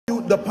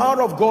the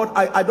power of God,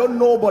 I don't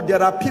know, but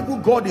there are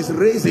people God is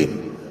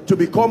raising to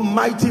become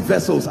mighty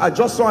vessels. I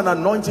just saw an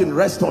anointing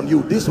rest on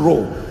you, this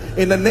row.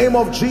 In the name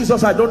of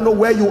Jesus, I don't know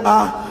where you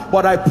are,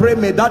 but I pray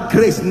may that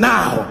grace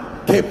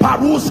now, let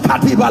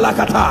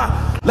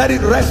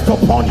it rest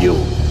upon you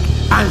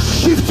and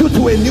shift you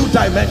to a new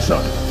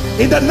dimension.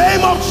 In the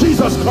name of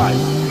Jesus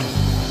Christ.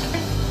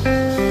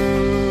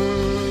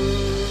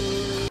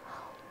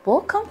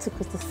 Welcome to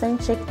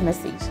Christocentric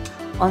Message.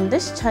 On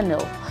this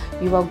channel,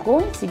 you are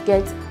going to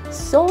get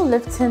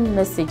soul-lifting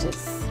messages,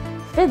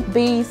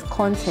 faith-based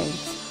content,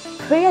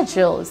 prayer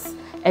drills,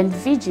 and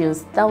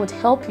videos that would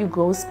help you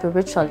grow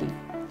spiritually.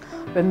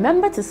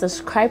 Remember to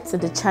subscribe to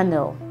the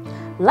channel,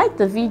 like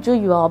the video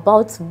you are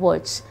about to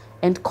watch,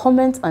 and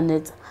comment on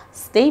it.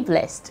 Stay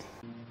blessed.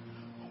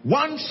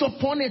 Once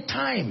upon a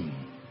time,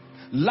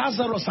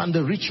 Lazarus and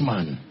the rich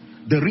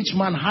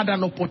man had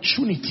an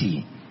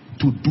opportunity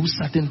to do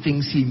certain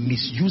things. He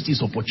misused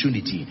his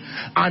opportunity,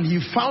 and he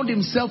found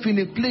himself in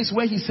a place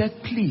where he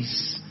said,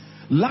 please,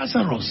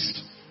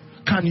 Lazarus,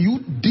 can you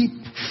dip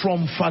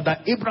from Father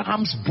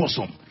Abraham's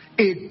bosom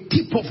a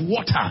dip of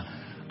water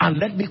and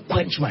let me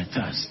quench my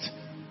thirst?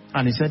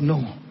 And he said,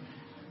 no.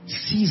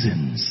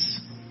 Seasons.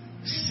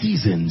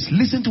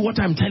 Listen to what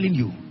I'm telling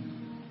you.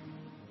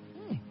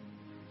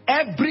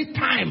 Every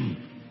time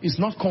is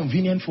not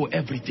convenient for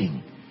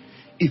everything.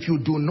 If you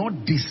do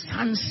not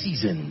discern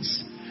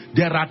seasons,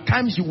 there are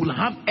times you will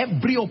have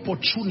every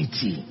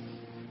opportunity,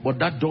 but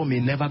that door may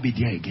never be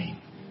there again.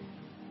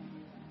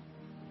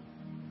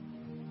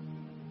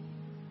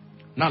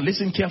 Now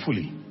listen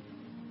carefully.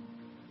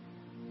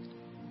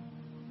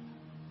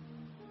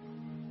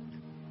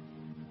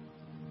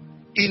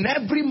 In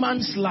every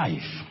man's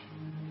life,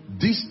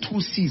 these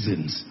two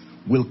seasons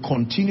will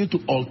continue to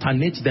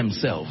alternate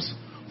themselves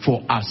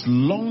for as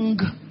long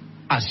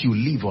as you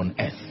live on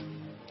earth.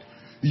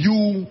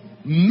 You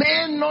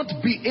may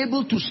not be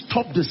able to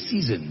stop the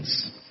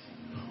seasons,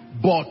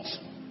 but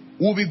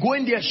we'll be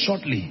going there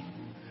shortly.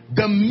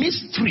 The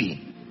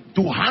mystery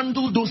to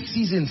handle those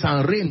seasons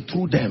and reign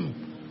through them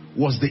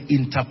was the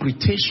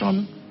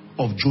interpretation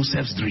of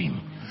Joseph's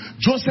dream.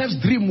 Joseph's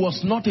dream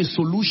was not a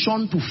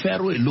solution to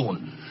Pharaoh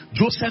alone.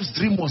 Joseph's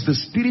dream was the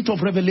spirit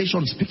of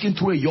revelation speaking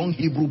through a young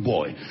Hebrew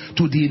boy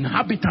to the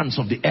inhabitants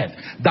of the earth,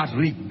 that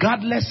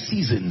regardless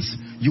seasons,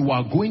 you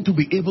are going to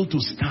be able to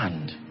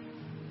stand.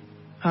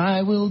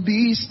 I will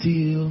be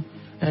still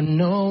and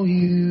know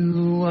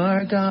you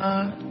are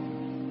God.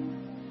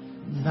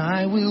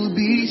 I will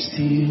be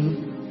still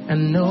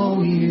and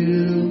know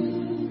you.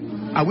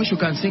 I wish you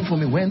can sing for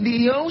me. When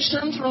the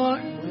oceans roar,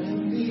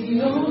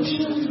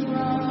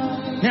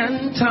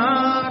 and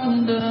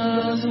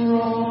thunders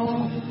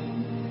roar,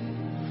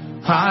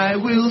 I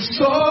will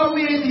soar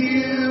with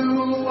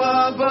you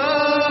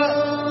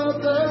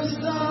above the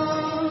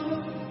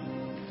sun.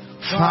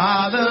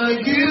 Father,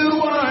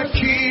 you are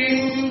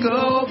king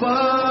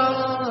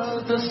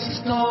over the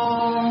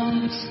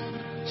storms,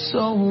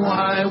 so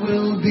I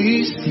will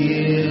be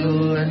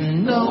still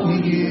and know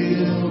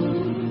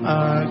you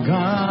are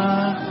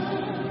God.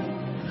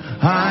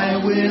 I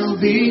will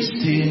be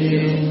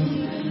still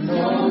and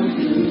know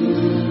you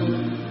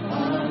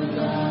are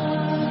God.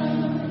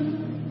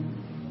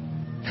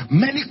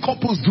 Many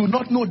couples do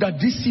not know that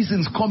these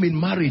seasons come in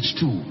marriage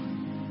too.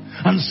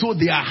 And so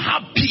they are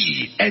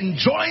happy,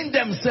 enjoying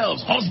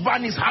themselves.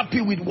 Husband is happy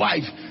with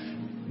wife.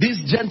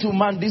 This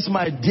gentleman, this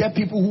my dear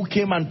people who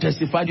came and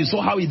testified, you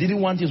saw how he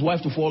didn't want his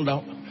wife to fall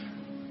down.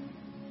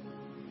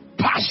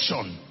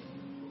 Passion.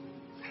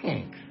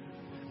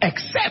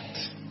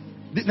 Except,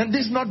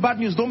 this is not bad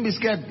news, don't be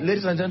scared,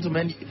 ladies and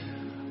gentlemen,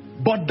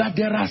 but that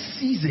there are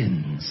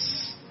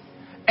seasons.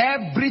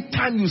 Every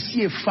time you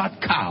see a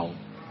fat cow,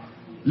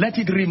 let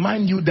it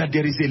remind you that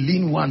there is a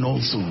lean one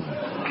also.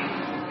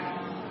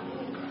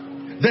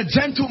 The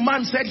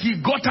gentleman said he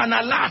got an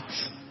alert.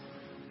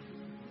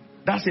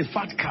 That's a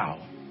fat cow.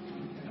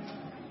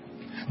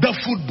 The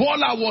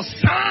footballer was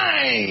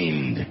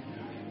signed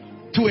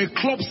to a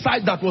club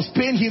side that was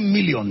paying him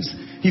millions.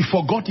 He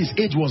forgot his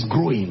age was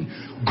growing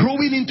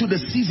into the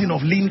season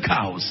of lean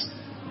cows.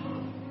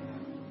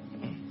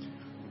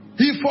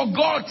 He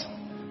forgot.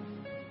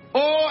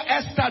 Oh,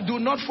 Esther, do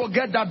not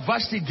forget that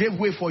Vashti gave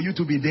way for you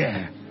to be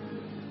there.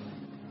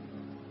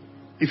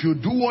 If you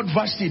do what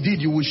Vashti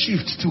did, you will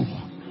shift too.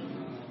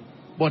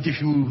 But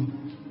if you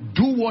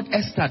do what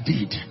Esther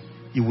did,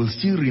 you will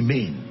still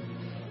remain.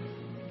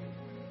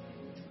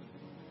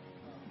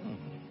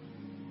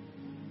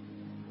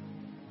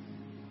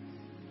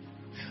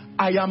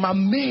 I am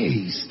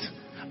amazed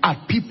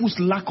at people's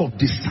lack of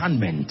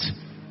discernment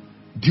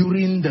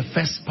during the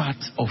first part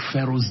of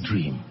Pharaoh's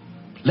dream.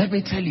 Let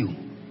me tell you,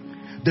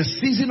 the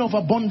season of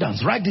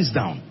abundance, write this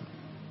down.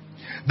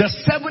 The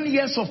 7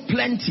 years of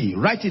plenty,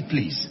 write it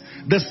please.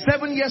 The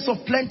 7 years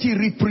of plenty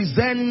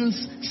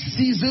represents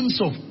seasons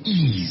of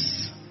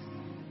ease,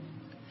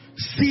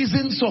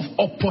 seasons of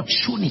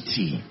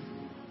opportunity.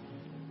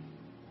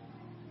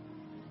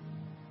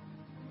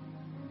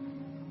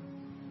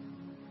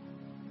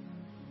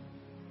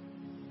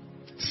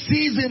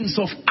 Seasons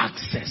of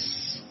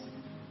access.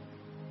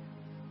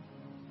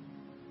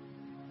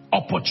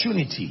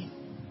 Opportunity.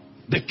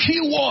 The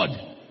key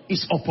word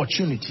is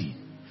opportunity.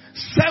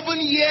 7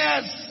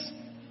 years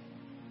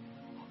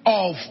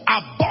of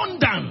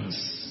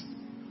abundance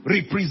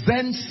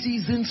represent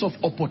seasons of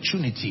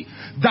opportunity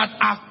that,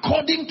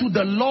 according to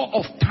the law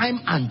of time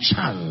and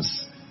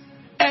chance,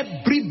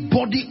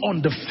 everybody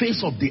on the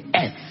face of the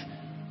earth,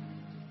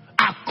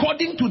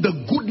 according to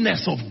the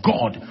goodness of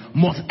God,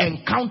 must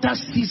encounter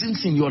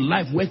seasons in your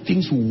life where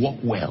things will work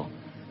well.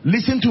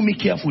 Listen to me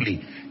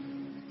carefully.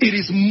 It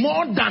is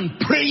more than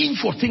praying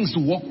for things to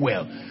work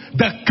well.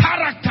 The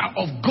character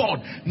of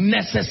God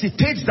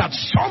necessitates that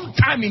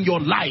sometime in your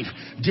life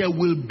there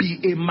will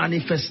be a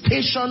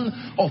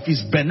manifestation of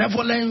His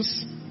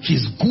benevolence,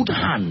 His good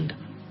hand.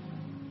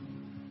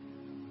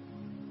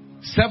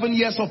 7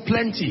 years of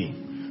plenty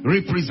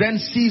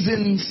represent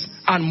seasons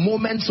and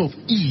moments of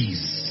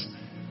ease.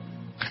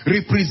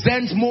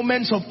 Represent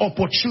moments of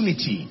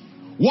opportunity.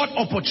 What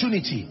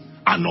opportunity?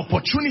 An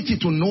opportunity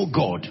to know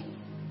God.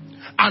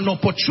 An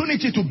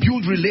opportunity to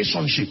build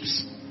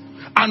relationships.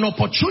 An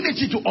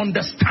opportunity to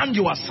understand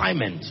your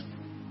assignment.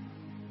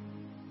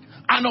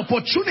 An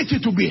opportunity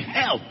to be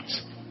helped.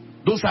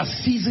 Those are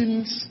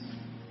seasons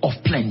of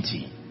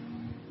plenty.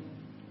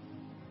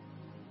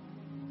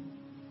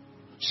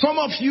 Some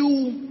of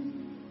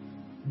you,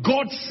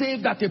 God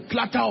saved at a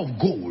platter of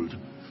gold.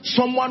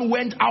 Someone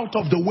went out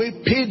of the way,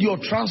 paid your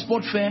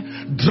transport fare,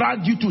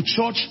 dragged you to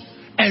church,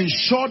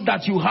 ensured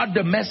that you had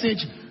the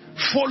message,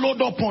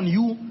 followed up on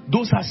you.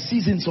 Those are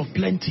seasons of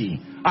plenty.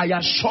 I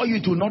assure you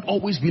it will not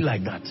always be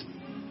like that.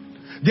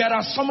 There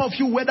are some of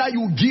you, whether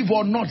you give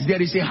or not,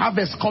 there is a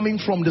harvest coming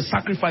from the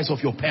sacrifice of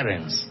your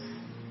parents.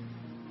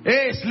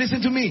 Hey,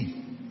 listen to me.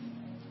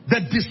 The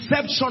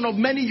deception of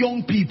many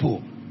young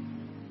people.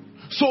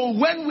 So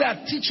when we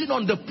are teaching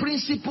on the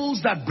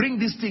principles that bring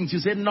these things, you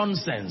say,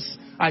 nonsense.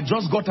 I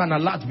just got an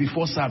alert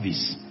before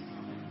service.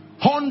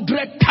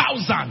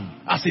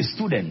 100,000 as a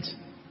student.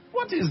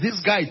 What is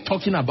this guy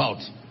talking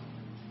about?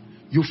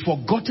 You've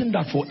forgotten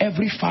that for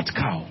every fat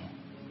cow,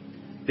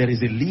 there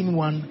is a lean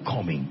one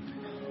coming.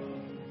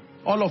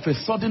 All of a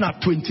sudden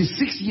at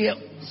 26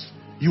 years,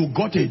 you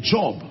got a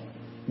job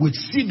with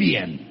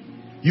CBN.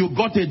 You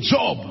got a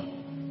job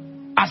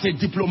as a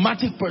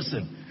diplomatic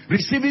person,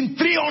 receiving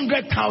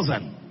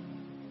 300,000.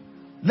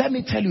 Let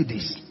me tell you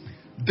this.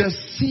 The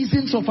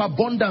seasons of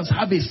abundance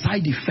have a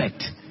side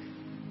effect.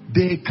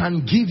 They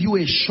can give you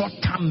a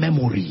short-term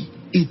memory.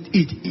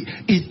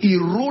 It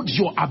erodes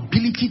your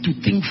ability to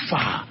think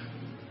far.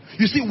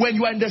 You see, when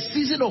you are in the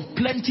season of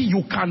plenty,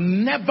 you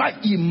can never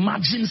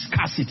imagine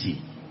scarcity.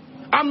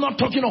 I'm not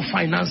talking of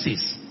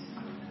finances.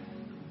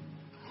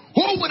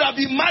 Who would have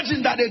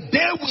imagined that a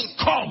day will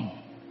come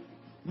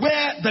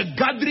where the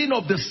gathering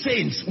of the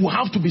saints will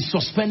have to be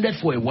suspended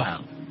for a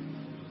while?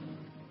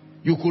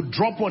 You could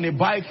drop on a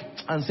bike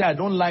and say, I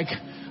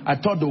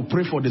thought they'll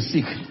pray for the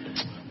sick.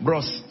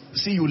 Bros,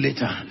 see you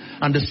later.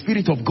 And the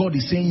Spirit of God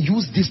is saying,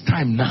 use this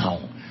time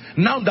now.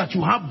 Now that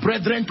you have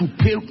brethren to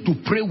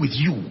pray with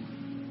you.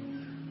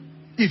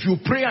 If you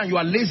pray and you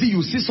are lazy,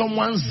 you see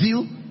someone's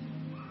zeal.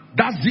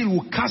 That zeal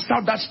will cast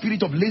out that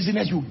spirit of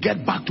laziness. You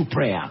get back to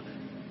prayer.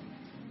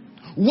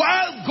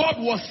 While God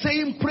was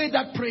saying, pray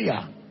that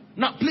prayer.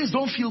 Now, please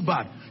don't feel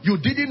bad. You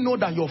didn't know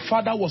that your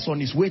father was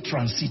on his way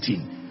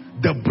transiting.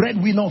 The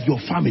breadwinner of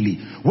your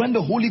family. When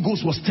the Holy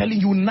Ghost was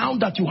telling you, now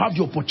that you have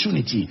the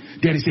opportunity,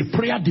 there is a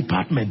prayer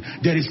department,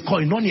 there is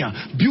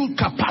koinonia, build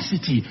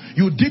capacity.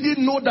 You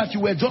didn't know that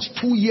you were just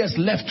 2 years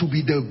left to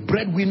be the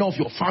breadwinner of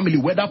your family,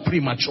 whether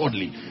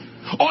prematurely.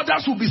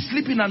 Others will be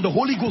sleeping and the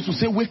Holy Ghost will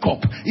say, wake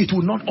up. It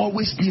will not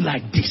always be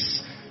like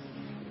this.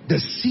 The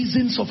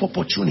seasons of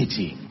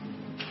opportunity.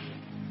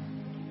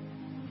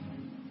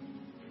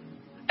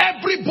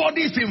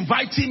 Everybody is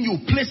inviting you,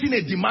 placing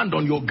a demand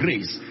on your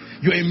grace.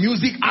 You're a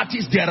music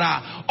artist, there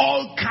are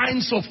all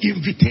kinds of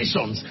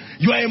invitations.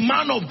 You are a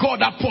man of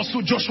God,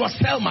 Apostle Joshua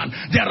Selman.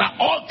 There are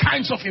all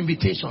kinds of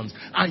invitations.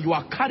 And you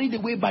are carried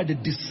away by the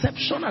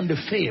deception and the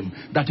fame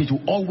that it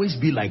will always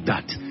be like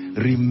that.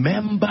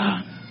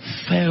 Remember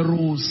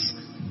Pharaoh's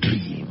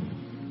dream.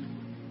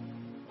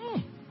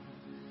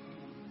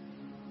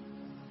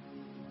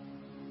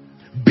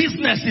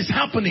 Business is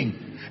happening.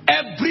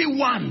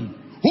 Everyone.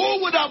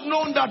 Who would have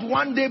known that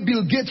one day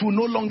Bill Gates will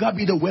no longer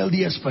be the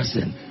wealthiest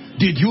person?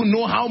 Did you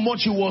know how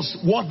much he was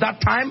worth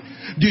that time?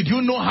 Did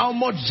you know how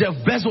much Jeff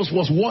Bezos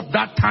was worth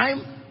that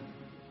time?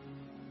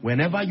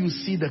 Whenever you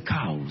see the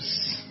cows,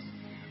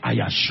 I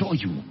assure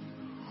you,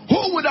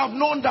 who would have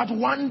known that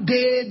one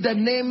day the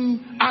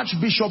name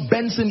Archbishop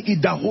Benson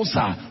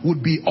Idahosa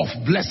would be of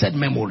blessed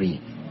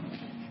memory?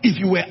 If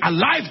you were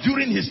alive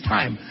during his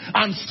time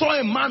and saw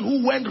a man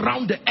who went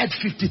round the earth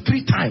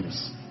 53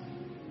 times,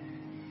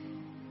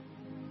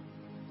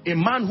 a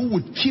man who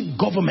would keep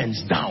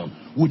governments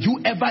down, would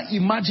you ever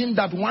imagine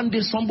that one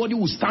day somebody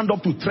would stand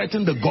up to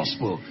threaten the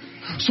gospel?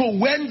 So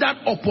when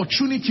that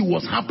opportunity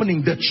was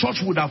happening, the church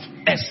would have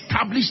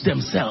established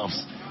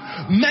themselves.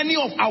 Many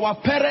of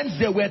our parents,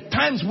 there were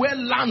times where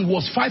land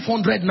was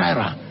 500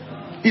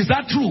 naira. Is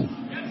that true?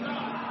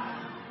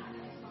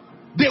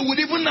 They would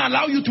even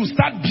allow you to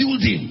start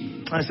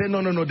building. I said,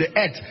 no, the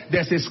earth.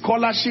 There's a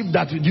scholarship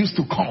that used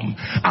to come.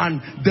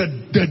 And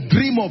the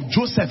dream of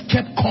Joseph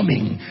kept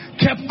coming.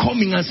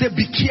 And said,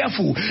 be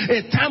careful.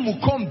 A time will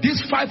come,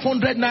 this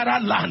 500 naira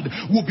land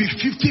will be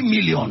 50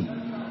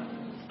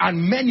 million.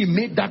 And many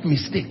made that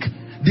mistake.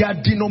 There are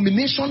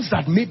denominations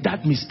that made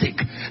that mistake.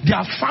 There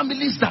are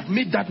families that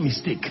made that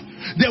mistake.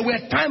 There were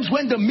times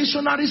when the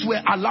missionaries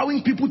were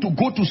allowing people to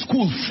go to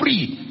school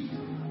free.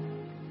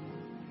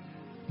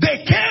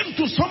 They came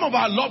to some of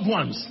our loved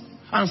ones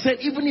and said,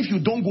 even if you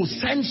don't go,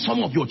 send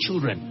some of your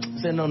children.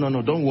 I said, no,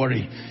 don't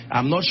worry.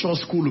 I'm not sure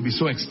school will be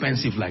so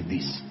expensive like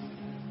this.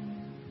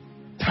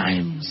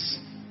 Times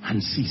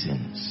and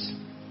seasons.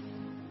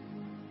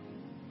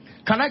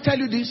 Can I tell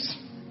you this?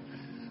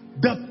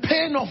 The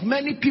pain of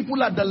many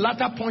people at the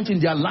latter point in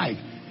their life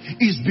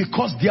is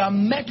because they are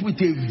met with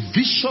a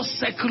vicious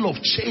cycle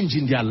of change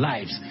in their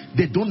lives.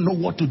 They don't know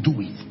what to do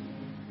with.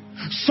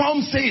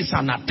 Some say it's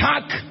an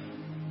attack.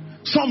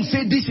 Some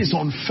say this is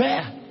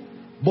unfair.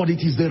 But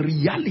it is the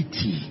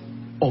reality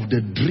of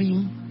the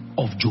dream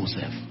of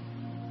Joseph.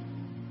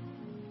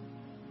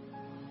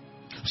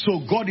 So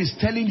God is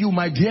telling you,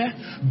 my dear,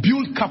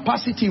 build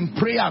capacity in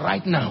prayer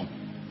right now.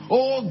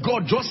 Oh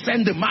God, just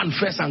send the man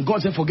first. And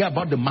God said, forget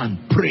about the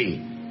man. Pray.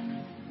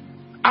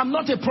 I'm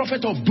not a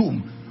prophet of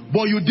doom,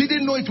 but you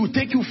didn't know it would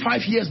take you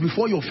 5 years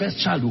before your first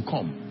child will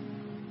come.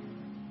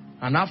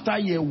 And after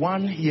year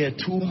 1, year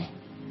 2,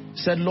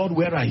 said, Lord,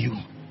 where are you?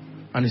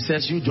 And he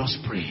says, you just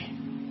pray.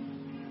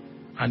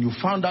 And you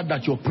found out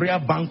that your prayer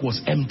bank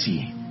was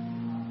empty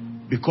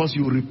because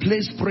you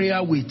replaced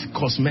prayer with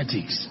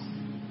cosmetics.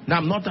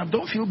 Now,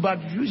 don't feel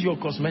bad. Use your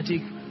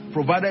cosmetic,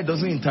 provided it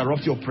doesn't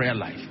interrupt your prayer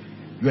life.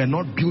 You are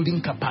not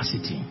building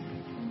capacity.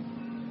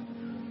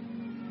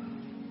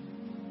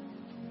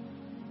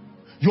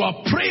 You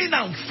are praying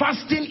and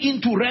fasting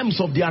into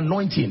realms of the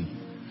anointing.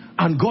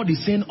 And God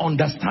is saying,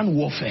 understand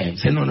warfare.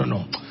 Say,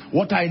 no.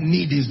 What I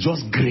need is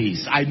just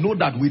grace. I know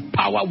that with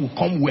power will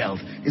come wealth.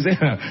 He said,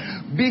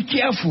 be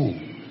careful.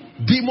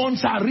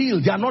 Demons are real.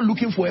 They are not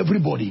looking for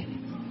everybody.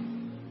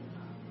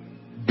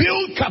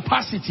 Build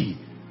capacity.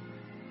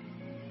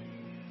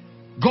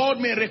 God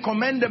may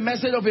recommend the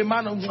message of a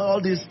man of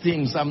all these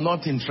things. I'm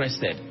not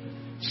interested.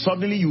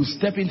 Suddenly you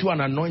step into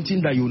an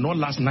anointing that you will not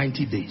last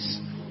 90 days.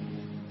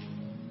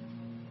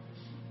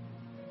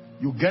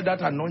 You get that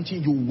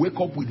anointing, you wake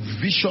up with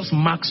vicious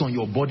marks on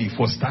your body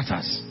for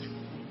starters.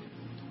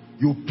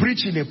 You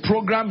preach in a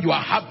program, you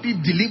are happy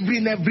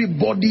delivering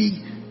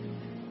everybody.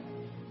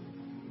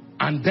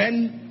 And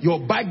then your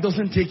bike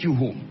doesn't take you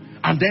home.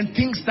 And then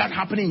things start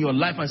happening in your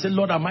life and say,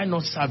 Lord, am I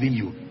not serving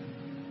you?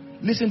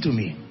 Listen to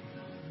me.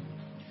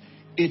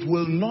 It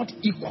will not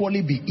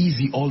equally be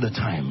easy all the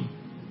time.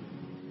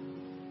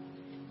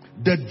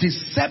 The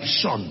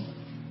deception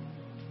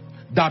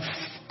that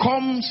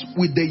comes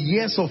with the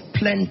years of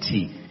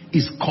plenty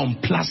is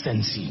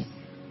complacency.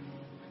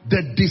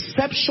 The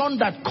deception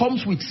that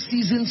comes with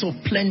seasons of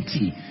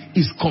plenty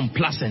is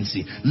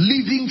complacency.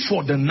 Living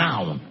for the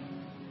now.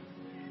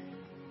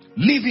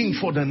 Living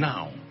for the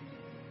now.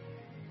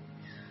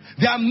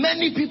 There are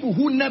many people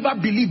who never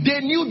believed. They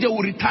knew they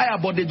would retire,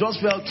 but they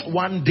just felt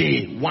one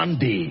day.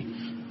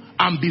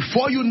 And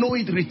before you know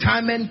it,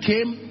 retirement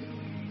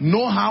came.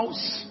 No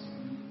house,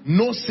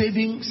 no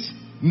savings,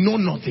 no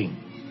nothing.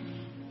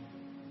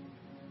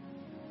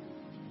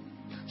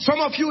 Some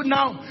of you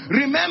now,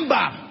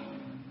 remember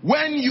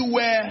when you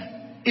were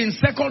in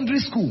secondary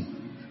school.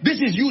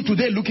 This is you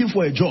today looking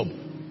for a job.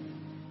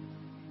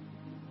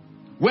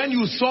 When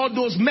you saw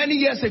those many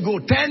years ago,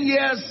 10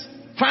 years,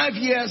 5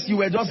 years, you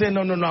were just saying,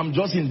 no, I'm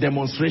just in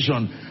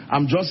demonstration.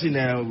 I'm just in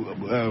a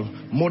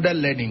model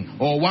learning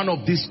or one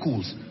of these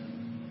schools.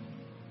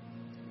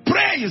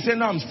 Pray, you say,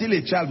 no, I'm still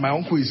a child. My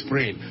uncle is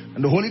praying.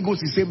 And the Holy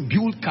Ghost is saying,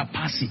 build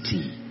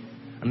capacity.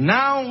 And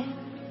now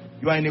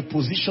you are in a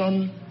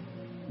position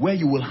where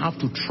you will have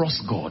to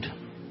trust God.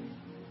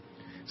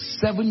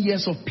 7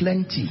 years of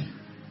plenty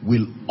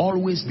will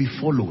always be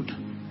followed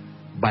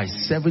by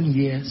 7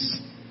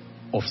 years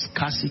of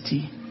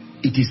scarcity.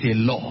 It is a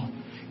law.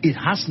 It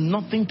has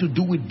nothing to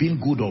do with being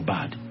good or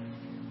bad.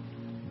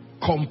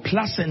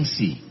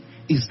 Complacency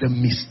is the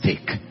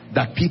mistake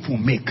that people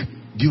make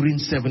during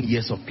 7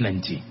 years of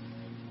plenty.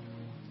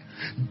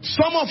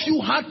 Some of you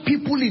had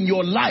people in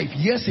your life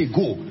years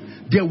ago.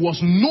 There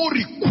was no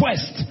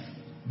request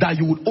that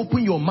you would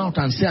open your mouth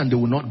and say and they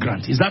will not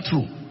grant. Is that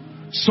true?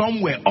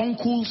 Some were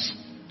uncles.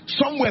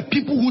 Some were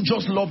people who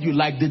just loved you,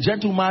 like the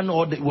gentleman,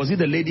 or was it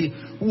the lady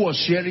who was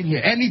sharing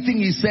here? Anything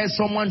he says,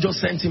 someone just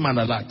sent him an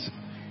alert.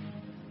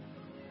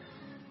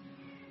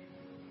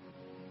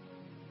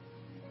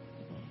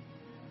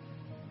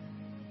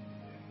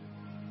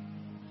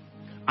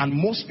 And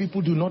most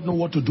people do not know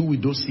what to do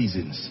with those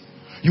seasons.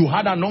 You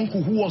had an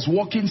uncle who was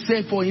working,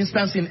 say for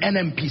instance, in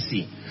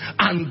NMPC,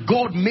 and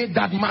God made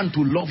that man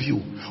to love you.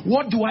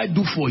 What do I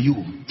do for you?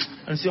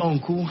 And say,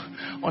 uncle,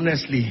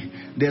 honestly,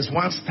 there's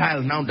one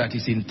style now that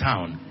is in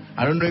town.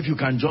 I don't know if you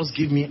can just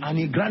give me, and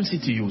he grants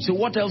it to you. So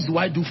what else do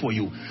I do for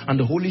you? And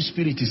the Holy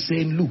Spirit is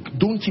saying, look,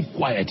 don't keep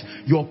quiet.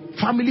 Your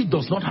family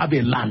does not have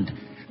a land.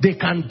 They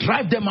can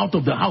drive them out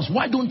of the house.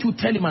 Why don't you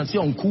tell him and say,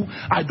 uncle,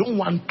 I don't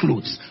want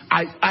clothes.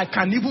 I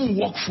can even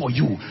work for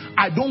you.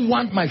 I don't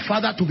want my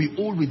father to be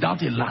old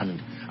without a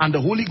land. And the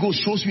Holy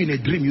Ghost shows you in a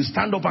dream. You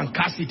stand up and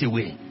cast it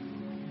away.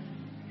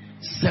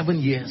 7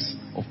 years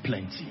of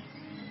plenty.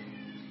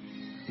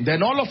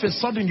 Then all of a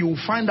sudden you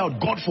will find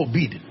out, God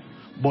forbid,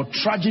 but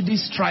tragedy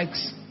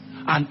strikes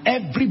and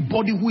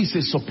everybody who is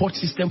a support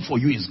system for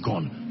you is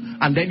gone.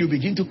 And then you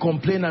begin to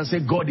complain and say,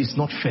 God is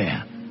not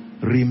fair.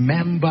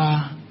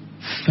 Remember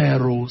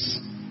Pharaoh's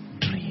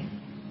dream.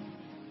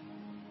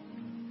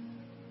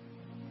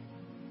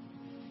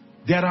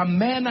 There are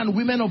men and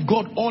women of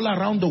God all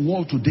around the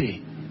world today.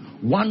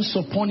 Once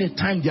upon a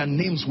time, their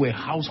names were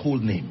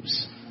household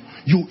names.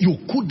 You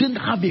couldn't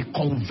have a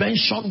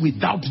convention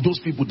without those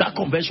people. That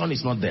convention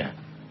is not there.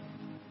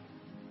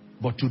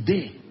 But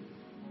today,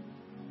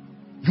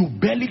 you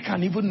barely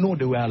can even know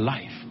they were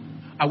alive.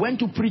 I went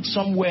to preach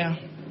somewhere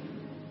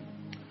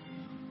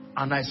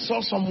and I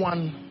saw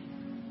someone.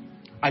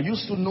 I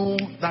used to know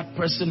that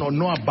person or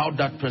know about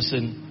that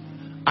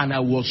person, and I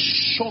was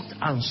shocked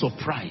and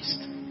surprised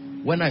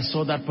when I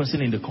saw that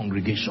person in the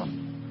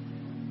congregation.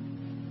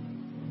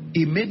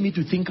 It made me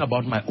to think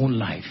about my own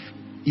life.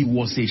 It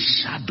was a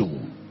shadow.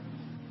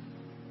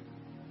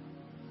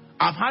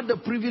 I've had the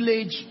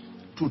privilege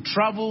to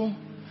travel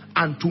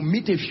and to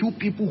meet a few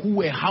people who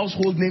were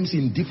household names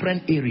in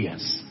different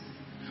areas.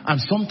 And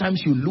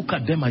sometimes you look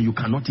at them and you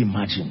cannot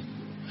imagine.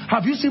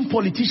 Have you seen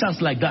politicians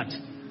like that?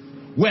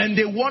 When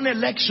they won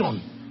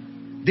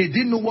election, they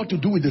didn't know what to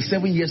do with the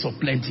 7 years of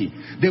plenty.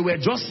 They were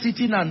just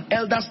sitting and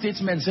elder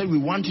statesmen said, we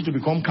want you to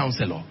become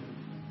councillor.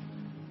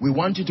 We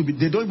want you to be,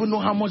 they don't even know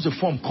how much the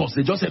form costs.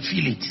 They just said,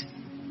 feel it.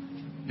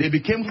 They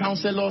became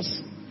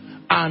councillors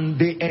and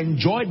they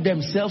enjoyed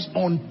themselves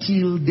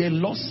until they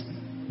lost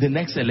the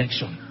next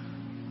election.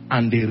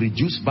 And they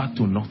reduced back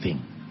to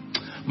nothing.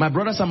 My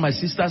brothers and my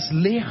sisters,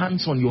 lay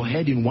hands on your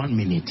head in 1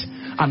 minute.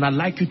 And I'd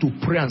like you to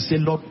pray and say,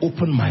 Lord,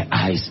 open my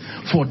eyes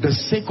for the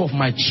sake of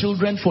my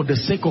children, for the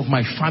sake of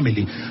my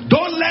family.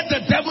 Don't let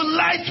the devil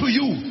lie to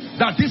you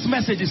that this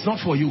message is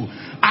not for you.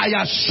 I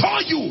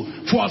assure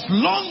you, for as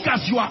long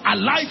as you are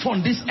alive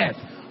on this earth,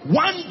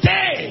 one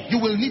day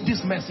you will need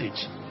this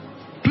message.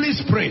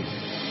 Please pray.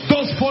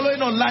 Those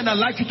following online,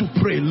 I'd like you to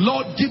pray.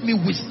 Lord, give me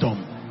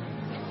wisdom.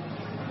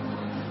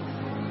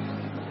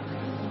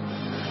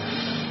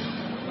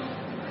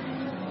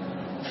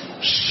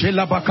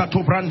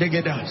 Shelabakato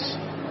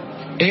brandegedas.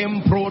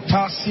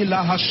 Emprota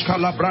sila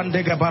hashkala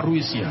brandega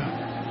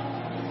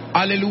baruisia.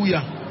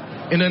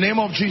 Hallelujah. In the name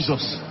of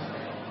Jesus.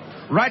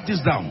 Write this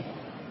down.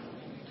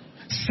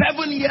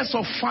 7 years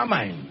of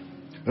famine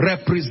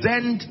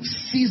represent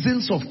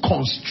seasons of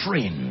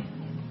constraint,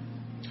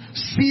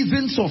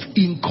 seasons of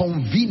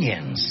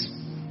inconvenience,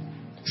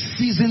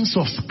 seasons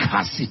of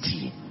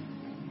scarcity.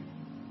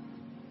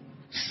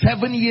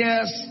 7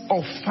 years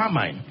of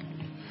famine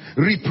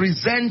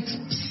represent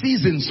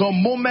seasons or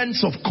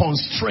moments of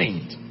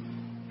constraint,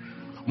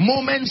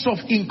 moments of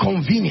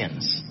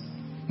inconvenience,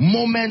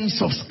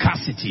 moments of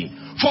scarcity,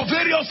 for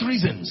various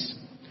reasons.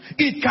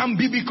 It can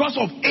be because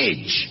of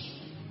age.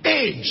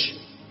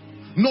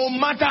 No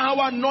matter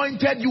how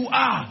anointed you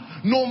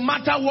are, no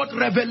matter what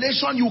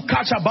revelation you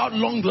catch about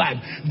long life,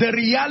 the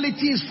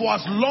reality is, for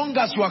as long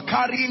as you are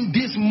carrying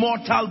this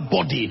mortal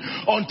body,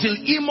 until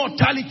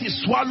immortality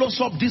swallows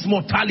up this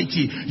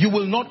mortality, you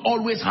will not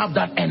always have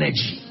that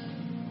energy.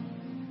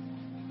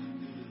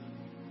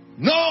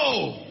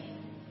 No!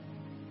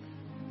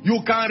 You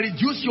can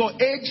reduce your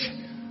age,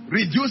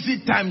 reduce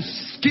it times,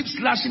 keep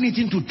slashing it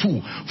into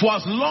 2. For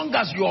as long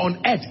as you are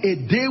on earth, a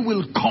day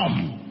will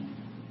come.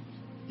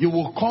 You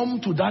will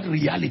come to that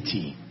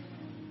reality.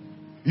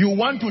 You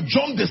want to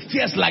jump the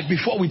stairs like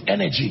before with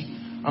energy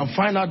and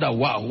find out that,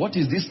 wow, what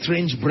is this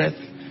strange breath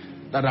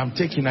that I'm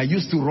taking? I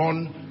used to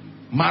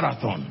run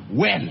marathon.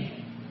 When?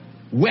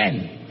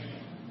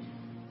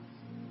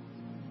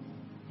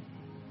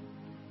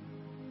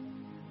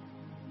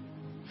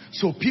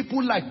 So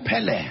people like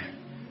Pele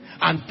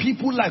and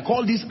people like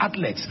all these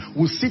athletes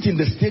will sit in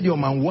the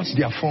stadium and watch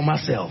their former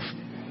self.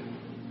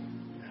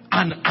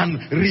 And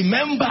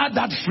remember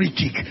that free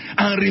kick.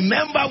 And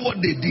remember what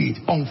they did.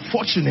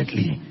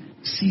 Unfortunately,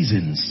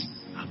 seasons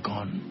are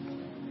gone.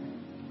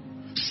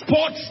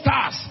 Sports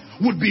stars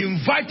would be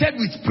invited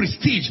with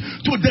prestige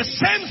to the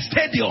same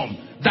stadium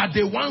that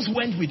they once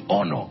went with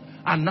honor.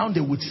 And now they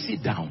would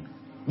sit down.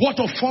 What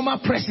of former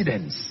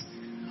presidents?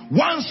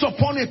 Once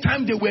upon a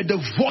time, they were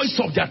the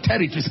voice of their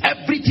territories.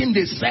 Everything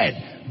they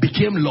said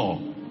became law.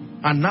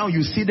 And now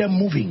you see them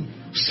moving.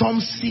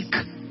 Some sick,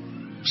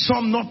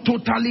 some not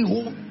totally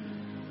whole.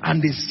 And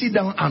they sit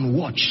down and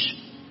watch.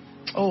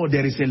 Oh,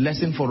 there is a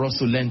lesson for us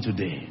to learn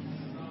today.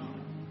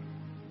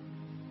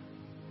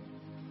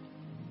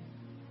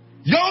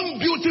 Young,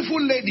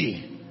 beautiful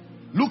lady,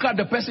 look at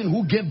the person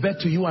who gave birth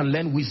to you and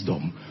learned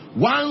wisdom.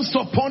 Once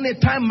upon a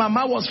time,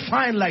 Mama was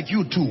fine like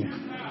you too.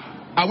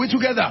 Are we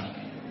together?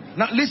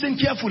 Now listen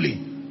carefully.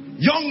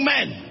 Young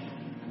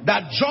men,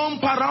 that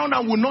jump around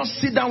and will not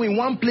sit down in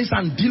one place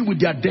and deal with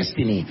their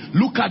destiny.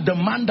 Look at the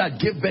man that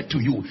gave birth to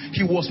you.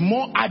 He was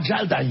more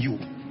agile than you.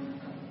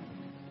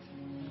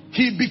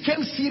 He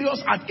became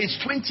serious at age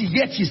 20,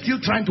 yet he's still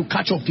trying to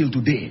catch up till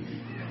today.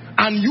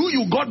 And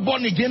you got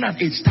born again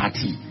at age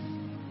 30.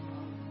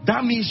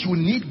 That means you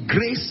need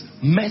grace,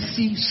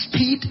 mercy,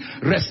 speed,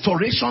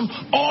 restoration,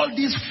 all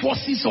these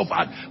forces of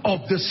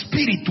the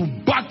spirit to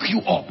back you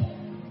up.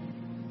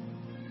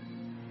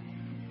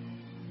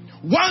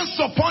 Once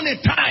upon a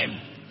time,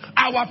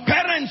 our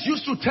parents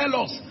used to tell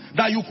us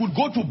that you could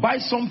go to buy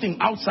something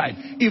outside.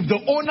 If the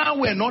owner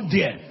were not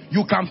there,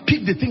 you can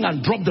pick the thing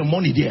and drop the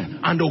money there,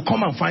 and they'll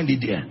come and find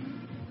it there.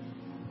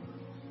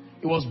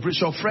 It was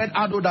Bishop Fred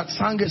Addo that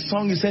sang a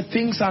song. He said,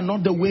 things are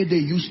not the way they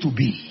used to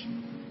be.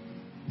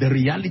 The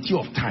reality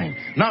of time.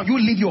 Now you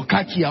leave your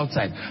car key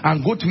outside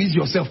and go to ease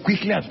yourself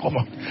quickly and come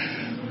out.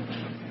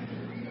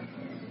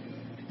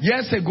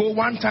 Years ago,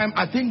 one time,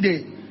 I think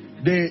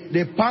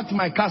they parked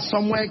my car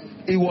somewhere.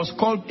 It was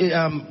called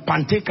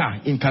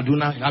Panteka in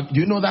Kaduna. Do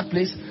you know that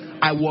place?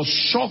 I was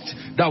shocked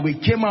that we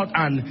came out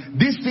and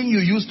this thing you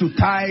used to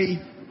tie,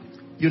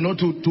 you know,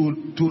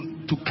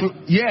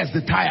 yes,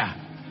 the tire.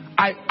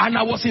 And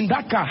I was in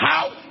that car.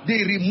 How?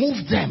 They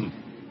removed them.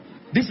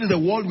 This is the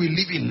world we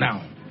live in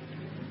now.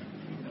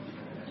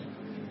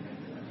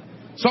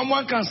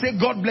 Someone can say,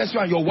 God bless you,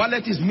 and your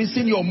wallet is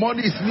missing, your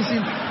money is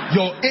missing,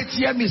 your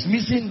ATM is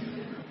missing.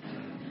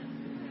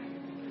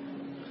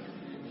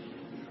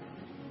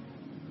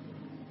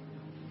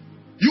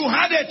 You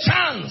had a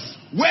chance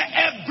where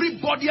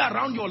everybody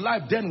around your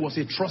life then was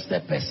a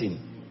trusted person.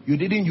 You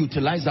didn't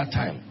utilize that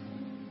time.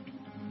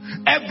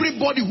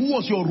 Everybody who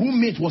was your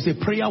roommate was a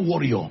prayer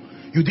warrior.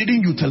 You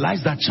didn't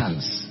utilize that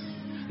chance.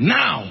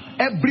 Now,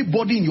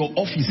 everybody in your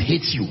office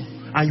hates you,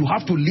 and you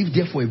have to live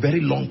there for a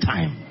very long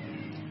time.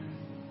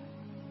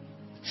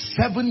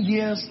 7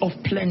 years of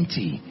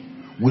plenty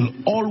will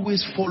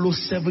always follow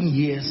 7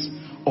 years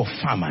of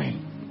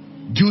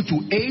famine. Due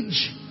to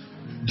age,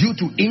 due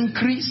to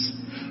increased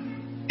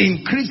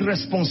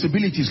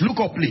responsibilities. Look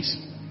up, please.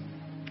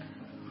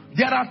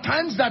 There are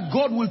times that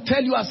God will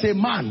tell you as a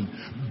man,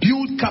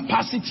 build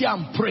capacity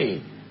and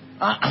pray.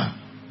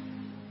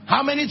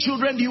 How many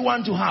children do you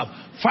want to have?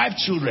 5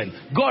 children.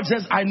 God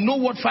says, I know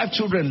what 5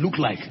 children look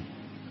like.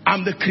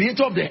 I'm the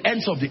creator of the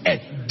ends of the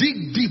earth.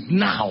 Dig deep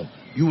now.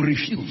 You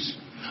refuse.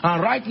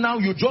 And right now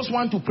you just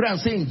want to pray and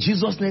say, in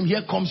Jesus' name,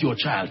 here comes your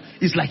child.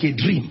 It's like a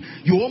dream.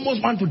 You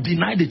almost want to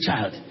deny the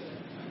child.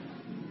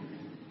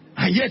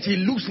 And yet he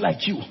looks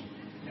like you.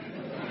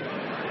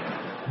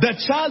 The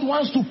child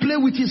wants to play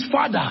with his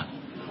father.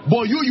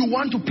 But you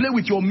want to play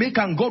with your maker,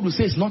 and God will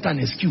say it's not an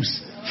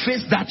excuse.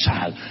 Face that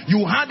child.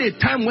 You had a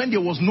time when there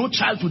was no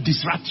child to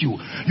distract you.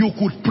 You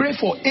could pray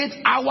for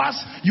 8 hours.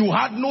 You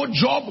had no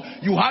job.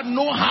 You had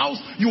no house.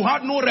 You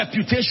had no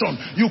reputation.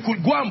 You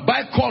could go and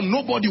buy corn.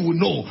 Nobody will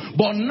know.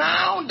 But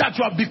now that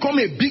you have become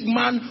a big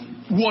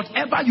man,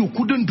 whatever you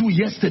couldn't do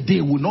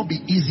yesterday will not be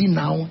easy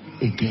now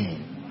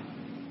again.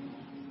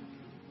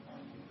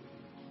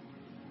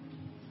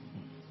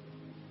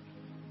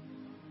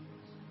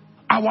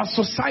 Our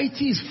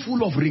society is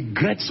full of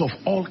regrets of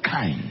all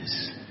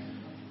kinds.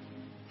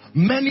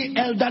 Many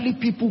elderly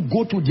people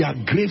go to their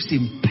graves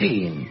in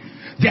pain.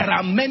 There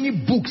are many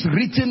books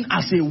written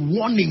as a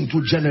warning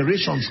to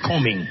generations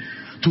coming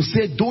to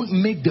say,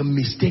 don't make the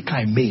mistake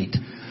I made.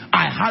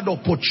 I had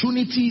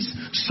opportunities.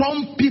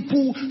 Some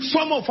people,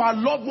 some of our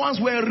loved ones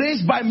were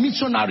raised by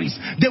missionaries.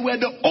 They were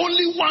the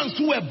only ones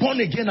who were born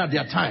again at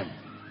their time.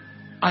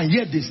 And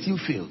yet they still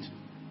failed.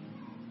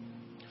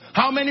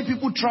 How many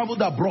people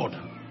traveled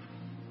abroad?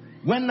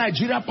 When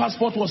Nigeria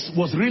passport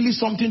was really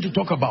something to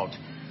talk about,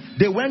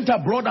 they went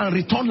abroad and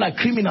returned like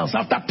criminals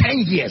after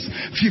 10 years,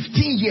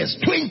 15 years,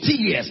 20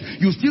 years.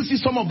 You still see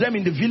some of them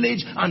in the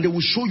village and they will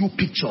show you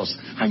pictures.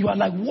 And you are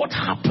like, what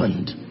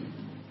happened?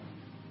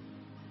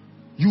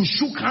 You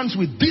shook hands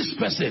with this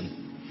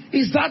person.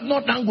 Is that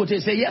not Dangote?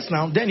 Say, yes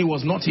now. Then it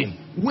was not him.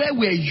 Where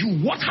were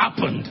you? What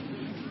happened?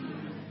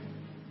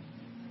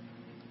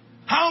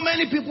 How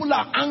many people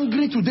are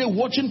angry today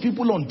watching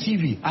people on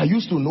TV? I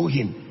used to know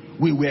him.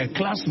 We were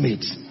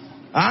classmates.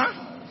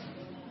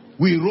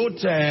 We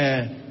wrote,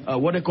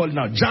 what they call it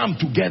now, jam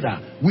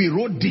together. We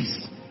wrote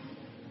this.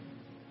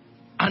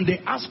 And they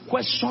ask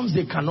questions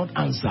they cannot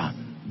answer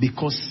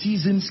because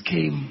seasons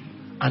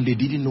came and they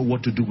didn't know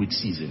what to do with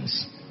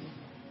seasons.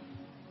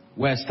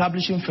 We're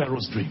establishing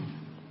Pharaoh's dream.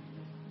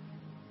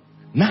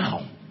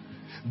 Now,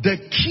 the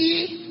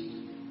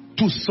key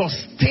to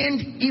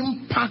sustained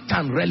impact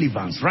and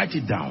relevance, write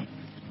it down.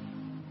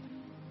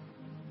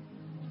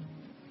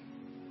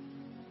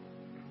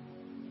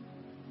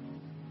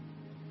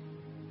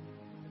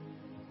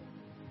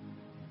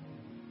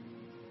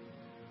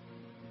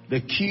 The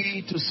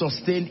key to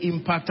sustained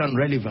impact and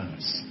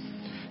relevance.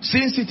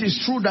 Since it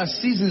is true that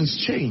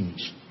seasons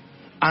change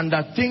and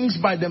that things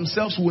by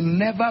themselves will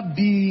never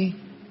be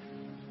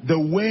the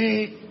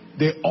way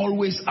they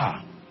always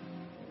are,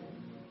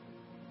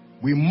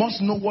 we must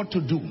know what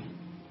to do.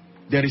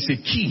 There is a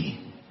key,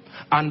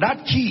 and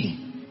that key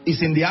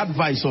is in the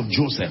advice of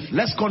Joseph.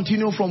 Let's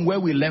continue from where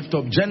we left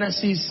off.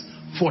 Genesis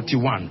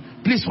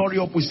 41. Please hurry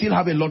up. We still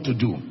have a lot to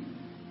do.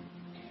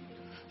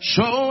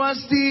 Show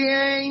us the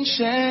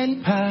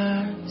ancient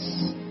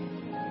paths.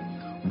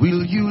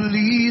 Will you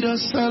lead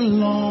us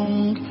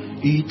along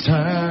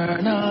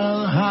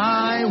eternal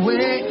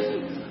highway?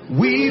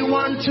 We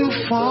want to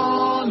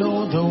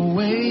follow the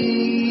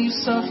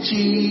ways of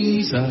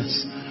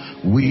Jesus.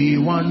 We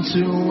want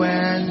to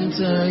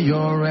enter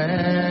your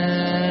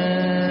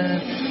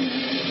end.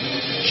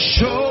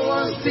 Show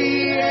us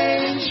the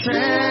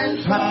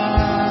ancient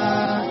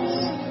paths.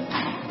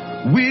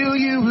 Will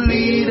you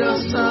lead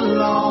us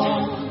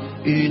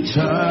along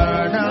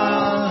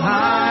eternal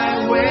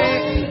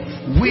highway?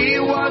 We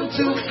want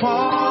to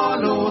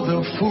follow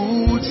the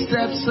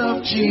footsteps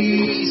of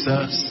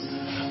Jesus.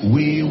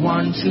 We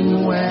want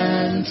to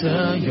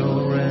enter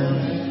your end.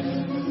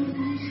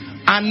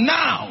 And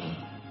now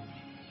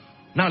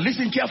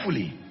listen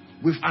carefully.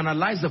 We've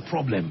analyzed the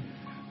problem.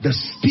 The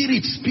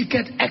Spirit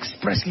speaketh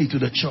expressly to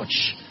the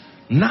church.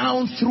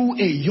 Now through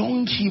a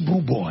young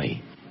Hebrew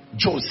boy,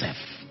 Joseph.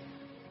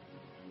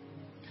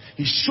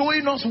 He's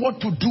showing us what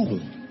to do.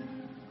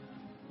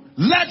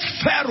 Let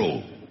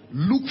Pharaoh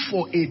look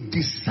for a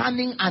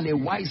discerning and a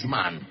wise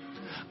man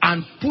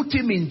and put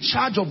him in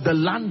charge of the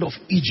land of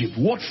Egypt.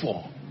 What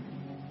for?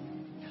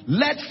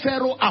 Let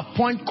Pharaoh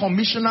appoint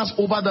commissioners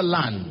over the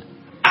land.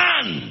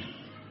 And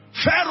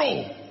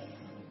Pharaoh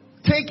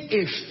take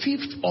a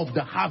fifth of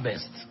the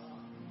harvest.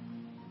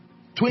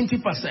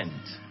 20%.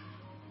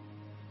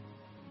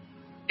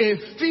 A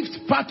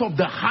fifth part of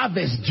the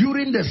harvest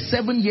during the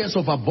 7 years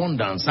of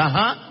abundance.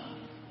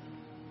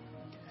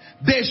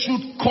 They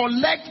should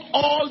collect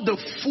all the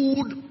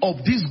food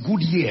of these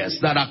good years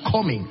that are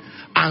coming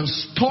and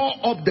store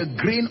up the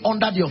grain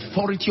under the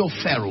authority of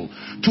Pharaoh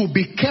to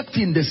be kept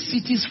in the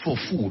cities for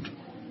food.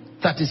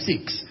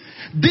 36.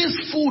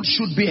 This food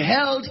should be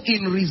held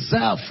in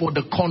reserve for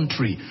the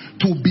country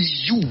to be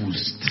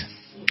used.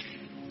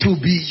 To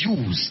be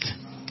used.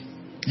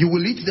 You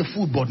will eat the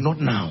food, but not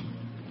now.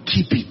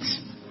 Keep it.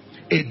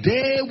 A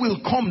day will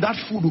come that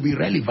food will be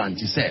relevant,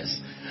 he says,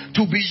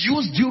 to be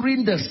used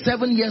during the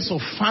 7 years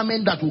of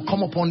famine that will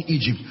come upon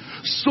Egypt,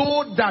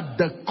 so that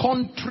the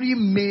country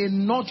may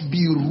not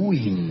be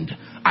ruined.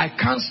 I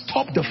can't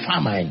stop the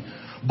famine,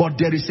 but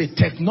there is a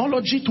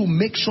technology to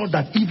make sure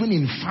that even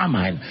in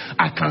famine,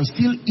 I can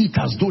still eat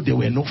as though there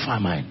were no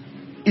famine.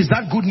 Is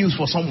that good news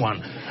for someone?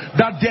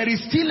 That there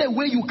is still a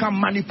way you can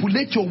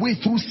manipulate your way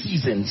through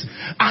seasons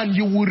and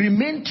you will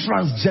remain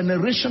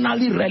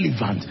transgenerationally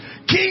relevant.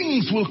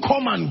 Kings will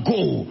come and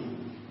go.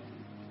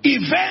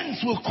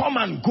 Events will come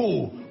and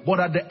go. But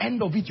at the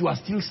end of it, you are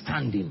still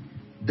standing.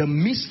 The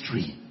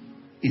mystery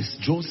is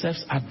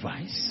Joseph's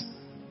advice.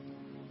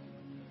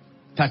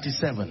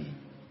 37.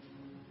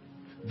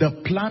 The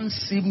plan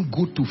seemed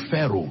good to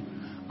Pharaoh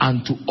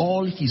and to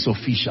all his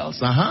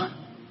officials.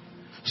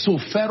 So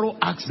Pharaoh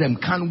asked them,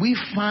 can we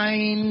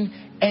find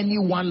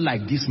anyone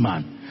like this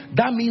man?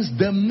 That means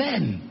the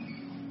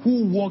men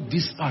who walk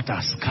this path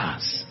are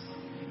scarce.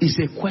 It's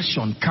a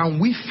question. Can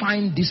we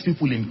find these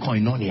people in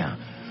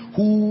Koinonia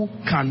who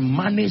can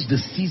manage the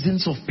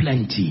seasons of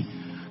plenty?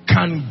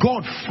 Can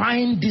God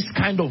find this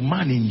kind of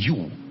man in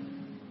you,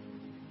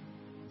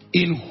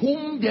 in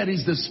whom there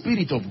is the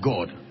Spirit of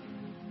God?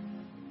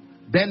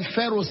 Then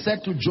Pharaoh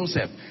said to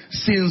Joseph,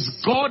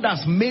 since God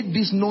has made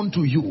this known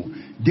to you,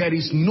 there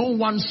is no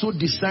one so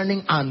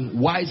discerning and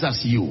wise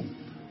as you.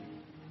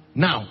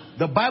 Now,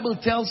 the Bible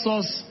tells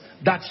us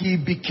that he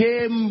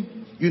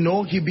became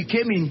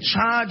in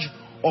charge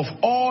of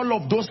all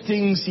of those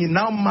things. He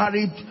now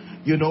married,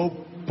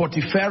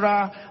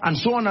 Potiphar and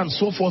so on and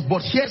so forth.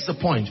 But here's the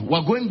point.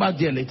 We're going back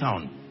there later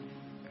on.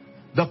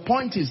 The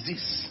point is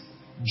this.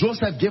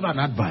 Joseph gave an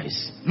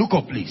advice. Look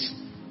up, please.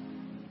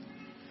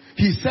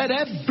 He said,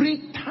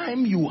 every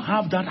time you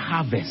have that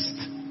harvest,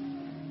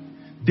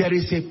 there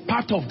is a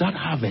part of that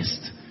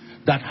harvest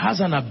that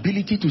has an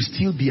ability to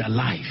still be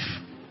alive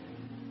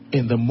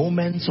in the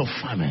moments of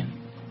famine.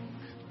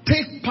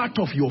 Take part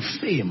of your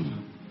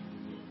fame.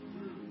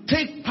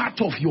 Take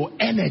part of your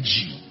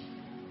energy.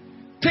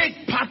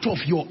 Take part of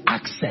your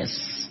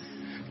access.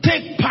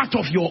 Take part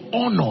of your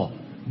honor.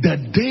 The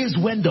days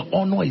when the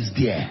honor is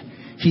there,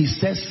 he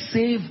says,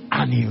 save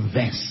and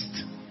invest.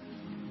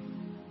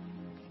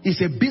 It's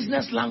a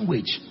business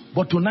language,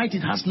 but tonight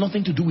it has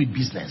nothing to do with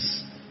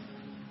business.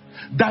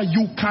 That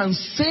you can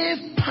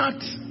save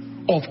part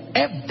of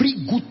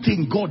every good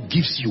thing God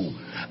gives you,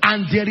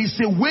 and there is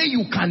a way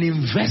you can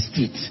invest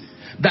it,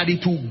 that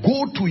it will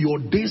go to your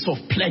days of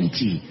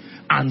plenty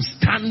and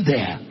stand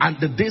there and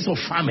the days of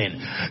famine.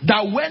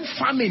 That when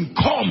famine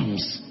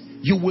comes,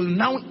 you will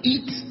now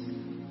eat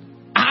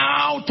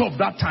out of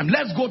that time.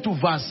 Let's go to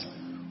verse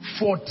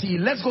 40.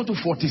 Let's go to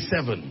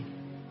 47.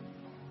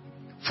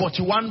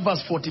 41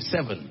 verse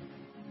 47.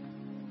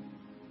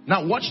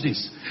 Now watch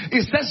this.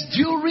 It says,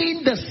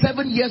 during the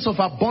 7 years of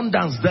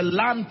abundance, the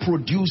land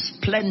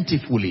produced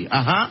plentifully.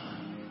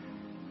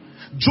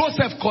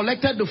 Joseph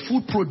collected the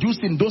food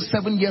produced in those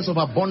 7 years of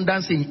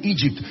abundance in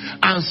Egypt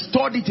and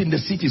stored it in the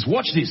cities.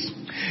 Watch this.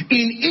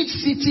 In each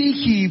city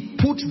he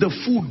put the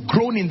food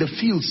grown in the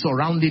fields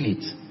surrounding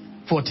it.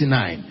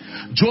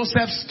 49.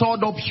 Joseph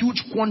stored up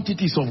huge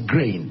quantities of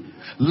grain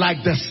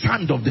like the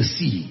sand of the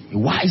sea. A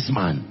wise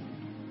man.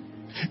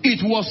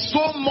 It was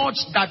so much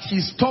that he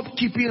stopped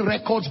keeping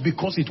records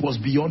because it was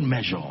beyond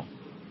measure.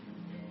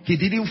 He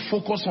didn't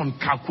focus on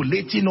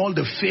calculating all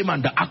the fame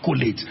and the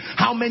accolades.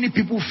 How many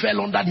people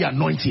fell under the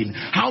anointing?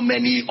 How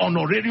many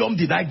honorarium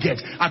did I get?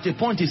 At a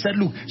point he said,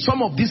 look,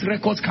 some of these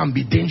records can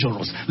be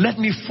dangerous. Let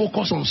me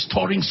focus on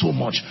storing so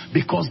much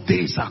because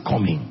days are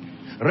coming.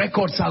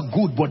 Records are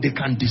good, but they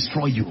can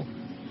destroy you.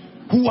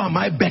 Who am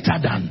I better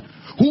than?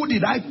 Who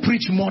did I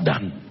preach more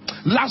than?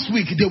 Last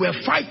week there were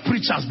 5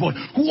 preachers, but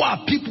who are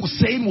people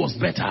saying was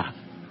better?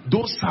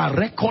 Those are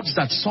records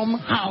that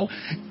somehow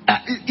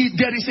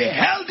there is a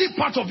healthy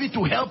part of it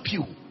to help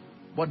you,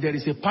 but there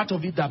is a part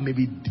of it that may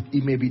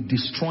be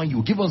destroying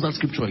you. Give us that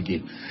scripture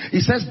again.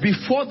 It says,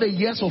 before the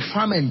years of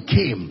famine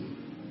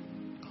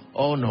came.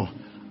 Oh no,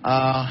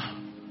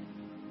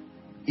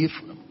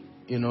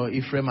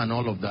 Ephraim and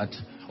all of that.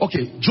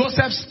 Okay,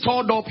 Joseph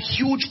stored up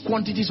huge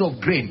quantities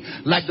of grain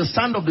like the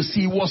sand of the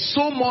sea. It was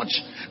so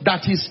much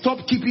that he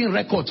stopped keeping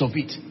records of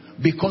it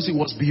because it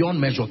was beyond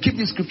measure. Keep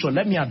this scripture.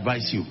 Let me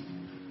advise you.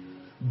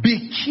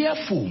 Be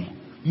careful.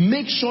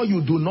 Make sure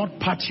you do not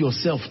pat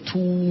yourself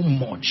too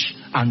much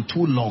and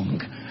too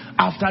long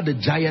after the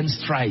giant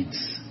strides.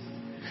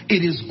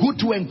 It is good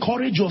to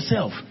encourage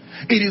yourself.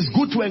 It is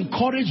good to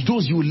encourage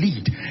those you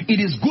lead. It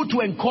is good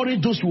to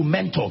encourage those you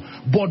mentor.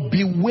 But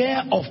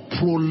beware of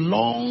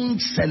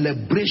prolonged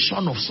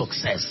celebration of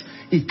success.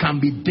 It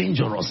can be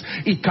dangerous.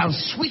 It can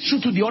switch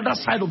you to the other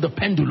side of the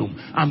pendulum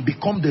and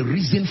become the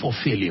reason for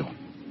failure.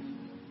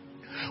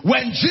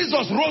 When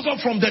Jesus rose up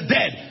from the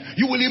dead,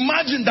 you will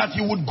imagine that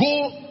you would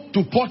go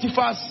to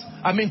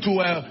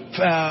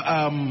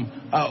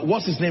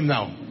what's his name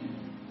now?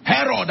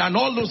 Herod and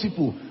all those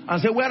people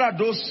and say, where are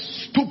those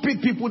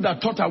stupid people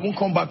that thought I won't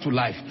come back to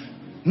life?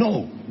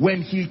 No,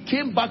 when he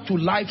came back to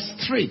life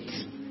straight,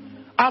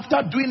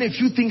 after doing a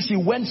few things, he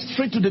went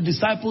straight to the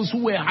disciples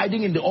who were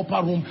hiding in the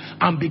upper room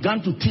and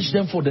began to teach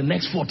them for the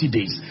next 40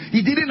 days.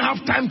 He didn't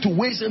have time to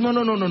waste.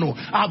 No.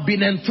 I've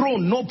been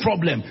enthroned, no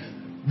problem.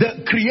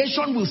 The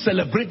creation will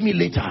celebrate me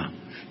later.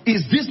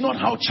 Is this not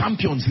how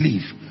champions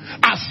live?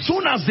 As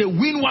soon as they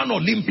win one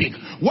Olympic,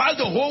 while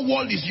the whole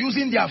world is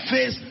using their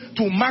face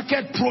to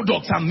market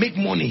products and make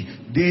money,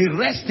 they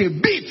rest a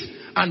bit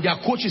and their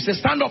coach says,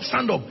 stand up.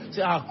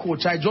 Say,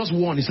 coach, I just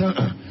won. He said,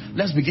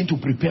 let's begin to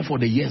prepare for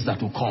the years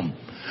that will come.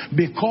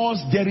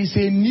 Because there is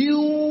a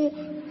new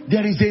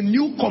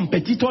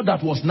competitor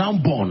that was now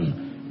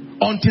born.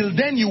 Until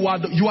then you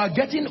are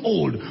getting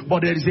old,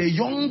 but there is a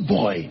young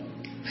boy.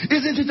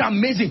 Isn't it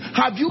amazing?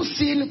 Have you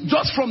seen,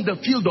 just from the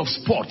field of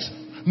sports,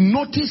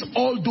 notice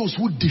all those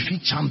who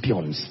defeat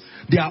champions?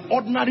 They are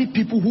ordinary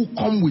people who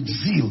come with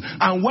zeal.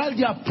 And while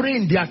they are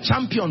praying, their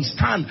champions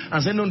stand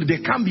and say, no,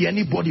 there can't be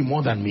anybody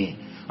more than me.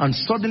 And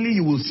suddenly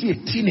you will see a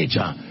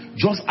teenager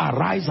just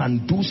arise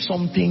and do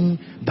something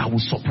that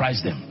will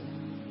surprise them.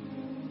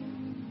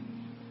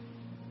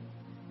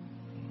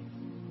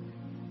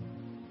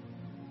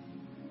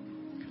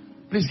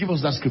 Please give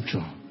us that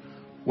scripture.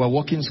 We're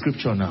walking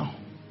scripture now.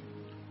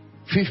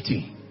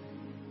 50.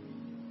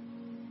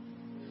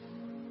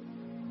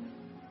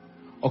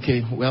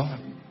 Okay, well,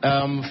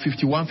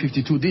 51,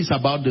 52. This is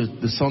about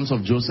the sons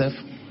of Joseph.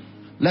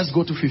 Let's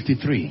go to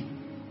 53.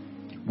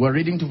 We're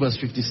reading to verse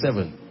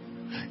 57.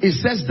 It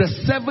says, the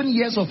 7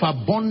 years of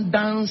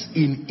abundance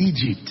in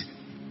Egypt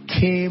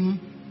came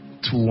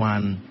to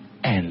an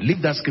end.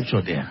 Leave that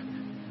scripture there.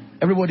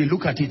 Everybody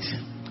look at it.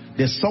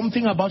 There's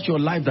something about your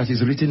life that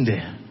is written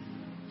there.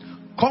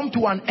 Come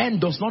to an end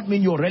does not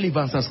mean your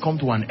relevance has come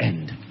to an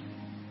end.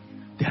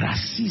 There are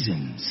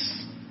seasons.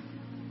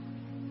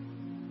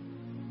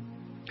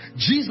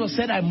 Jesus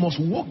said, I must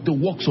walk the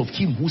works of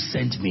him who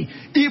sent me.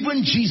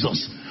 Even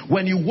Jesus,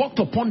 when he walked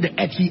upon the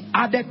earth, he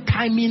added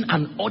timing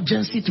and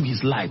urgency to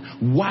his life.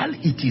 While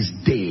it is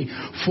day,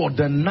 for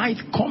the night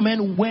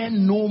cometh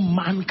when no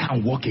man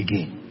can walk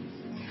again.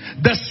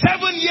 The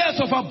 7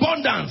 years of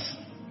abundance.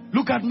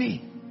 Look at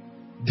me.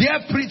 Dear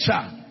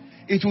preacher,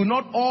 it will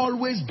not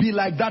always be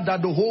like that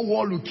the whole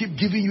world will keep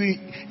giving you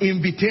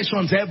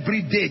invitations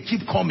every day.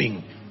 Keep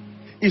coming.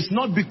 It's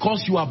not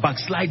because you are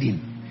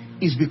backsliding.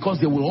 It's because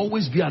there will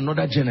always be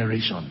another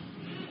generation.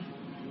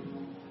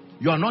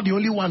 You are not the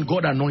only one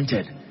God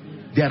anointed.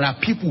 There are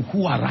people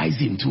who are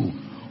rising too.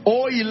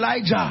 Oh,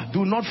 Elijah,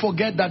 do not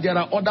forget that there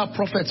are other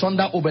prophets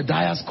under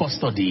Obadiah's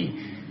custody.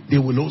 They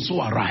will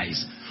also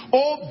arise.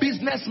 Oh,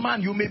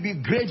 businessman, you may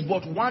be great,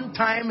 but one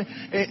time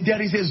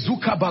there is a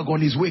Zuckerberg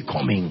on his way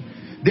coming.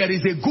 There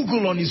is a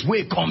Google on his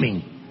way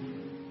coming.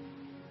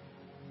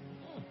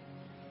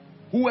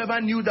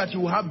 Whoever knew that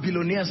you have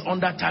billionaires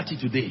under 30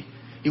 today?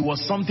 It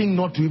was something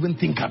not to even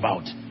think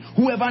about.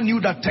 Whoever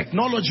knew that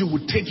technology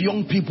would take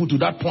young people to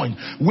that point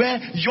where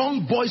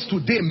young boys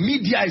today,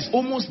 media is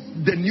almost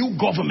the new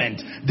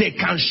government. They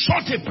can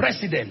shut a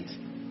president.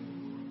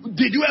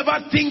 Did you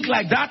ever think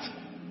like that?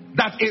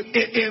 That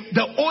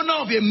the owner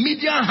of a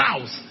media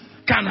house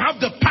can have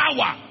the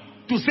power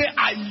to say,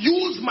 I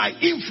use my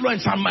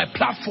influence and my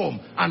platform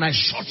and I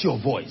shut your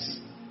voice.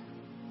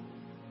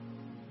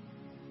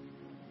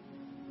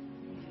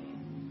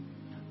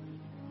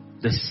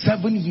 The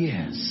 7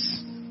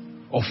 years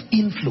of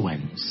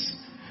influence,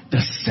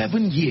 the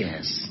 7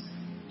 years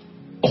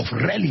of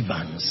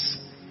relevance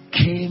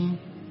came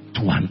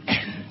to an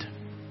end.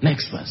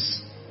 Next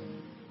verse.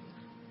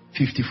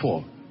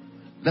 54.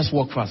 Let's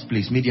walk fast,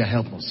 please. Media,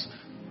 help us.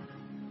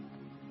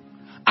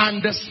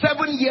 And the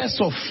 7 years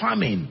of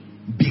famine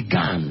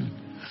began,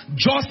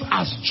 just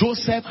as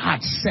Joseph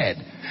had said.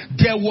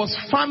 There was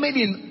famine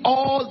in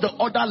all the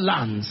other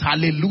lands,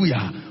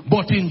 hallelujah,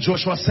 but in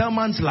Joshua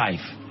Selman's life,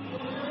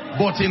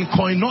 but in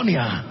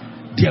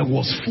Koinonia, there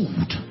was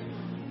food.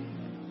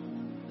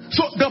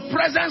 So the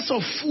presence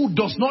of food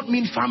does not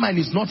mean famine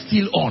is not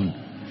still on.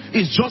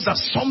 It's just that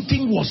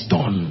something was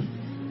done.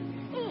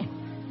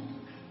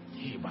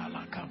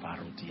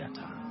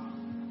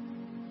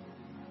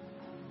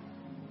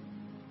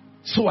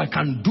 So I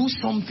can do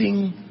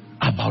something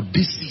about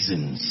these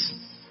seasons.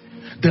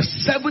 The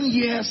 7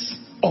 years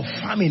of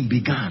famine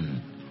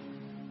began.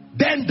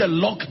 Then the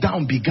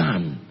lockdown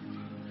began.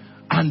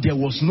 And there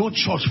was no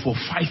church for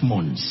 5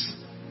 months.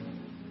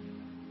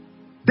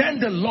 Then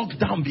the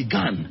lockdown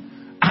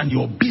began. And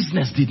your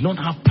business did not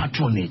have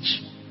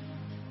patronage.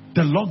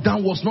 The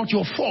lockdown was not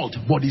your fault,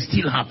 but it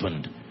still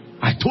happened.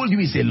 I told you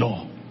it's a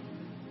law.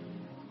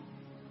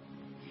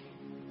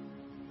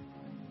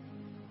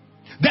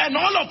 Then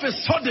all of a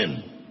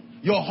sudden,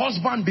 your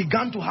husband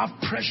began to have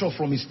pressure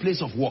from his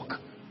place of work.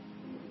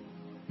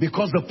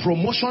 Because the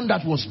promotion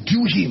that was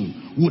due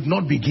him would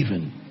not be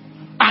given.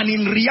 And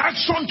in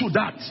reaction to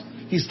that,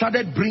 he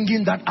started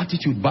bringing that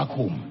attitude back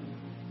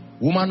home.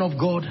 Woman of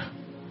God,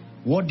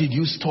 what did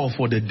you store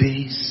for the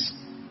days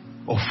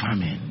of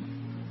famine?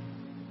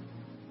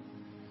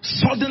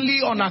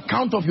 Suddenly, on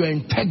account of your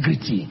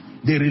integrity,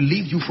 they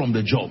relieved you from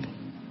the job.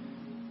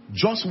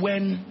 Just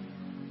when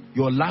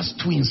your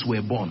last twins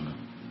were born.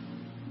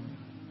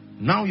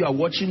 Now you are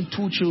watching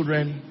 2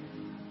 children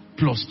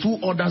plus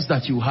 2 others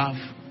that you have,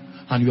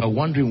 and you are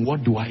wondering,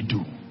 what do I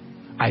do?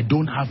 I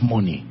don't have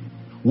money.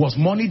 Was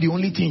money the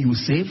only thing you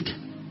saved?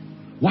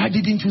 Why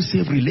didn't you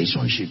save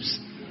relationships?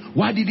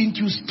 Why didn't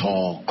you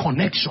store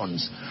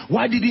connections?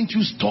 Why didn't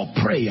you store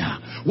prayer?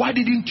 Why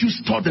didn't you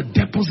store the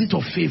deposit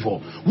of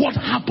favor? What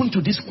happened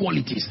to these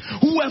qualities?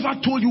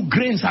 Whoever told you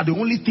grains are the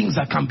only things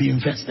that can be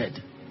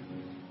invested?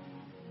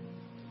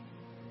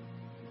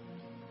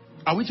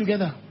 Are we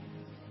together?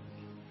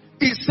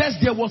 It says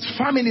there was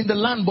famine in the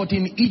land, but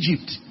in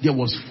Egypt there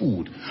was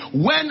food.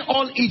 When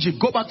all Egypt,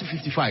 go back to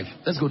 55,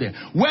 let's go there.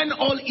 When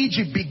all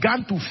Egypt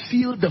began to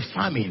feel the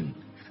famine,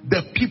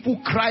 the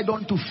people cried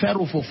unto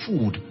Pharaoh for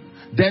food.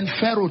 Then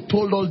Pharaoh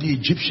told all the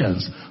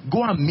Egyptians,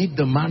 go and meet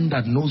the man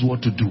that knows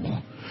what to do.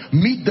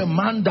 Meet the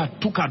man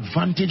that took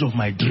advantage of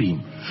my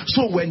dream.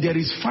 So when there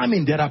is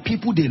famine, there are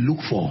people they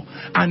look for.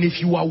 And if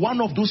you are one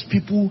of those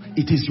people,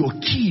 it is your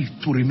key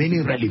to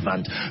remaining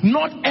relevant.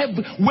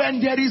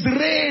 When there is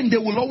rain, they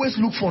will always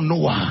look for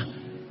Noah.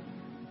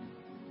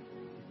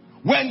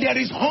 When there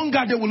is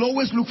hunger, they will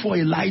always look for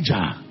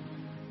Elijah.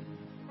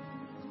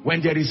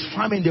 When there is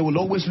famine, they will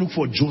always look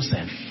for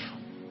Joseph.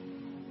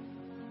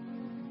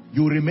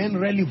 You remain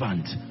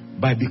relevant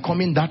by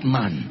becoming that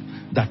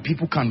man that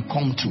people can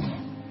come to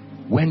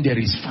when there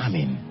is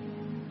famine.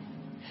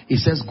 It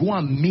says, go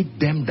and meet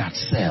them that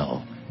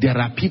sell. There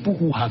are people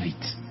who have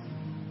it.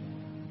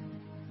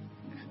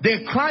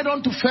 They cried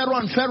unto Pharaoh,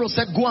 and Pharaoh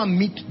said, go and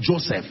meet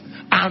Joseph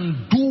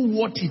and do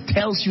what he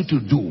tells you to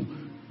do.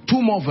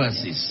 2 more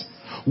verses.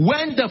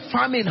 When the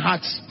famine had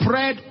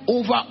spread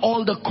over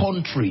all the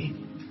country,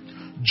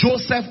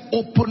 Joseph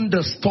opened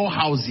the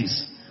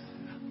storehouses.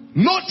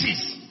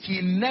 Notice,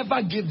 he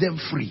never gave them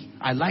free.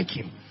 I like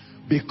him.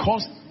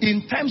 Because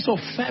in times of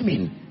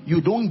famine,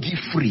 you don't give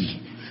free.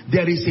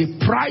 There is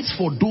a price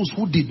for those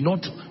who did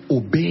not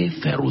obey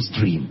Pharaoh's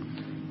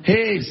dream.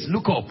 Hey,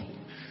 look up.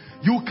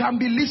 You can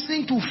be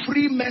listening to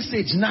free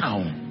message now.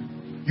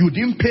 You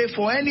didn't pay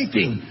for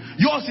anything.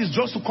 Yours is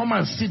just to come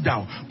and sit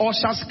down.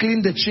 Ushers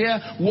clean the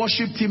chair.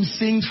 Worship team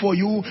sings for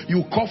you.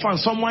 You cough and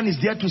someone is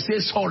there to say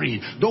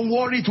sorry. Don't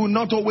worry, it will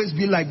not always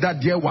be like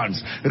that, dear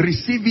ones.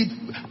 Receive it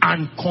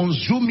and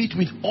consume it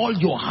with all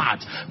your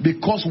heart.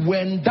 Because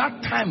when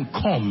that time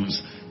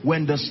comes,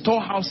 when the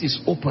storehouse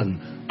is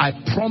open, I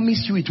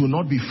promise you it will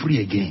not be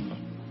free again.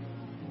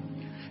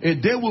 A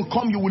day will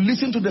come, you will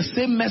listen to the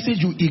same message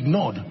you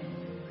ignored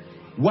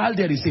while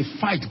there is a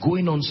fight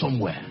going on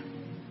somewhere.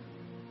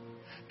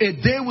 A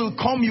day will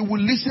come, you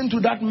will listen to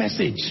that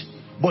message,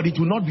 but it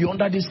will not be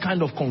under this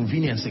kind of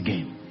convenience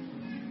again.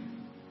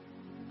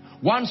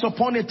 Once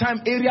upon a time,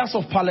 areas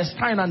of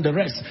Palestine and the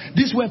rest,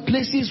 these were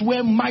places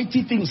where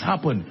mighty things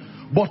happened.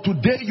 But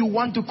today you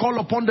want to call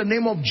upon the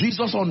name of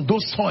Jesus on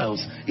those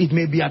soils. It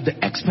may be at the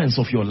expense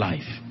of your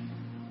life.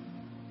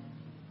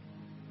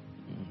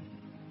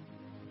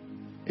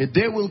 A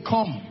day will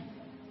come,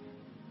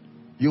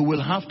 you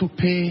will have to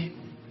pay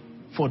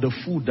for the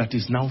food that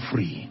is now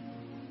free.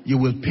 You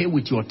will pay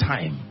with your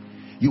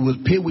time. You will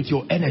pay with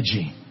your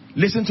energy.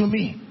 Listen to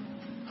me.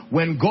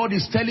 When God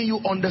is telling you,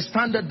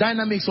 understand the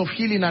dynamics of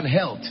healing and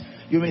health,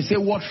 you may say,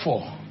 what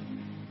for?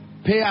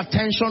 Pay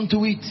attention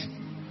to it,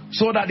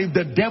 so that if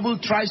the devil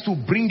tries to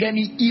bring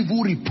any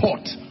evil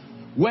report,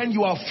 when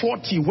you are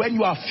 40, when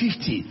you are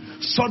 50,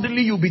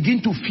 suddenly you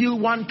begin to feel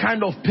one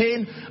kind of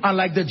pain, and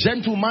like the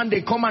gentleman,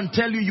 they come and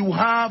tell you, you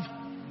have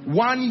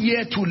 1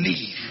 year to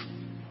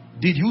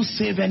live. Did you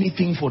save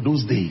anything for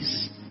those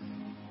days?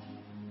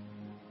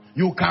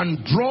 You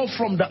can draw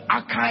from the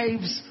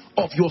archives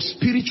of your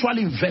spiritual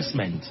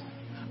investment,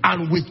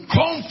 and with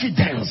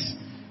confidence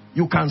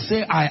you can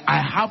say,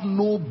 I have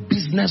no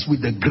business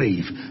with the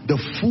grave. The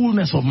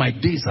fullness of my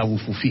days I will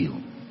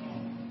fulfill.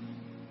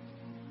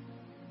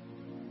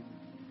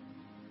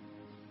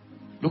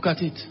 Look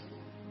at it.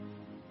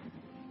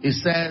 It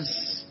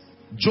says,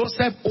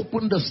 Joseph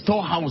opened the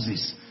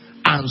storehouses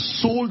and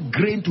sold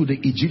grain to the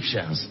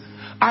Egyptians.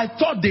 I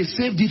thought they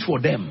saved it for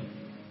them.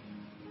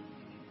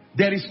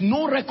 There is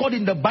no record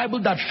in the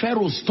Bible that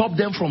Pharaoh stopped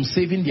them from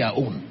saving their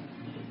own.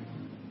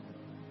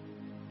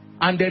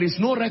 And there is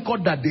no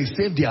record that they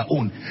saved their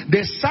own.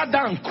 They sat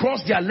down and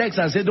crossed their legs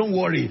and said, don't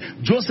worry,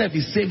 Joseph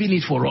is saving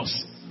it for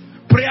us.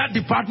 Prayer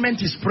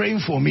department is praying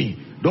for me.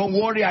 Don't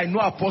worry, I know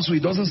Apostle, he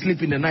doesn't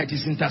sleep in the night,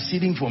 he's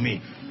interceding for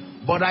me.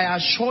 But I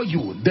assure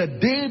you, the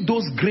day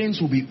those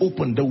grains will be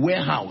opened, the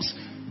warehouse,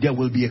 there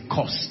will be a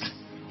cost.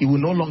 It will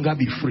no longer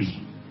be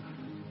free.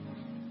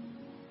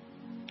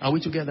 Are we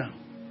together?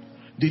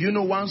 Did you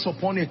know once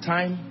upon a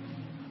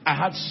time, I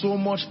had so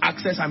much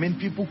access. I mean,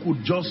 people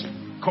could just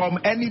come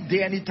any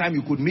day, anytime.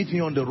 You could meet me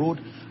on the road.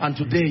 And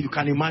today, you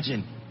can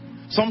imagine.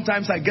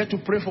 Sometimes I get to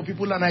pray for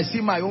people and I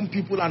see my own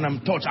people and I'm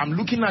touched. I'm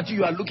looking at you,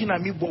 you are looking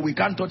at me, but we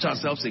can't touch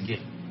ourselves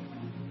again.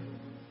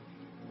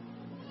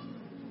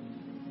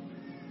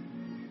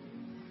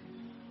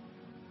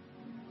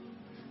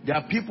 There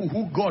are people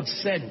who God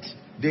sent.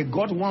 They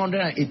got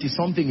 180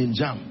 something in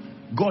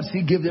JAM. God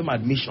still gave them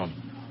admission.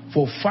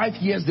 For 5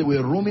 years they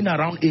were roaming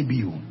around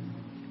ABU,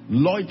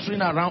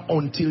 loitering around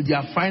until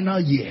their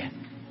final year,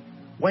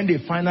 when they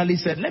finally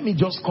said, let me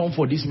just come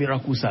for this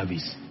miracle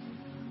service.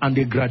 And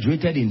they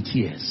graduated in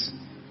tears.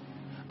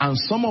 And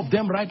some of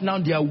them right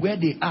now, they are where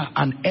they are,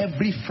 and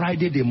every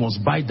Friday they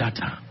must buy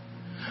data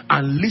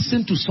and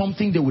listen to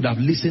something they would have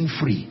listened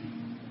free.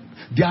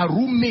 Their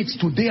roommates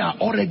today are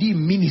already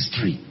in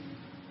ministry.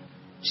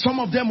 Some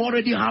of them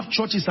already have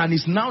churches, and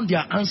it's now they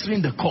are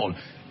answering the call.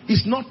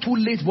 It's not too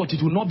late, but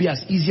it will not be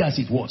as easy as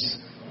it was.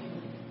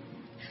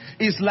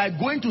 It's like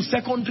going to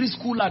secondary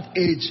school at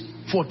age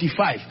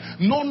 45.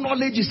 No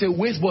knowledge is a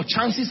waste, but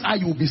chances are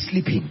you will be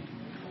sleeping.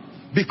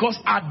 Because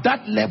at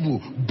that level,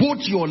 both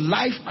your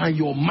life and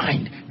your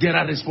mind, there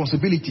are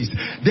responsibilities.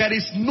 There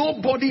is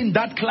nobody in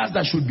that class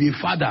that should be a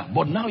father,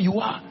 but now you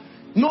are.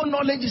 No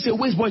knowledge is a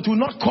waste, but it will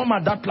not come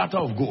at that platter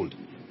of gold.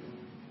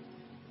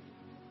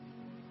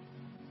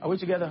 Are we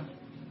together?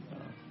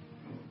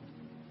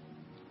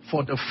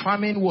 For the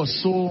famine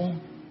was so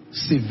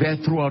severe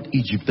throughout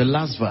Egypt. The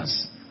last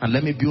verse. And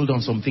let me build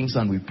on some things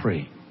and we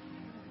pray.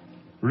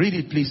 Read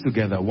it please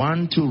together.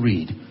 1, 2,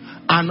 read.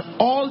 And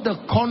all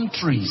the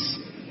countries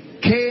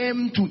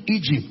came to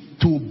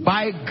Egypt to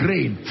buy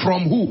grain.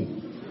 From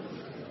who?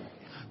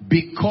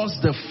 Because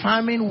the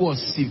famine was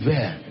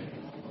severe.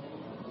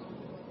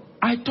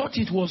 I thought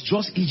it was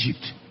just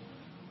Egypt.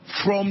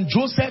 From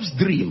Joseph's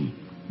dream,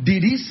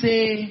 did he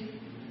say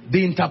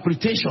the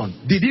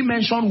interpretation? Did he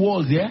mention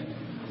world there?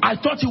 I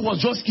thought it was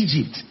just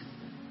Egypt.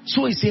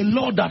 So it's a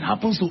law that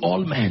happens to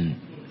all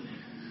men.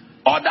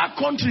 Other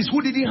countries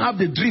who didn't have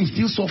the dream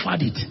still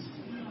suffered it.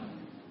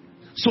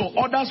 So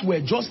others were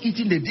just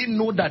eating. They didn't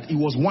know that it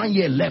was 1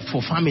 year left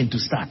for famine to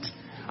start.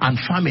 And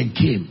famine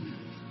came.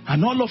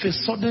 And all of a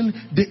sudden,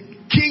 the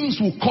kings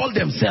will call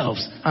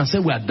themselves and say,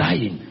 we are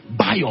dying.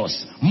 Buy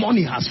us.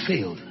 Money has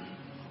failed.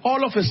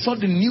 All of a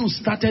sudden, news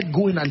started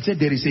going and said,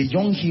 there is a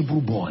young Hebrew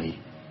boy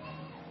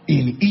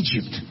in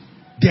Egypt.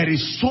 There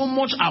is so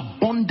much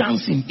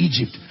abundance in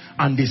Egypt.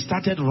 And they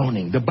started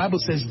running. The Bible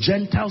says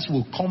Gentiles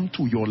will come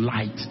to your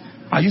light.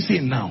 Are you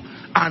seeing now?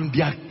 And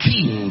their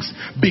kings,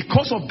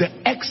 because of the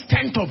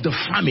extent of the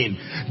famine,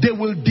 they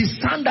will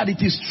discern that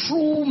it is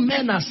true.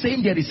 Men are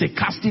saying there is a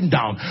casting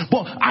down.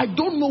 But I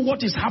don't know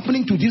what is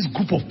happening to this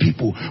group of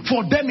people.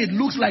 For them it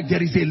looks like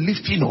there is a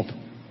lifting up.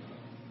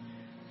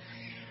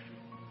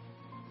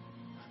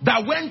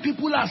 That when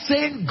people are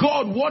saying,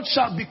 God, what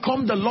shall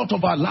become the lot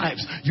of our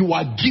lives? You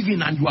are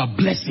giving and you are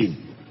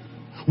blessing.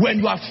 When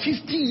you are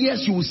 50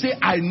 years, you will say,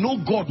 I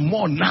know God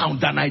more now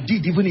than I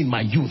did even in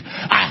my youth.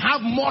 I have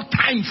more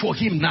time for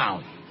him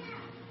now.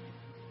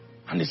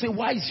 And they say,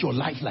 why is your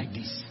life like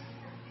this?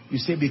 You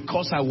say,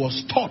 because I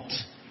was taught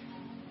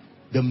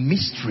the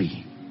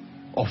mystery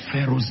of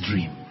Pharaoh's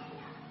dream.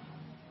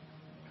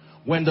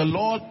 When the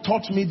Lord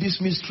taught me this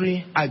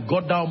mystery, I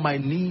got down on my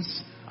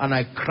knees and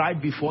I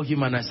cried before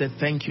him and I said,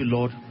 thank you,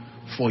 Lord,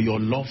 for your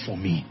love for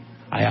me.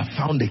 I have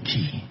found the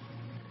key.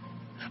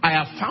 I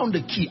have found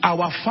the key.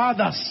 Our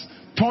fathers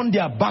turned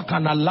their back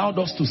and allowed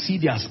us to see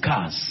their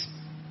scars.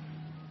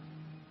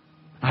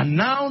 And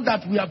now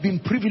that we have been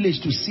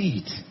privileged to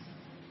see it,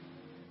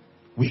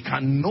 we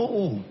can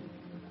know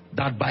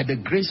that by the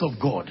grace of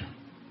God,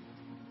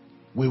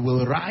 we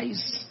will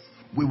rise,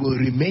 we will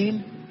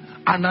remain,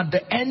 and at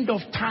the end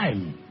of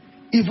time,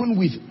 even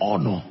with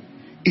honor,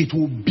 it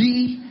will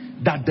be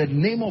that the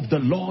name of the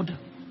Lord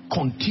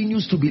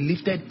continues to be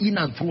lifted in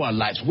and through our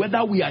lives,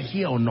 whether we are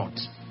here or not.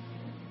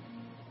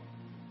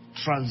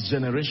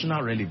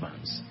 Transgenerational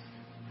relevance.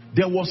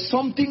 There was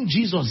something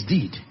Jesus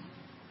did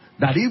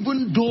that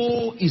even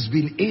though it's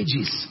been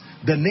ages,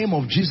 the name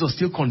of Jesus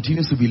still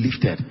continues to be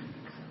lifted.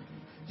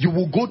 You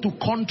will go to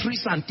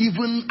countries, and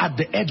even at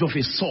the edge of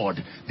a sword,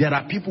 there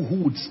are people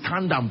who would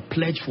stand and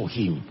pledge for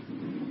him.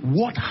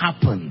 What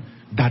happened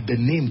that the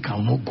name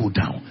cannot go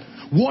down?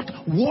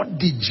 What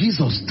did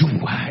Jesus do?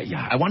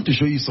 I want to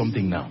show you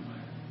something now.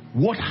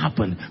 What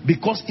happened?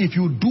 Because if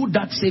you do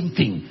that same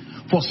thing,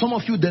 for some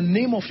of you, the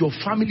name of your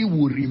family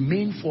will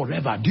remain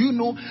forever. Do you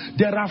know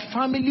there are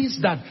families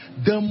that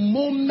the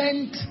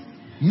moment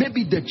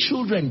maybe the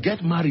children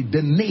get married,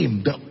 the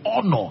name, the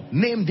honor,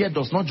 name there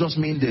does not just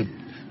mean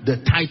the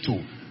title.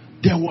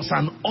 There was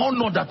an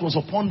honor that was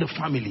upon the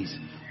families,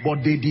 but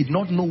they did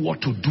not know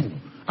what to do.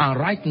 And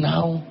right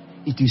now,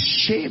 it is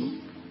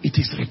shame, it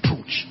is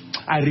reproach.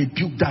 I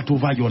rebuke that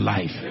over your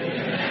life.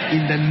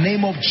 In the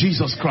name of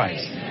Jesus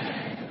Christ.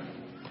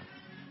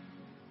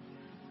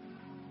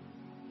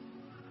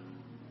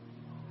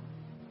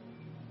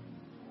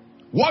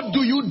 What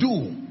do you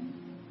do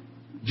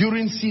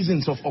during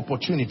seasons of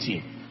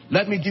opportunity?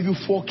 Let me give you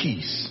 4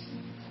 keys.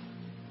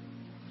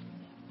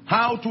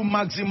 How to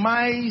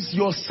maximize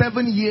your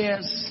 7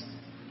 years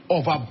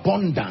of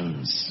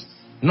abundance.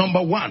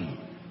 Number 1.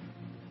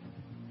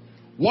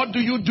 What do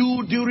you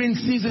do during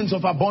seasons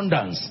of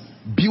abundance?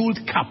 Build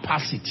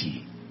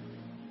capacity.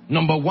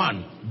 Number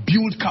 1,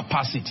 build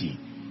capacity.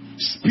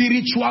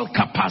 Spiritual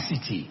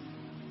capacity.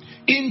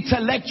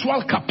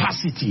 Intellectual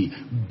capacity.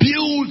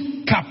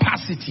 Build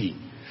capacity.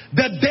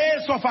 The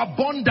days of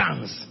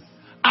abundance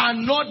are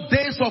not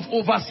days of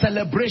over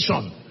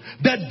celebration.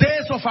 The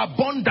days of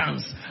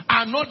abundance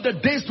are not the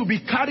days to be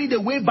carried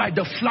away by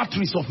the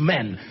flatteries of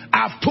men.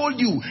 I've told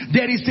you,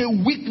 there is a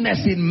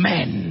weakness in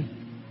men.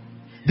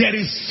 There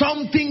is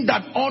something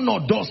that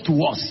honor does to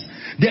us.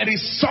 There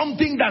is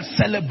something that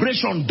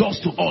celebration does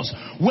to us.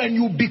 When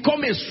you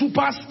become a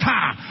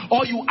superstar,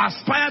 or you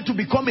aspire to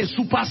become a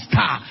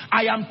superstar,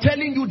 I am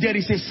telling you there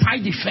is a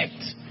side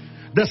effect.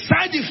 The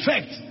side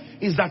effect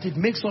is that it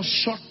makes us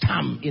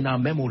short-term in our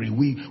memory.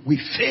 We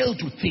fail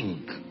to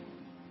think.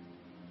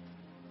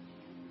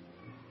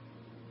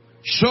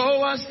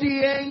 Show us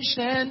the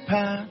ancient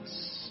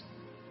paths.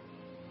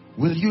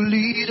 Will you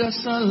lead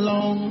us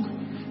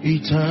along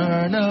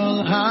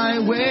eternal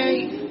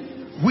highway?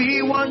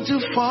 We want to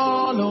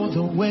follow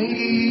the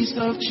ways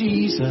of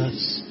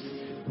Jesus.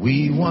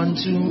 We want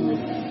to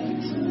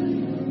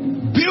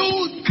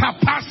build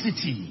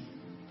capacity.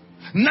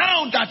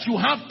 Now that you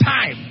have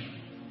time,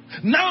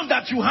 now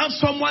that you have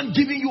someone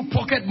giving you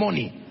pocket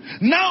money,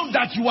 now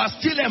that you are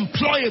still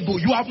employable,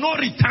 you have not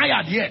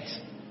retired yet.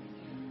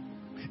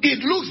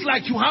 It looks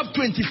like you have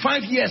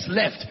 25 years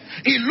left.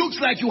 It looks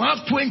like you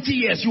have 20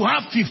 years. You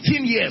have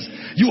 15 years.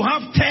 You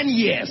have 10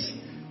 years.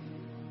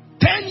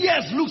 10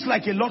 years looks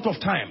like a lot of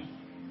time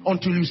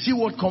until you see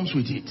what comes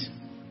with it.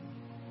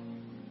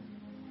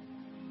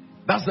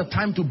 That's the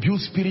time to build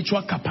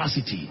spiritual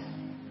capacity.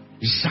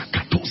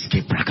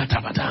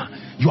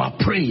 You are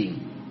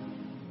praying.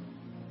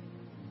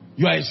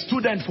 You are a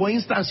student, for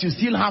instance, you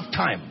still have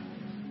time.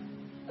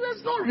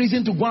 There's no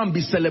reason to go and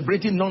be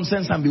celebrating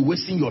nonsense and be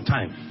wasting your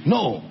time.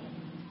 No.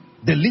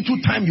 The little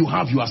time you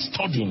have, you are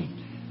studying.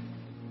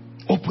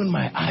 Open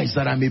my eyes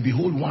that I may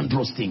behold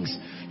wondrous things.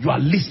 You are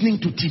listening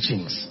to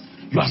teachings.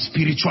 You are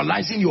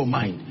spiritualizing your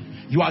mind.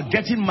 You are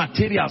getting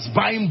materials,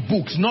 buying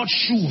books, not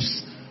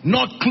shoes,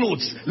 not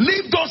clothes.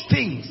 Leave those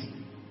things.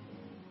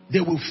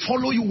 They will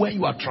follow you when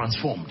you are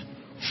transformed.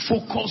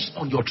 Focus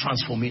on your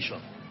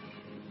transformation.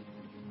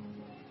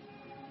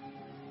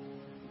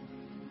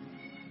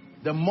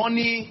 The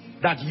money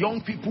that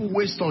young people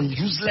waste on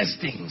useless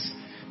things,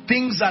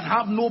 things that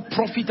have no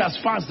profit as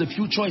far as the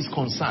future is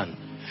concerned.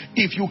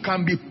 If you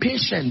can be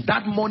patient,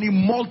 that money,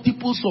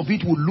 multiples of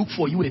it will look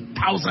for you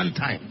 1,000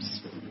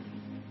 times.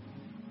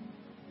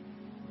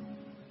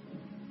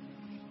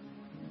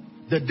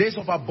 The days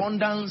of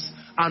abundance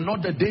are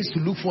not the days to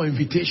look for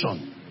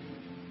invitation.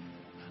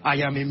 I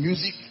am a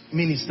music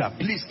minister.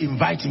 Please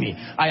invite me.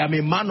 I am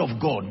a man of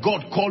God.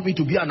 God called me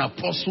to be an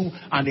apostle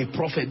and a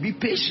prophet. Be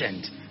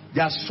patient.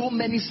 There are so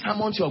many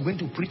sermons you are going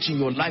to preach in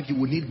your life. You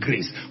will need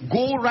grace.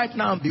 Go right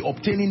now and be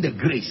obtaining the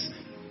grace.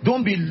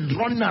 Don't be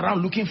running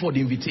around looking for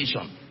the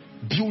invitation.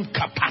 Build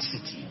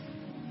capacity.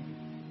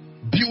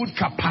 Build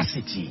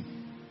capacity.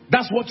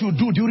 That's what you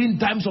do during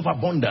times of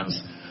abundance.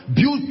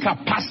 Build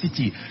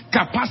capacity.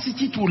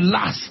 Capacity to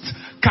last.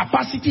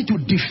 Capacity to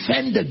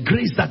defend the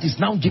grace that is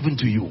now given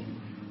to you.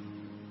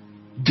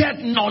 Get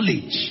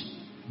knowledge.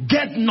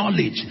 Get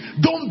knowledge.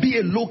 Don't be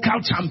a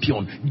local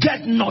champion.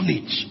 Get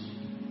knowledge.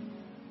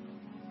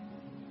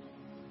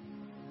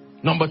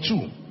 Number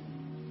 2,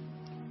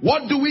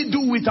 What do we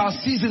do with our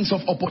seasons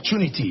of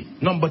opportunity?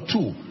 Number 2,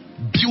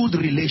 build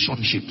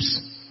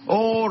relationships.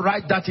 Oh,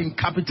 write that in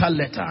capital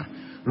letter.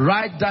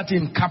 Write that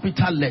in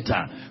capital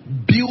letter.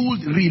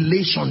 Build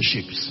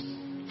relationships.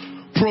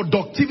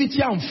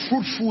 Productivity and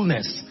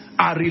fruitfulness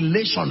are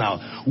relational.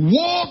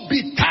 Woe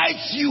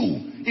betides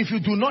you if you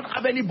do not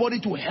have anybody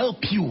to help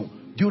you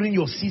during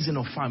your season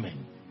of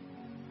famine.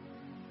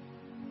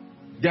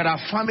 There are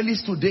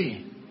families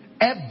today,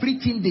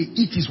 everything they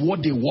eat is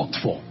what they worked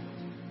for.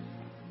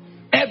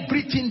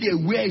 Everything they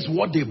wear is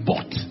what they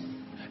bought.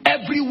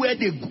 Everywhere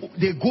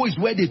they go is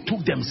where they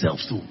took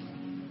themselves to.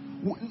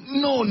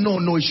 No,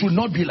 it should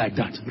not be like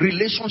that.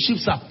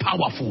 Relationships are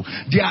powerful.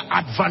 They are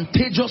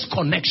advantageous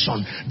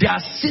connection. They are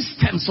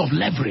systems of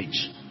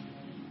leverage.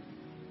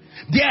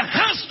 There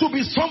has to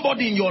be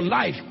somebody in your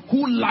life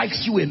who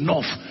likes you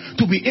enough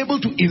to be able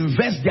to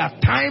invest their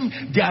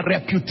time, their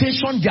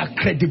reputation, their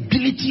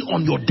credibility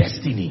on your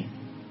destiny.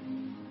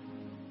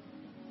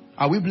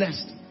 Are we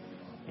blessed?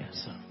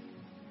 Yes, sir.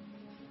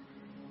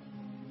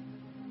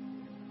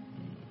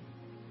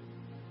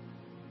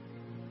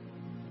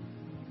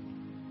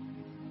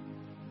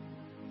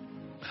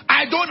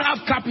 I don't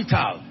have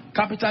capital.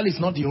 Capital is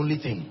not the only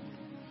thing.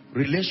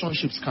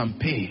 Relationships can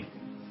pay.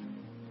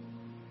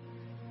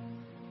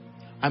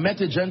 I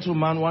met a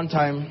gentleman one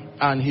time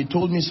and he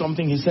told me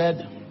something. He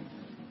said,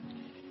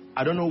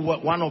 I don't know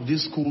what, one of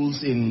these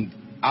schools in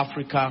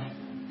Africa,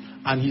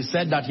 and he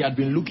said that he had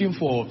been looking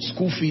for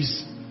school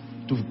fees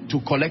to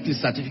collect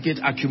his certificate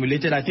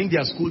accumulated. I think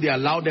their school, they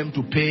allowed them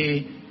to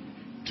pay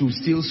to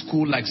still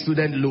school like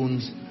student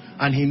loans,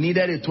 and he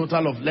needed a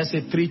total of, let's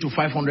say, 300,000 to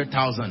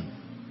 500,000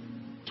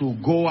 to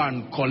go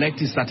and collect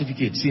his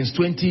certificate since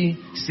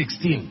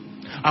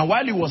 2016. And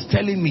while he was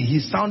telling me, he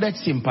sounded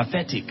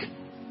sympathetic.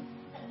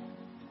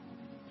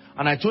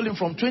 And I told him,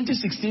 from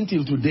 2016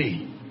 till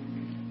today,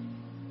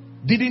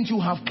 didn't you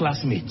have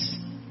classmates?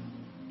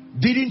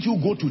 Didn't you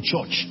go to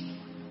church?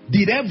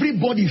 Did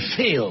everybody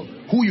fail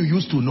who you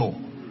used to know?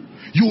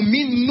 You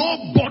mean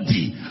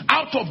nobody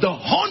out of the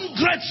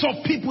hundreds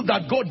of people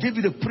that God gave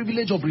you the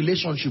privilege of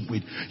relationship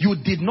with, you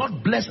did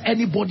not bless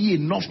anybody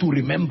enough to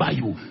remember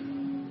you?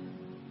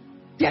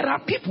 There are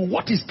people,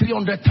 what is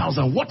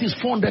 300,000? What is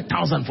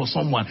 400,000 for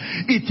someone?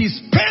 It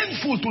is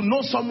painful to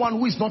know someone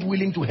who is not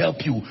willing to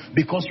help you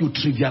because you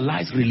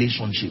trivialize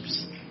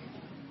relationships.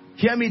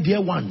 Hear me,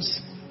 dear ones.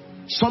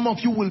 Some of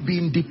you will be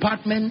in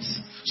departments.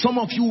 Some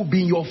of you will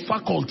be in your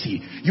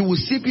faculty. You will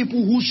see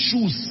people whose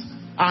shoes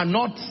are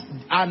not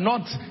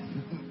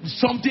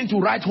something to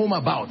write home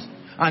about,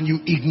 and you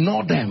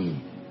ignore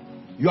them.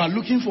 You are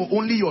looking for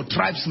only your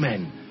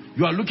tribesmen.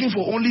 You are looking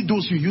for only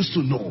those you used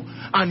to know,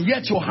 and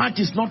yet your heart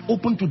is not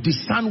open to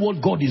discern what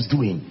God is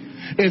doing.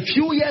 A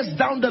few years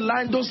down the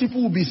line, those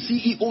people will be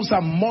CEOs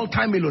and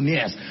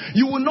multi-millionaires.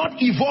 You will not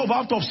evolve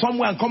out of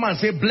somewhere and come and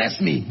say, bless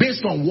me.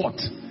 Based on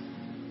what?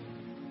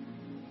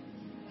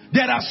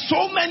 There are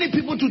so many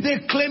people today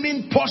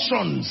claiming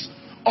portions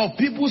of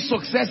people's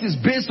success is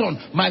based on,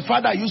 my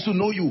father used to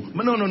know you.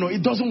 No.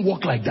 It doesn't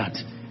work like that.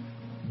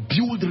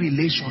 Build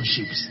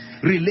relationships.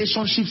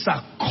 Relationships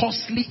are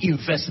costly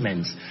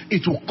investments.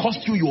 It will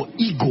cost you your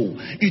ego.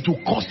 It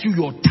will cost you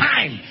your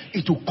time.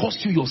 It will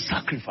cost you your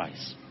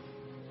sacrifice.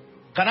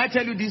 Can I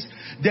tell you this?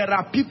 There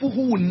are people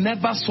who will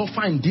never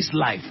suffer in this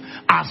life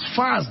as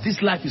far as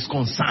this life is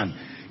concerned.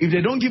 If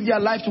they don't give their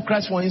life to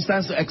Christ, for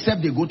instance,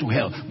 except they go to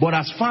hell. But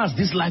as far as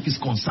this life is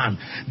concerned,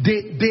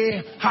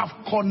 they have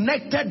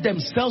connected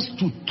themselves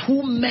to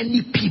too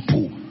many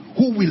people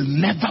who will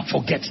never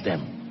forget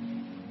them.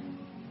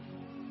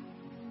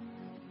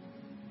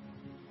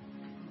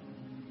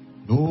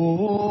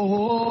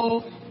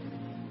 Oh,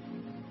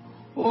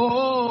 oh,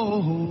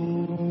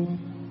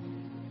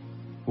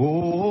 oh,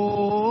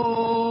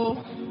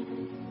 oh,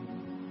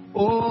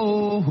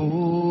 oh,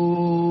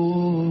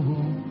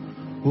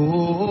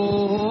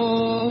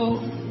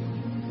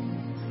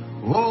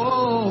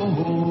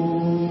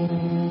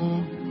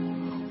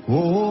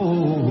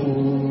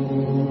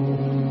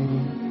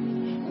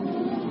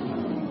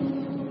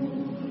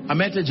 I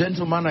met a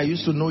gentleman I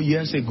used to know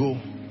years ago.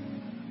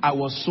 I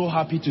was so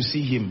happy to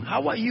see him.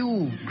 How are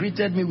you?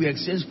 Greeted me. We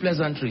exchanged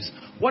pleasantries.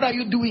 What are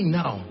you doing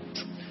now?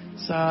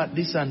 Sir,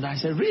 this and that. I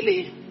said,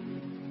 really?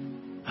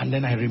 And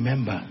then I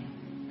remember.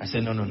 I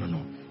said, no.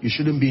 You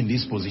shouldn't be in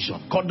this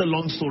position. Cut the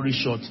long story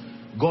short.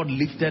 God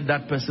lifted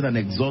that person and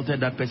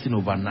exalted that person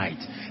overnight.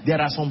 There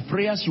are some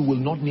prayers you will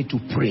not need to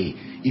pray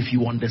if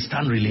you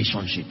understand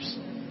relationships.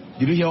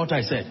 Did you hear what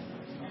I said?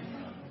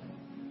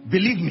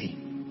 Believe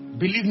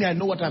me, I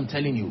know what I'm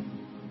telling you.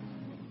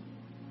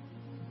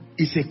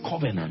 It's a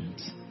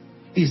covenant.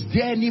 Is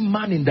there any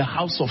man in the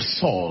house of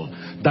Saul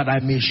that I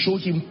may show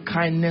him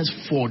kindness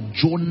for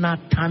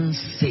Jonathan's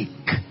sake?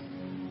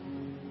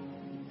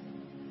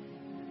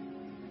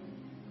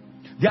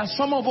 There are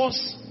some of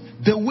us,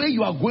 the way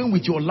you are going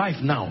with your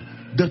life now,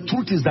 the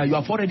truth is that you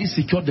have already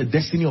secured the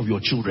destiny of your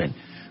children.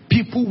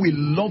 people will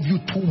love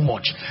you too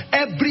much.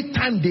 Every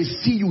time they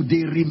see you,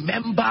 they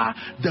remember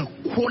the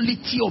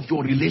quality of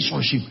your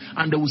relationship,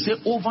 and they will say,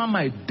 over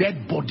my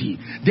dead body.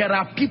 There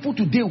are people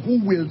today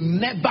who will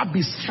never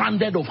be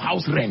stranded of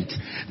house rent.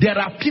 There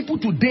are people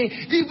today,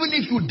 even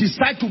if you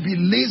decide to be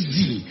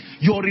lazy,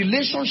 your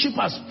relationship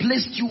has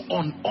placed you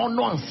on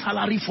honor and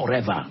salary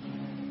forever.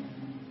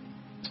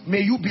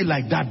 May you be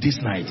like that this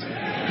night.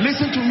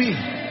 Listen to me.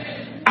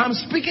 I'm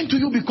speaking to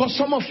you because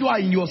some of you are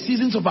in your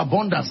seasons of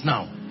abundance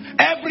now.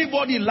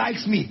 Everybody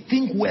likes me.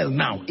 Think well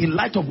now in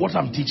light of what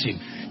I'm teaching.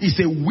 It's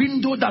a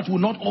window that will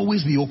not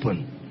always be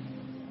open.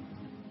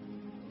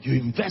 You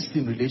invest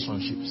in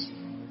relationships.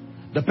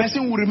 The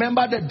person will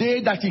remember the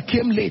day that he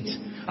came late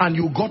and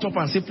you got up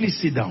and said, please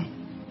sit down.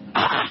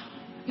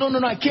 No,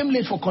 I came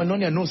late for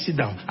koinonia. No, sit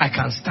down. I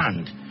can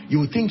stand. You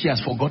will think he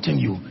has forgotten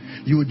you.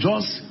 You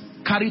just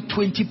carry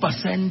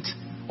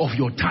 20% of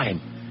your time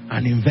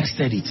and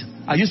invested it.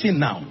 Are you seeing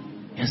now?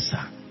 Yes,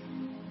 sir.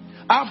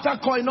 After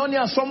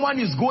koinonia, someone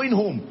is going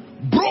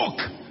home broke,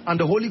 and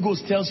the Holy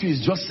Ghost tells you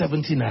it's just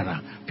 70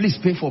 naira. Please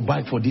pay for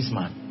bike for this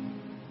man.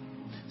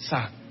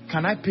 Sir,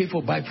 can I pay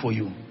for bike for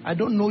you? I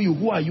don't know you.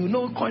 Who are you?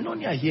 No,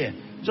 koinonia here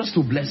just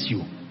to bless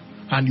you.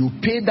 And you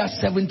pay that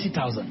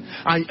 70,000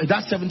 and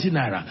that 70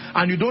 naira,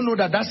 and you don't know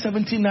that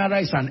 70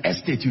 naira is an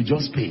estate you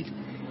just paid.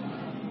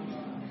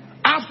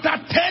 After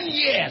 10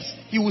 years,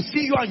 he will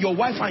see you and your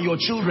wife and your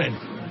children.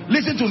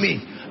 Listen to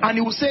me. And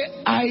he will say,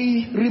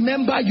 I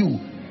remember you.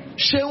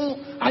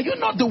 Shehu, are you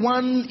not the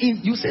one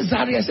in... You say,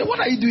 Zari. I say, what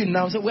are you doing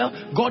now? I say, well,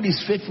 God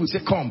is faithful. Say,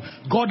 come.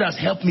 God has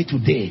helped me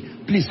today.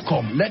 Please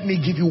come. Let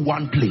me give you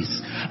one place.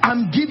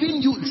 I'm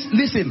giving you...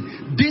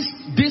 Listen,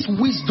 this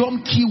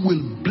wisdom key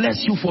will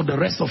bless you for the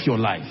rest of your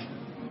life.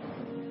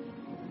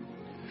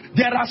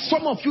 There are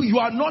some of you, you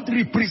are not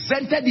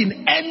represented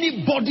in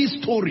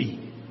anybody's story.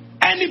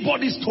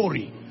 Anybody's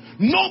story.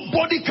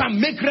 Nobody can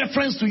make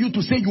reference to you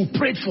to say you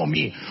prayed for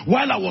me.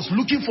 While I was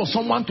looking for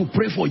someone to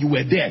pray for, you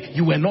were there.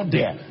 You were not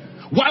there.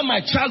 While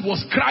my child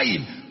was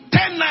crying,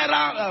 10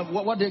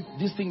 naira,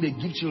 this thing they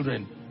give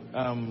children,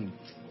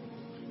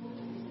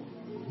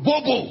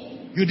 Bobo.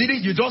 You did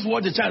it, you just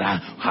watch the child.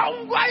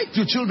 Why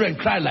do children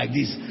cry like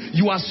this?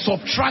 You are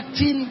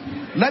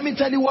subtracting. Let me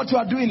tell you what you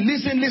are doing.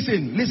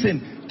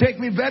 Listen. Take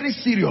me very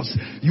serious.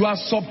 You are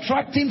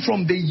subtracting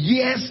from the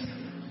years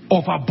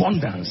of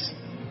abundance.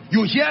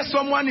 You hear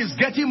someone is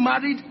getting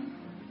married,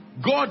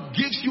 God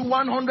gives you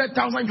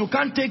 100,000, you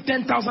can't take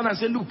 10,000 and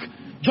say, look,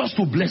 just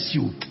to bless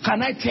you.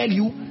 Can I tell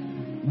you,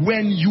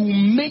 when you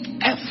make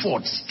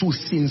efforts to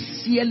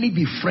sincerely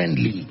be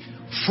friendly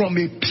from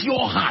a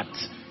pure heart,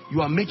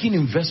 you are making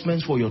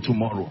investments for your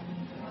tomorrow.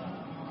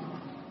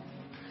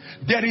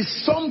 There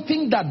is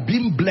something that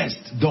being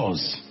blessed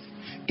does.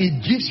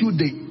 It gives you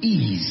the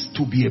ease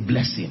to be a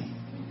blessing.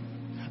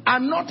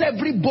 And not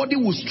everybody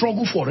will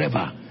struggle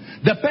forever.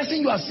 The person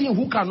you are seeing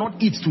who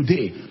cannot eat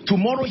today,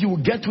 tomorrow he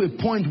will get to a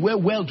point where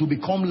wealth will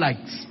become like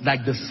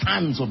the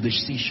sands of the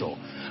seashore.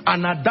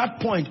 And at that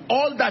point,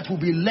 all that will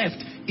be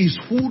left is,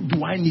 who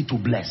do I need to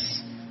bless?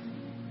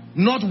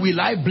 Not will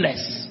I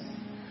bless.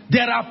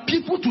 There are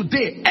people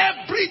today,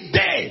 every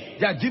day,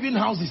 they are giving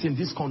houses in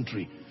this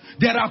country.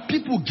 There are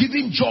people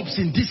giving jobs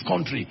in this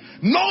country.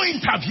 No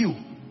interview.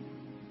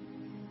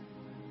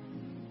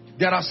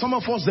 There are some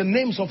of us, the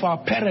names of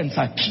our parents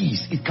are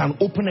keys. It can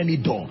open any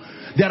door.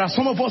 There are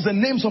some of us, the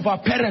names of our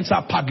parents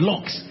are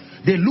padlocks.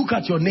 They look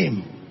at your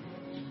name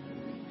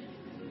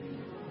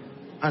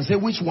and say,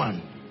 which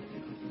one?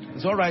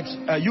 It's all right.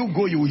 You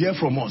go, you will hear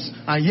from us.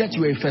 And yet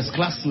you are a first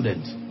class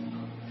student.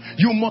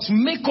 You must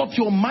make up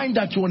your mind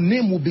that your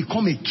name will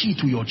become a key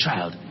to your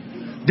child.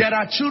 There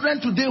are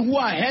children today who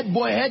are head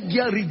boy, head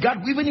girl,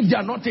 even if they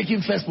are not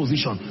taking first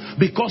position,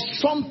 because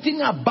something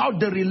about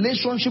the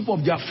relationship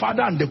of their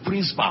father and the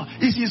principal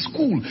is his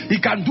school. He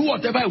can do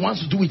whatever he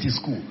wants to do with his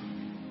school.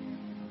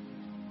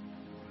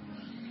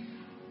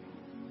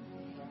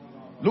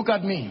 Look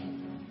at me.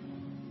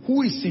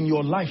 Who is in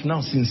your life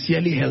now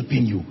sincerely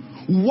helping you?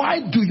 Why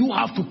do you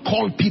have to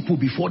call people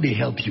before they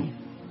help you?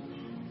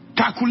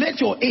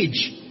 Calculate your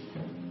age.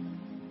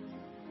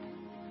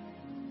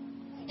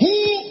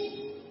 Who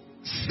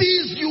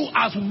sees you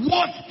as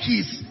what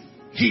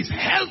he's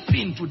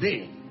helping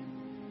today?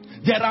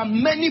 There are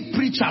many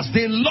preachers,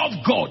 they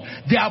love God,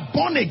 they are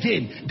born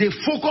again, they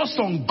focus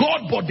on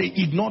God, but they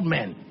ignore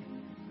men.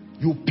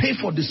 You pay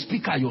for the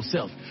speaker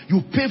yourself,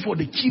 you pay for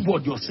the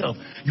keyboard yourself,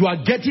 you are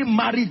getting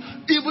married,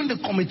 even the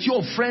committee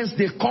of friends,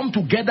 they come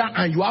together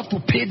and you have to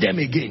pay them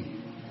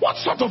again. What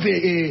sort of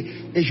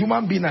a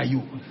human being are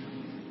you?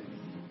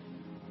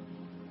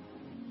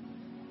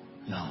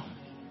 No.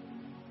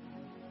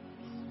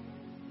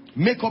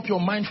 Make up your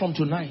mind from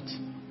tonight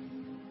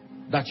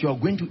that you are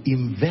going to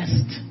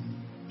invest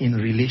in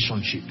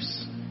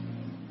relationships.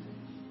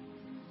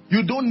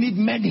 You don't need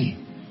many,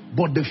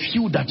 but the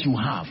few that you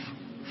have.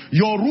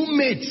 Your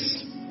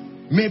roommates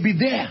may be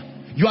there.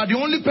 You are the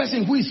only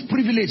person who is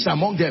privileged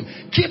among them.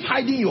 Keep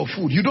hiding your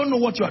food. You don't know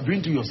what you are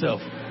doing to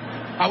yourself.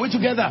 Are we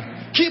together?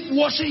 Keep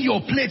washing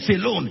your plates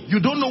alone. You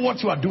don't know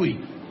what you are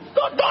doing.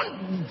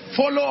 Don't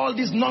follow all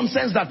this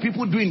nonsense that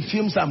people do in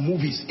films and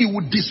movies. It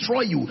would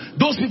destroy you.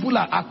 Those people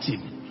are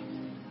acting.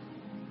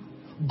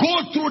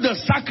 Go through the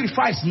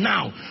sacrifice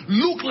now.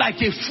 Look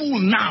like a fool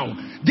now.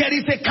 There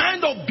is a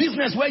kind of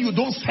business where you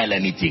don't sell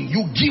anything.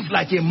 You give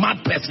like a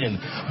mad person,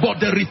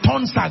 but the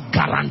returns are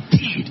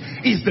guaranteed.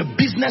 It's the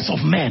business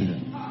of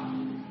men.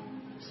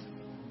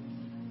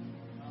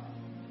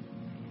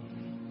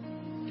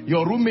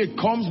 Your roommate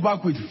comes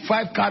back with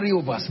 5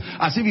 carryovers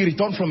as if he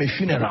returned from a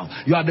funeral.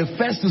 You are the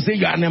first to say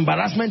you are an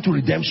embarrassment to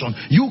redemption.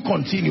 You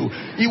continue.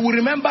 He will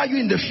remember you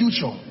in the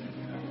future.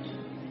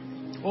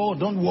 Oh,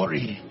 don't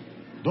worry.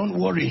 Don't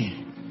worry.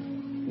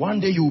 One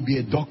day you will be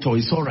a doctor.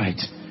 It's all right.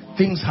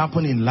 Things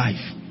happen in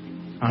life.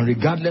 And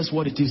regardless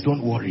what it is,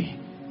 don't worry.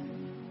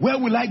 Where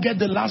will I get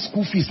the last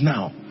school fees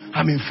now?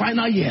 I'm in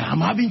final year. I'm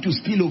having to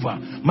spill over.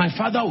 My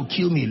father will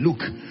kill me. Look,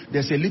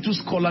 there's a little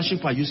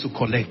scholarship I used to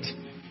collect.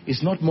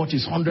 It's not much.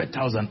 It's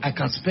 100,000. I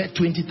can spare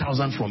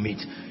 20,000 from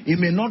it. It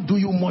may not do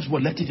you much,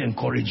 but let it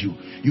encourage you.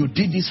 You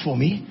did this for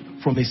me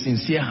from a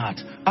sincere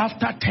heart.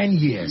 After 10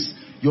 years,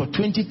 your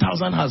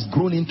 20,000 has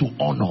grown into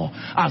honor.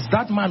 As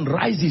that man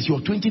rises, your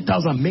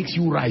 20,000 makes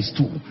you rise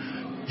too.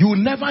 You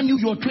never knew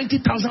your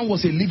 20,000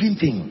 was a living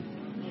thing.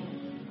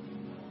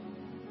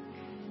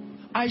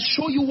 I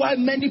show you why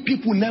many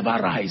people never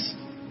rise.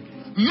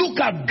 Look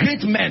at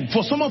great men.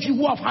 For some of you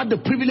who have had the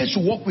privilege to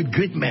work with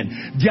great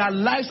men, their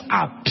lives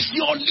are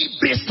purely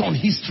based on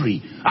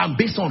history and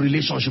based on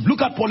relationship.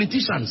 Look at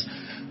politicians.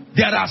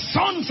 There are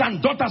sons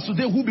and daughters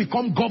today who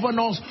become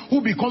governors,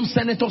 who become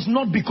senators,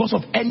 not because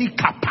of any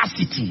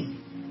capacity.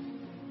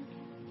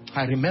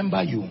 I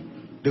remember you.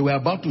 They were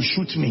about to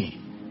shoot me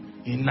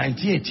in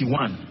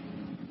 1981.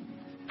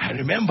 I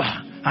remember.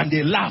 And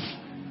they laugh.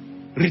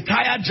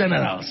 Retired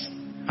generals.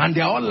 And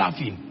they are all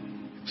laughing.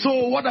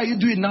 So what are you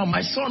doing now?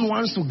 My son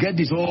wants to get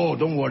this. Oh,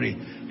 don't worry.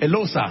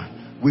 Hello, sir.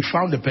 We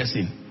found the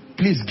person.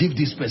 Please give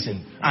this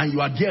person. And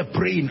you are there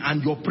praying,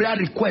 and your prayer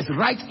request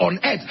right on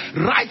earth,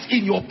 right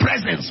in your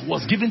presence,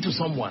 was given to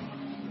someone.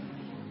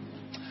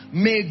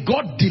 May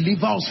God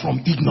deliver us from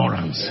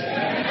ignorance.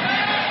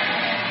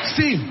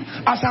 See,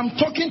 as I'm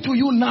talking to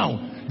you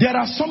now, there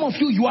are some of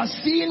you, you are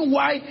seeing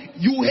why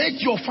you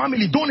hate your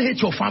family. Don't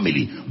hate your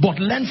family, but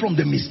learn from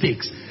the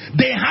mistakes.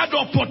 They had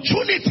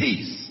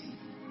opportunities,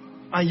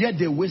 and yet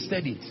they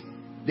wasted it.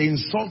 They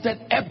insulted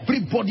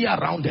everybody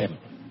around them.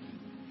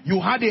 You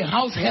had a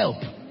house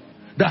help.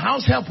 The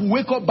house help will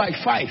wake up by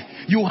 5.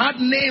 You had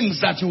names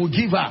that you will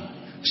give her.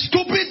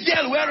 Stupid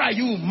girl, where are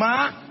you?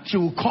 Ma, she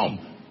will come.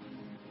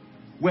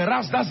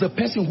 Whereas that's the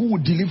person who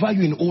will deliver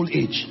you in old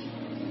age.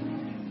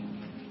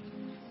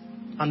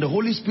 And the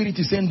Holy Spirit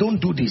is saying, don't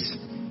do this.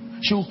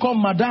 She will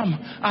come, Madam,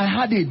 I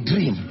had a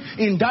dream.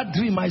 In that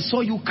dream, I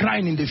saw you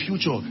crying in the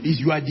future.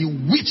 You are the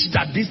witch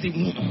that this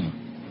thing.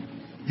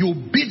 You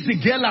beat the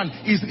girl, and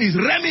is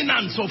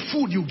remnants of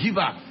food you give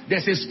her.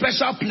 There's a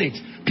special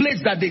plates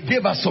that they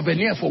gave as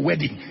souvenir for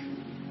wedding.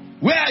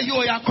 Where are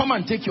you? Yeah, come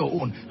and take your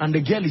own. And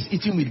the girl is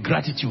eating with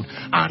gratitude.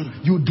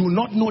 And you do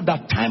not know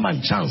that time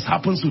and chance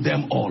happens to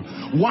them all.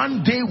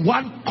 One day,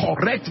 one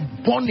correct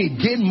born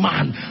again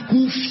man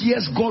who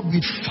fears God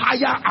with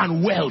fire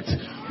and wealth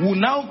will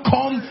now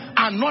come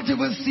and not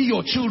even see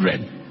your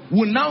children.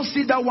 Will now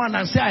see that one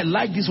and say, I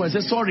like this one.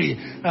 Say, sorry,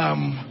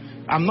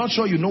 I'm not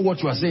sure you know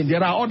what you are saying.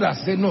 There are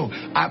others say, no,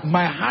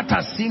 my heart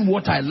has seen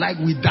what I like.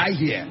 We die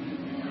here.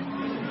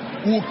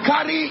 We'll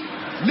carry,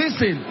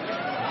 listen.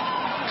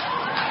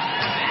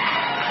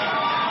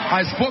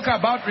 I spoke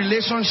about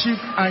relationship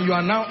and you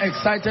are now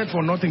excited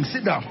for nothing.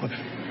 Sit down.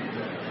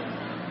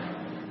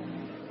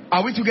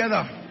 Are we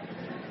together?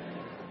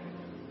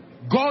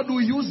 God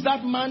will use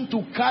that man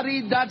to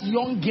carry that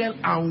young girl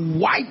and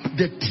wipe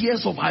the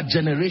tears of her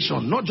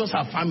generation, not just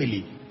her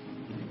family.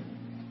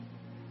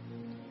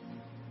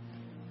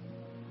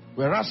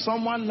 Whereas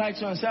someone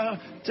likes you and says,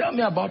 tell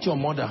me about your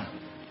mother.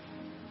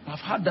 I've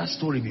heard that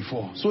story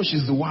before. So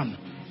she's the one.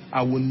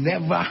 I will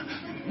never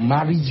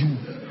marry you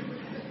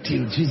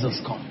till Jesus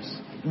comes.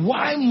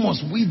 Why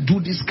must we do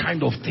this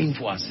kind of thing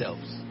for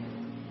ourselves?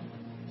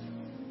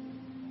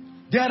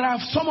 There are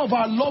some of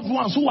our loved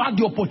ones who had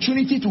the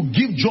opportunity to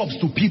give jobs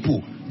to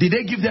people. Did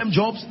they give them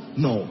jobs?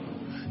 No.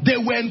 They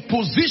were in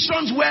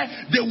positions where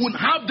they would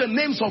have the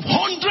names of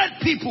 100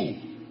 people.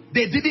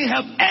 They didn't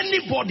have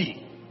anybody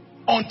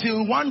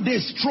until one day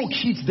stroke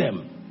hit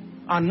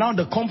them. And now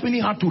the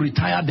company had to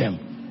retire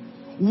them.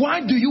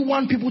 Why do you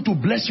want people to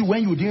bless you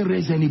when you didn't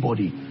raise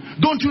anybody?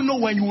 Don't you know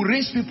when you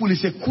raise people,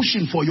 it's a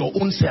cushion for your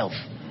own self?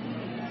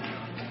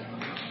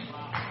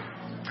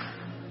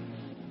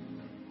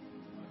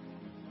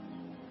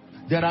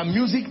 There are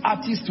music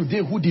artists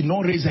today who did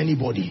not raise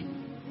anybody.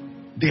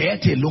 They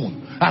ate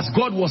alone. As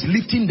God was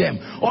lifting them,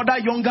 other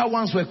younger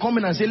ones were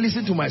coming and say,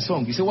 listen to my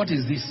song. You say, what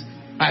is this?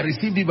 I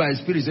received it by the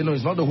Spirit. Say, no,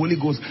 it's not the Holy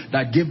Ghost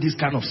that gave this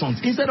kind of songs.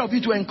 Instead of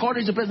you to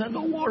encourage the person,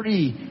 don't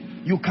worry,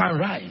 you can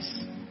rise.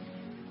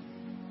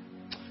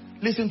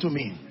 Listen to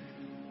me.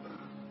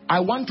 I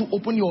want to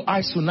open your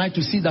eyes tonight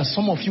to see that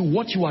some of you,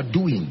 what you are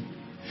doing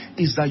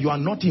is that you are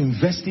not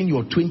investing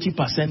your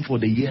 20% for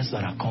the years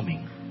that are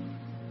coming.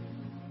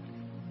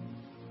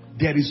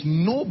 There is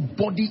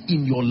nobody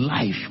in your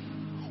life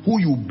who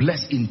you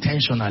bless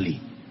intentionally.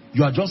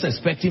 You are just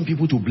expecting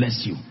people to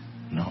bless you.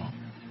 No.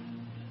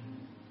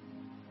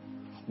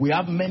 We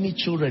have many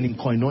children in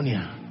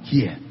Koinonia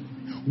here.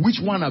 Which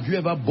one have you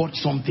ever bought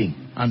something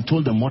and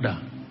told the mother,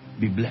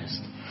 be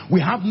blessed? We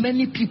have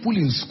many people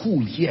in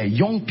school here,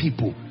 young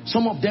people.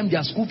 Some of them,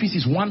 their school fees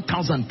is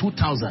 1,000,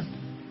 2,000.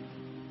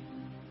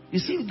 You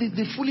see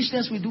the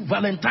foolishness we do.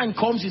 Valentine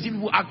comes, you see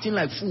people acting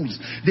like fools.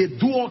 They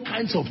do all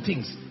kinds of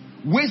things.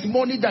 Waste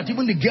money that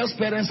even the girl's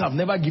parents have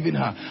never given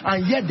her.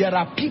 And yet there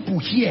are people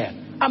here.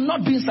 I'm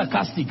not being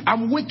sarcastic.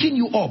 I'm waking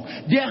you up.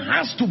 There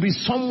has to be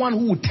someone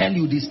who will tell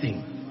you this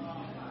thing.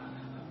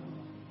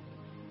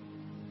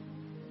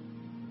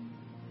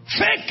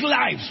 Fake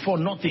lives for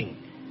nothing.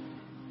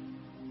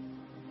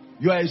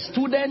 You are a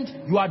student,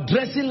 you are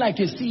dressing like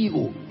a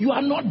CEO. You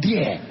are not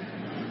there.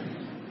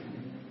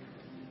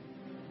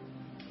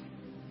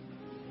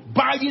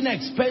 Buying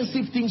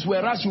expensive things,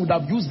 whereas you would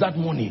have used that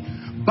money.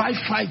 Buy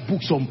 5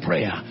 books on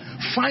prayer.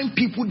 Find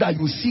people that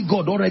you see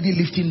God already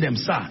lifting them.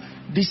 Sir,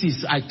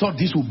 I thought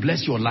this would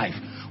bless your life.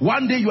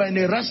 One day you are in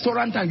a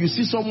restaurant and you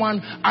see someone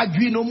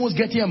arguing, almost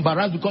getting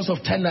embarrassed because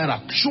of 10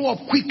 naira. Show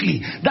up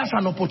quickly. That's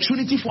an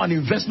opportunity for an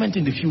investment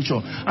in the future.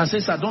 And say,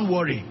 sir, don't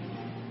worry.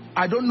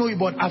 I don't know you,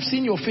 but I've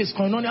seen your face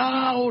going on.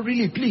 Oh,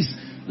 really? Please,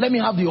 let me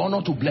have the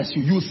honor to bless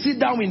you. You sit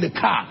down in the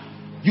car.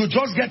 You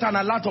just get an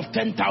alert of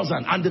 10,000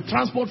 and the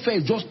transport fare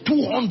is just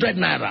 200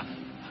 naira.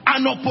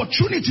 An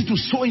opportunity to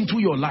sow into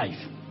your life.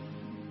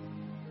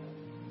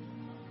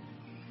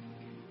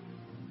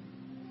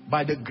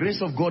 By the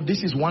grace of God,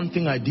 this is one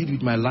thing I did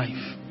with my life.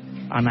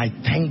 And I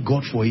thank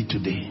God for it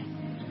today.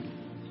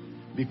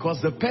 Because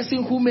the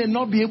person who may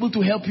not be able to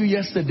help you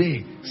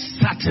yesterday,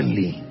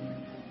 certainly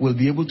will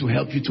be able to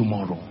help you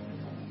tomorrow.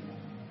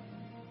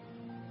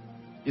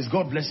 Is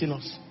God blessing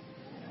us?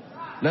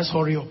 Let's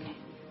hurry up.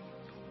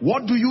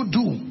 What do you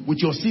do with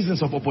your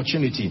seasons of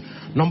opportunity?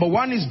 Number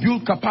 1 is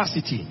build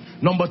capacity.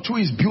 Number 2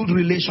 is build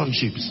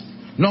relationships.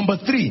 Number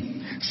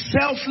 3,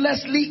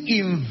 selflessly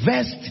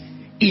invest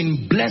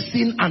in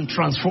blessing and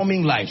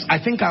transforming lives.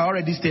 I think I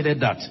already stated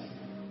that.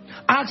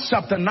 Acts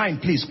chapter 9,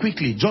 please,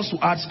 quickly, just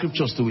to add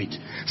scriptures to it.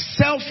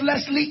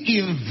 Selflessly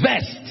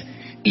invest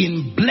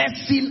in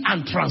blessing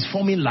and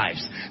transforming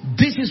lives.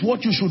 This is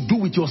what you should do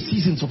with your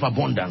seasons of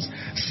abundance.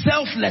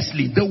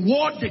 Selflessly.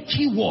 The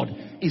key word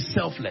is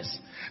selfless.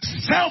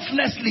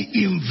 Selflessly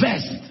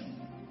invest.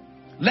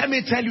 Let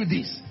me tell you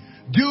this.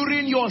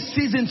 During your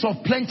seasons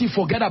of plenty,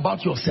 forget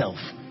about yourself.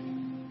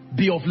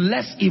 Be of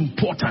less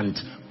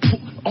importance.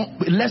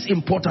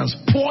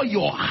 Pour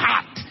your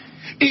heart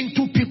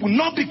into people,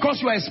 not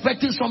because you are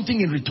expecting something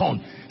in return.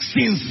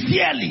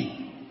 Sincerely.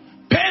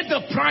 Pay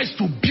the price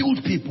to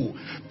build people.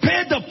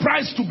 Pay the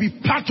price to be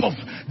part of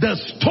the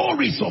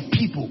stories of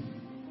people.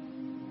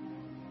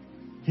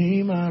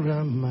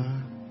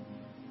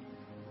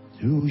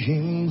 To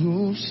him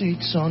who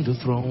sits on the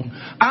throne.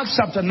 Acts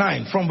chapter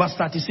 9 from verse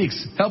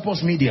 36. Help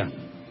us, media.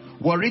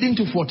 We're reading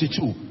to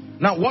 42.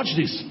 Now watch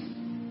this.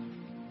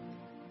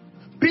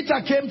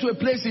 Peter came to a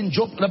place in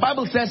Joppa. The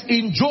Bible says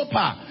in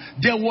Joppa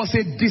there was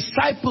a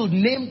disciple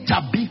named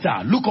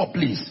Tabitha. Look up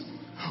please.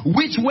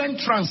 Which when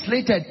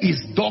translated is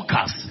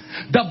Dorcas.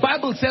 The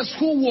Bible says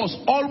who was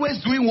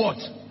always doing what?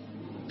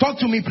 Talk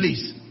to me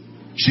please.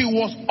 She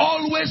was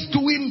always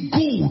doing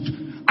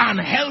good and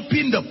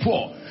helping the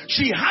poor.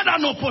 She had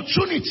an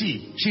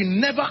opportunity. She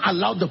never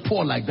allowed the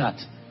poor like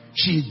that.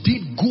 She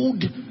did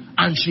good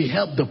and she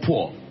helped the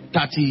poor.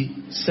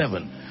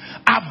 37.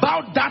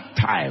 About that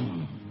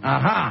time,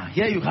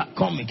 here you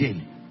come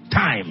again.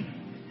 Time.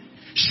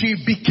 She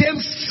became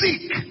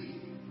sick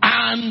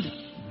and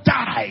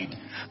died.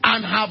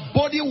 And her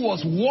body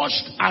was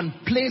washed and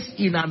placed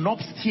in an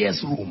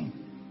upstairs room.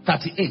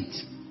 38.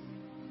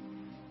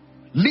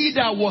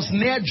 Lydda was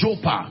near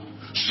Joppa.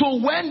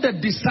 So when the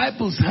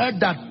disciples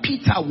heard that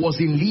Peter was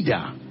in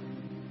Lydda,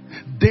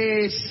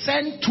 they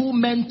sent 2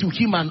 men to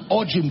him and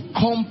urged him,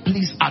 come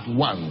please at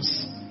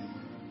once.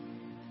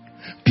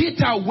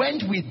 Peter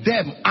went with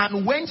them,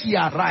 and when he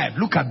arrived,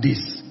 look at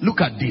this,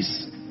 look at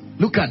this,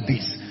 look at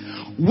this.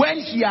 When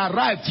he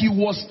arrived, he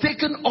was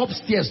taken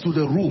upstairs to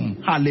the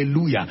room.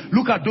 Hallelujah.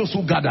 Look at those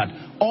who gathered.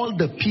 All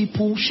the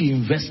people she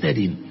invested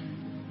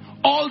in.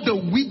 All the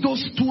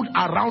widows stood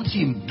around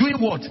him. Doing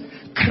what?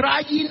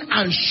 Crying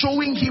and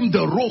showing him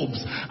the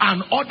robes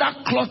and other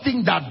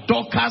clothing that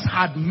Dorcas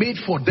had made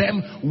for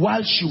them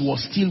while she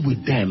was still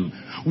with them.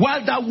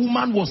 While that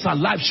woman was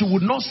alive, she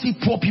would not see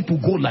poor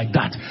people go like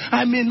that.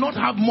 I may not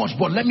have much,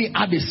 but let me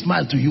add a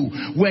smile to you.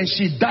 When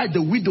she died,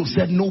 the widow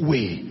said, no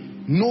way.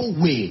 No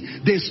way.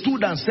 They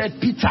stood and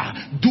said, Peter,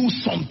 do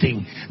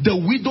something. The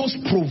widows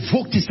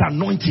provoked his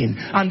anointing.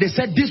 And they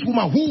said, this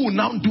woman, who will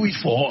now do it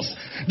for us?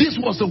 This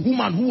was the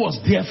woman who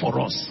was there for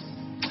us.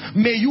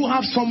 May you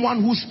have someone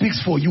who speaks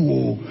for you.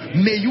 Oh.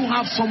 May you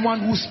have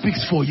someone who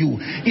speaks for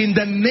you. In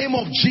the name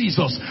of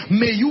Jesus,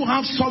 may you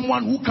have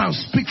someone who can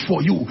speak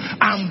for you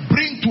and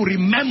bring to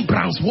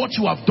remembrance what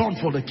you have done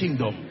for the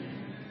kingdom.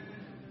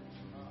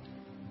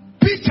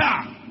 Peter,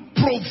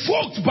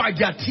 provoked by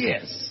their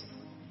tears,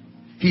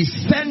 He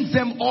sent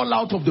them all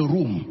out of the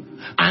room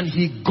and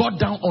he got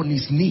down on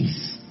his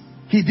knees.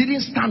 He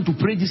didn't stand to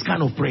pray this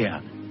kind of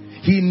prayer.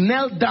 He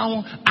knelt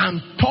down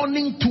and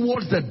turning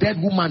towards the dead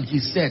woman, he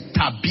said,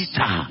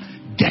 Tabitha,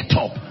 get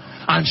up.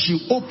 And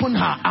she opened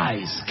her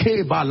eyes.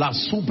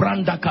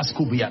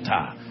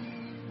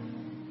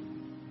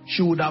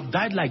 She would have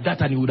died like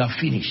that and he would have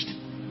finished.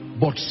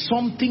 But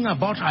something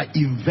about her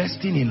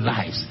investing in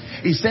lives.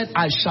 He said,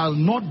 I shall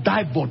not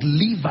die but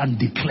live and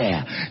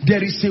declare.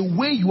 There is a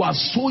way you are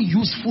so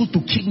useful to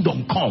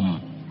kingdom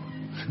come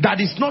that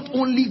it's not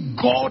only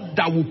God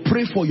that will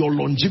pray for your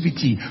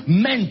longevity.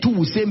 Men too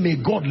will say, may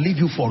God leave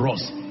you for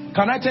us.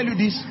 Can I tell you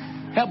this?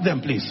 Help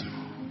them please.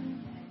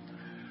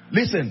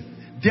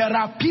 Listen, there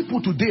are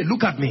people today,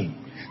 look at me.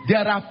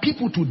 There are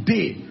people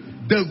today,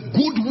 the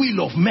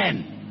goodwill of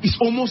men is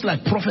almost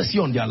like prophecy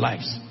on their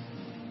lives.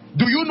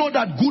 Do you know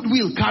that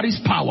goodwill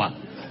carries power?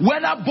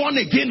 Whether born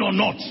again or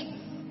not.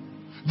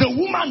 The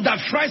woman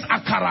that fries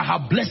akara,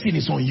 her blessing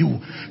is on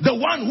you. The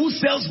one who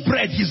sells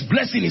bread, his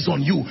blessing is on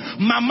you.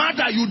 Mama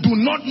that you do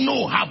not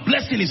know, her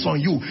blessing is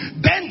on you.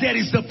 Then there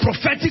is the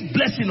prophetic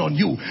blessing on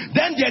you.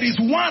 Then there is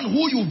one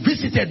who you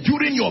visited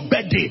during your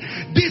birthday.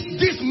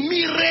 These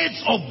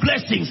myriads of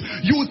blessings,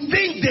 you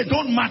think they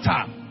don't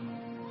matter.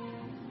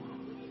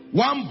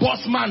 One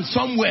boss man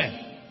somewhere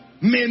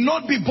may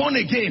not be born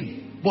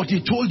again, but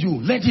he told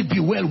you, let it be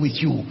well with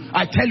you.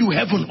 I tell you,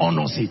 heaven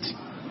honors it.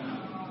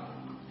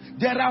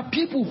 There are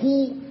people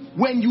who,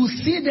 when you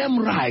see them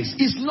rise,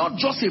 it's not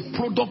just a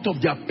product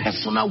of their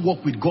personal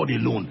work with God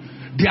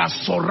alone. They are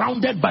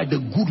surrounded by the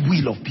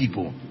goodwill of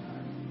people.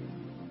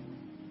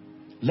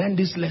 Learn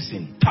this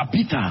lesson.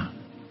 Tabitha,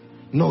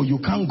 no, you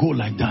can't go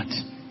like that.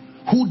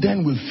 Who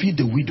then will feed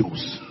the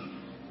widows?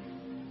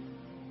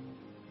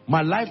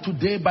 My life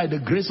today, by the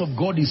grace of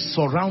God, is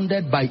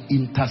surrounded by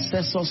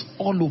intercessors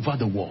all over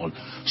the world.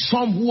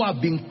 Some who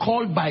have been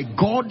called by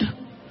God,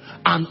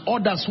 and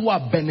others who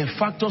are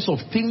benefactors of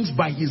things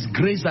by his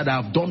grace that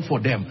I have done for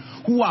them,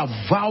 who are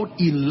vowed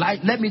in life.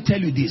 Let me tell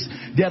you this,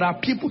 there are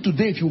people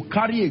today, if you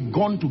carry a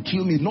gun to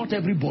kill me, not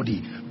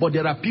everybody, but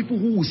there are people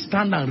who will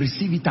stand and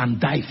receive it and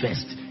die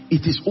first.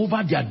 It is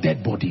over their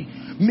dead body.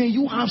 May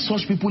you have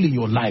such people in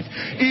your life.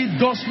 It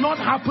does not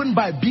happen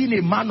by being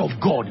a man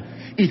of God.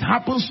 It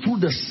happens through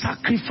the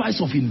sacrifice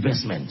of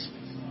investment.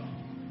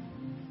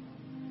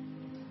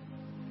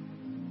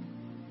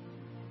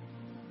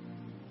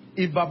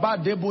 If Baba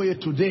Deboye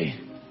today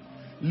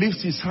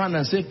lifts his hand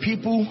and says,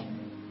 people,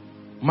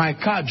 my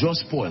car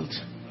just spoiled,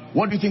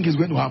 what do you think is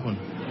going to happen?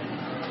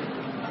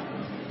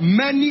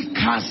 Many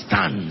car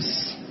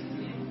stands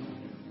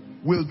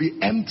will be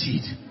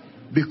emptied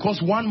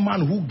because one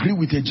man who grew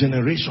with a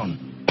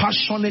generation,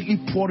 passionately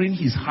pouring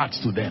his heart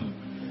to them.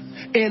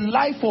 A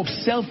life of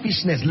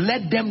selfishness,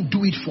 let them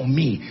do it for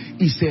me,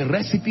 is a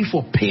recipe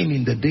for pain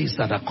in the days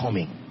that are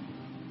coming.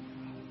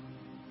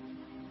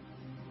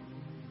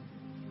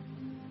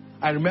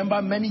 I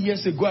remember many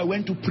years ago I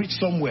went to preach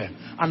somewhere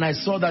and I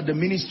saw that the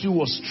ministry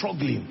was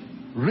struggling,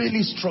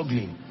 really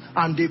struggling.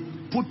 And they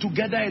put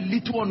together a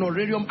little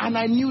honorarium and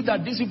I knew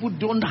that these people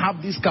don't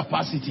have this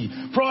capacity.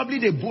 Probably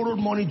they borrowed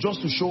money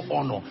just to show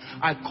honor.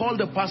 I called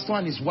the pastor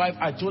and his wife.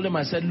 I told them,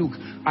 I said, look,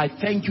 I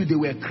thank you. They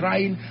were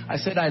crying. I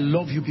said, I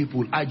love you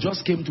people. I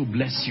just came to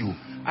bless you.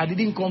 I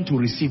didn't come to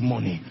receive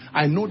money.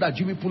 I know that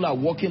you people are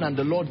working and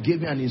the Lord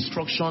gave me an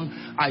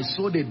instruction. I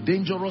sowed a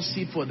dangerous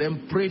seed for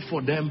them, prayed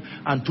for them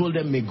and told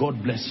them, may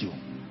God bless you.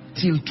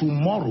 Till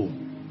tomorrow,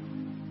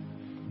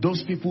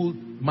 those people,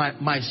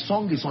 my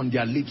song is on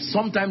their lips.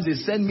 Sometimes they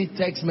send me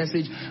text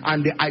message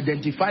and they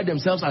identify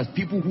themselves as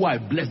people who are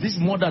blessed. This is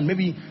more than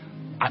maybe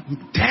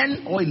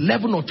 10 or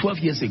 11 or 12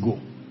 years ago.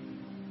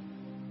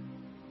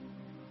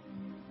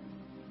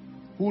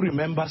 Who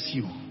remembers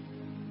you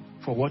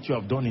for what you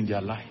have done in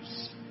their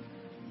lives?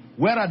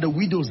 Where are the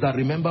widows that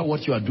remember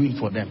what you are doing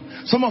for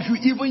them? Some of you,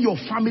 even your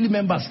family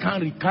members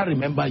can't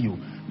remember you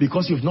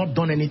because you've not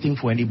done anything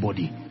for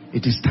anybody.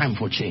 It is time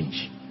for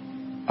change.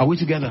 Are we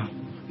together?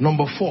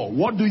 Number 4,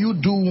 what do you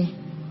do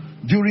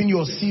during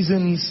your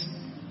seasons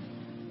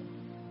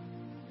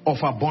of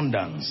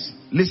abundance?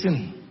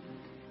 Listen,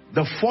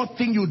 the 4th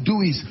thing you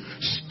do is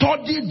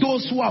study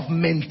those who have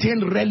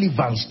maintained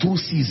relevance through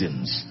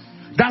seasons.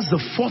 That's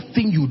the 4th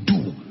thing you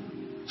do.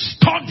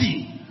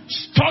 Study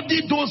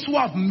those who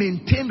have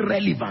maintained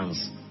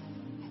relevance.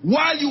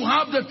 While you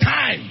have the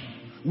time,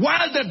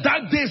 while the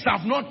dark days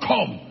have not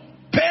come,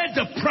 pay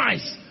the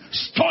price.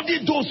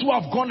 Study those who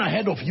have gone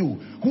ahead of you,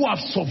 who have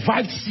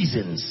survived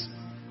seasons.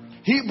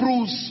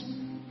 Hebrews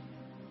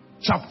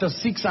chapter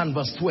 6 and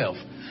verse 12.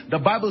 The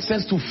Bible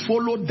says to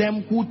follow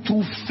them who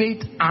through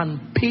faith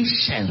and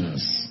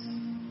patience.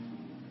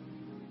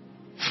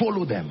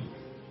 Follow them.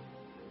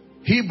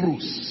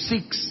 Hebrews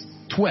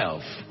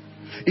 6:12.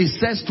 It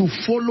says to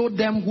follow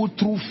them who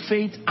through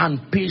faith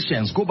and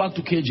patience, go back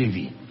to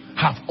KJV,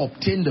 have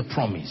obtained the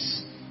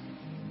promise.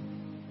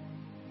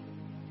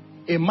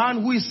 A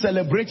man who is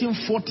celebrating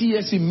 40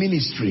 years in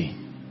ministry,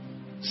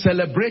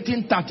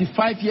 celebrating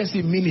 35 years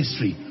in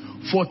ministry,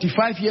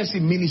 45 years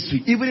in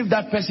ministry, even if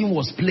that person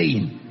was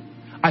playing,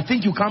 I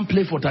think you can't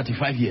play for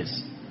 35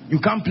 years. You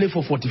can't play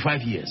for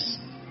 45 years.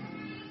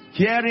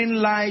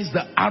 Herein lies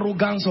the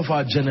arrogance of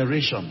our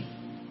generation.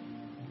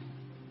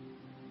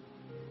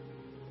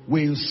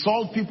 We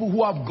insult people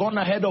who have gone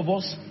ahead of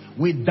us.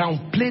 We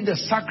downplay the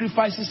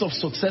sacrifices of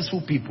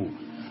successful people.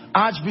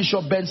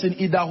 Archbishop Benson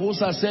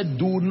Idahosa said,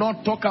 do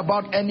not talk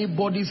about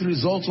anybody's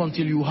results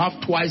until you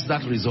have twice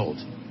that result.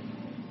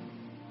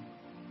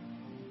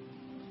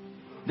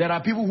 There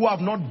are people who have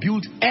not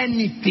built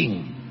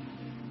anything.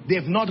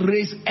 They've not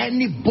raised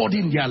anybody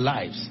in their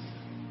lives.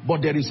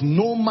 But there is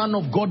no man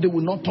of God they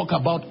will not talk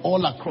about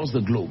all across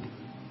the globe.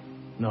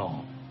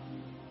 No.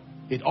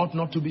 It ought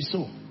not to be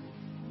so.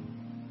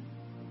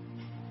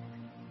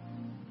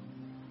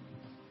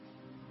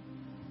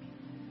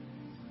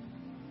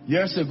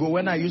 Years ago,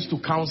 when I used to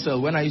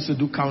counsel, when I used to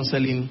do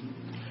counseling,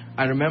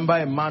 I remember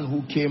a man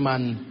who came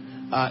and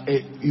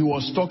he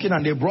was talking,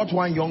 and they brought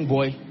one young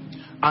boy,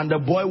 and the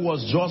boy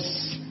was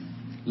just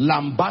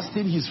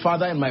lambasting his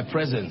father in my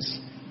presence,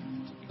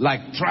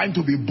 like trying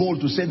to be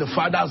bold to say the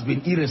father has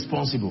been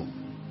irresponsible.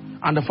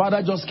 And the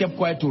father just kept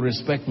quiet to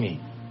respect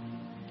me,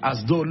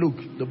 as though, look,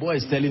 the boy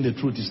is telling the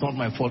truth, it's not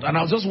my fault. And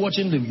I was just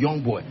watching the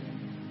young boy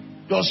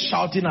just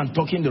shouting and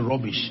talking the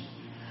rubbish.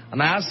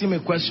 And I asked him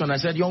a question. I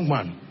said, young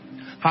man,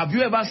 have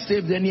you ever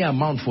saved any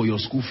amount for your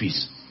school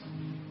fees?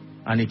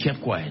 And he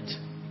kept quiet.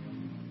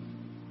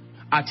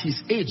 At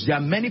his age, there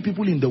are many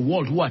people in the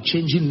world who are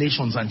changing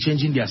nations and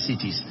changing their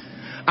cities.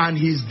 And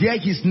he's there,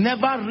 he's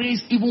never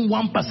raised even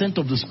 1%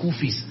 of the school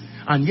fees.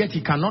 And yet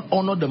he cannot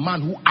honor the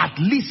man who at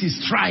least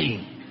is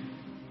trying.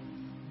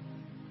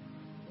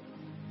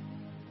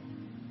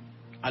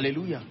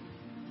 Hallelujah.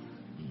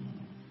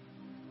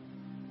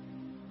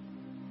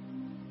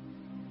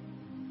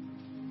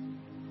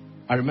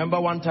 I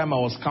remember one time I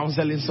was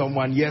counseling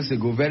someone years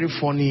ago, very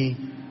funny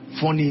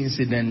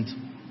incident.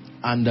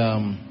 And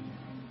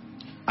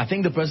I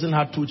think the person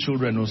had 2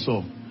 children or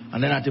so.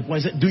 And then at a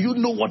point he said, do you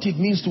know what it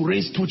means to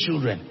raise 2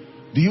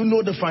 children? Do you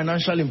know the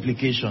financial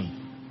implication?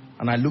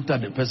 And I looked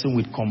at the person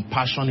with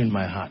compassion in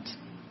my heart.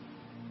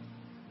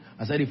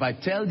 I said, if I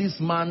tell this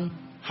man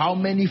how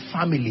many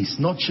families,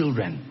 not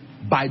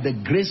children, by the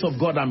grace of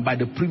God and by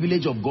the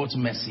privilege of God's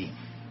mercy,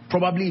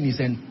 probably in his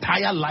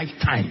entire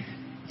lifetime,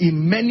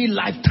 in many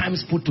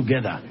lifetimes put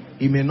together,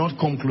 he may not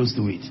come close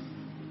to it.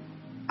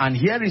 And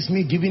here is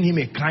me giving him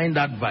a kind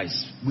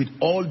advice with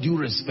all due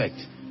respect.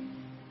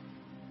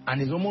 And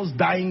he's almost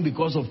dying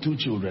because of 2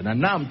 children. And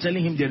now I'm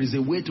telling him there is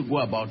a way to go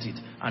about it.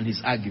 And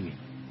he's arguing.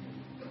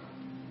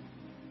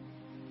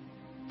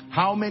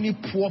 How many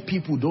poor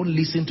people don't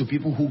listen to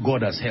people who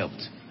God has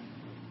helped?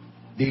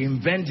 They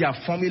invent their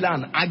formula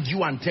and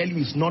argue and tell you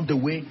it's not the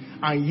way.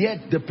 And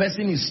yet the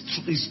person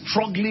is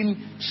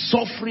struggling,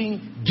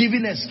 suffering,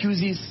 giving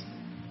excuses.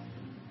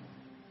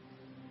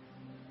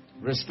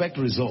 Respect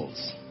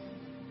results.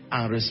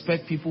 And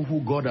respect people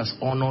who God has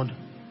honored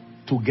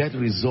to get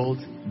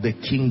results the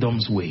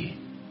kingdom's way.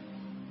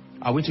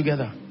 Are we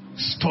together?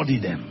 Study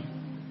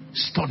them.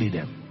 Study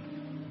them.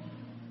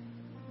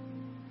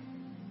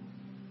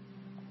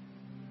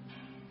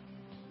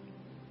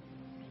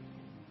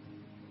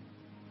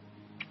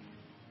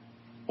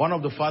 One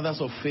of the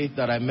fathers of faith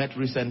that I met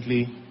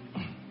recently,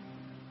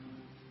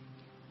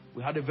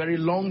 we had a very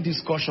long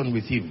discussion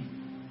with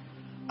him.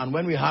 And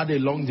when we had a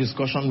long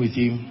discussion with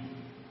him,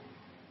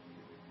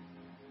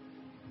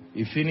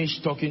 he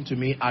finished talking to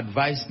me,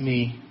 advised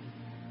me,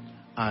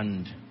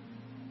 and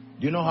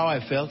do you know how I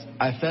felt?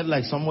 I felt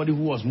like somebody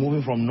who was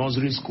moving from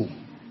nursery school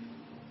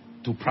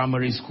to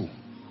primary school.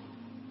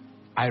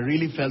 I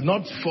really felt,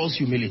 not false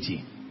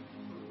humility.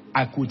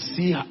 I could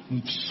see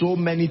so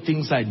many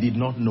things I did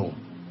not know.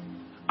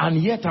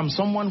 And yet I'm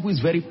someone who is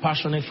very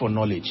passionate for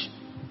knowledge.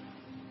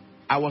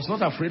 I was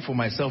not afraid for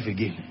myself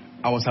again.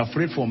 I was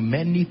afraid for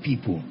many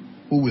people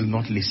who will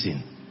not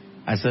listen.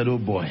 I said, oh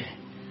boy,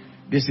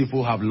 these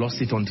people have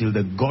lost it until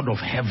the God of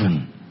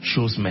heaven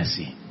shows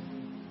mercy.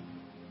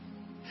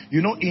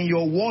 You know, in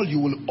your world, you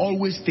will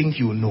always think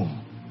you know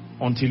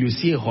until you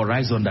see a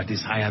horizon that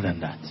is higher than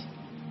that.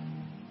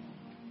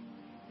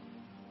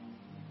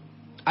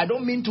 I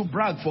don't mean to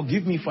brag,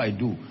 forgive me if I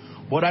do.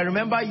 But I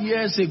remember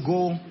years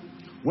ago,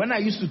 when I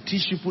used to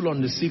teach people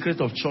on the secret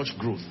of church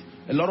growth,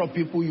 a lot of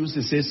people used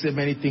to say so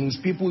many things.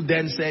 People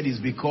then said it's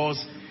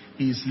because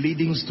he's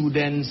leading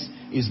students,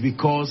 it's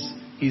because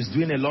he's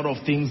doing a lot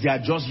of things. They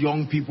are just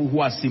young people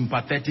who are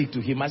sympathetic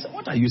to him. I said,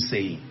 what are you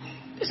saying?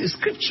 This is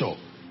scripture.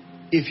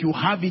 If you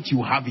have it,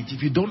 you have it.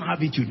 If you don't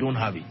have it, you don't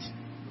have it.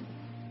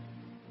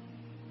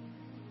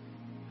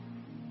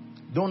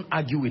 Don't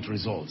argue with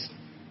results.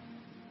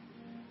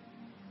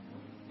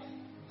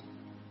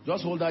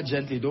 Just hold her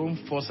gently.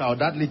 Don't force her.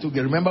 That little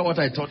girl. Remember what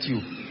I taught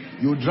you.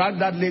 You drag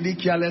that lady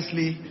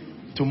carelessly.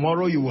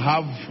 Tomorrow you will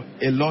have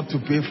a lot to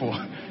pay for.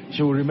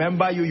 She will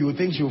remember you. You will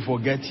think she will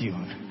forget you.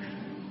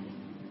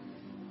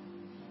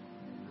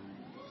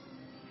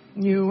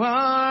 You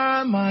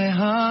are my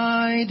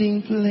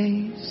hiding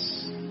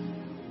place.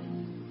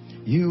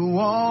 You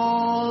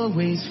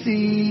always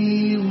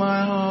fill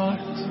my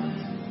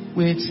heart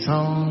with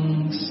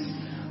songs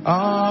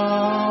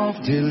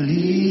of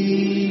deliverance.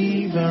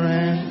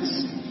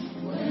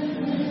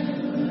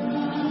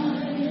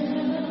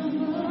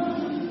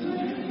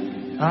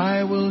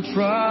 I will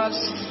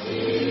trust.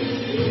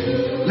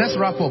 Let's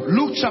wrap up.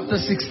 Luke chapter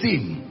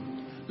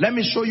 16. Let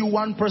me show you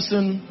one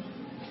person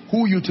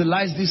who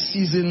utilized these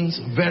seasons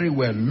very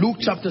well. Luke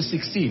chapter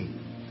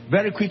 16.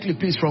 Very quickly,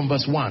 please, from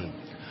verse 1.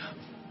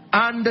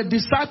 And the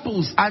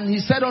disciples, and he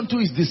said unto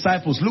his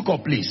disciples, look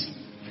up please.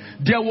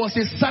 There was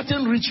a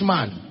certain rich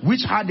man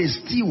which had a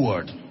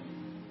steward,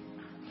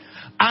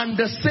 and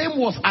the same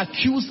was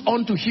accused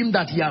unto him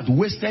that he had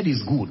wasted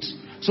his goods.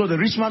 So the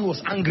rich man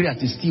was angry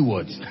at his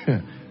steward.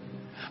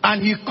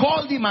 And he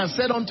called him and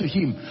said unto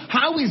him,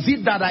 how is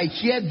it that I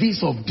hear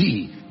this of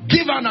thee?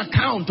 Give an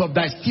account of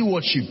thy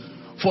stewardship,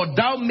 for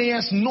thou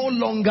mayest no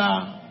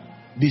longer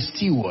be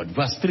steward.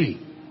 Verse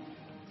 3.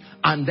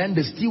 And then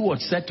the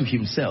steward said to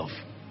himself,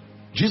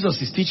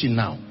 Jesus is teaching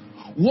now,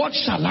 what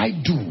shall I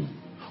do?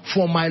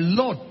 For my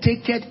Lord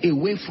taketh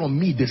away from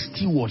me the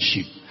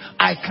stewardship.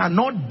 I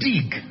cannot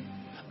dig,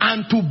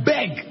 and to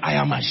beg I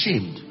am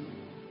ashamed.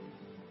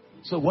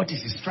 So what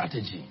is his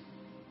strategy?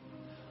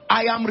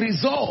 I am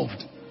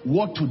resolved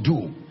what to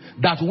do,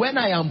 that when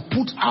I am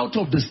put out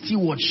of the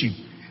stewardship,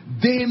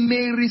 they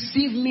may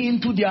receive me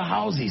into their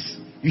houses.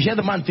 You hear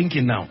the man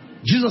thinking now.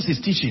 Jesus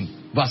is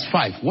teaching. Verse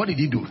 5. What did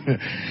he do?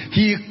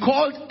 He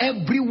called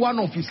every one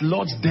of his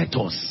Lord's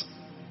debtors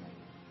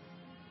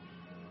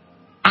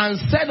and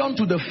said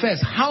unto the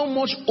first, how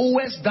much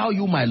owest thou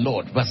you, my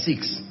Lord? Verse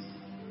 6.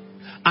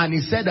 And he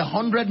said,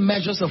 100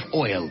 measures of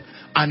oil.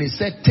 And he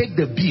said, take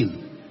the bill,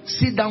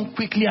 sit down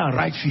quickly and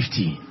write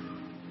 50.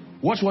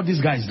 Watch what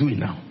this guy is doing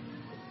now.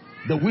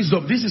 The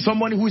wisdom. This is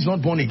somebody who is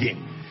not born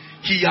again.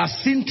 He has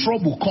seen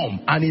trouble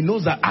come, and he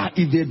knows that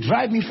if they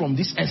drive me from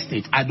this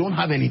estate, I don't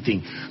have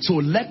anything. So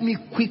let me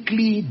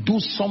quickly do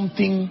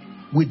something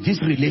with these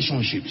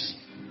relationships.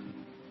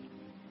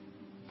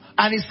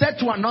 And he said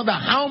to another,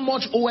 how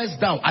much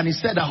owest thou? And he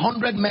said,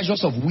 100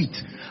 measures of wheat.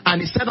 And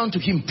he said unto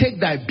him,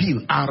 take thy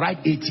bill and write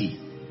 80.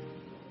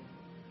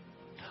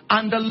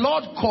 And the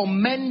Lord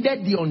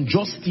commended the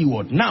unjust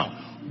steward.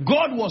 Now,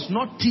 God was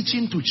not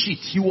teaching to cheat.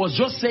 He was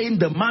just saying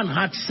the man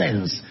had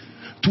sense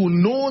to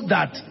know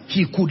that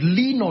he could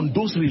lean on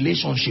those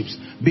relationships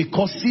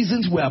because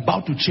seasons were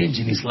about to change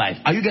in his life.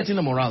 Are you getting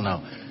the moral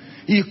now?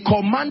 He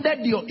commended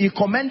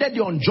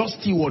the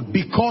unjust steward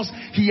because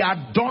he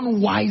had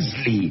done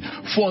wisely.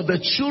 For the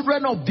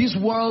children of this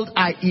world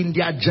are in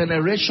their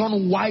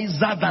generation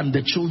wiser than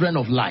the children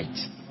of light.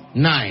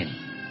 9.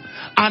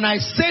 And I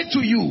say to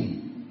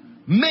you,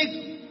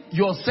 make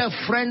yourself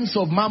friends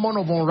of mammon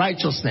of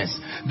unrighteousness,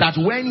 that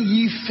when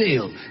ye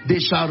fail, they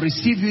shall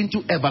receive you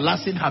into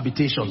everlasting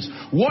habitations.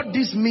 What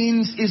this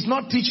means is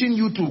not teaching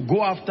you to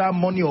go after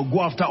money or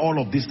go after all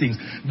of these things.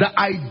 The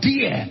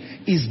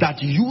idea is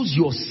that use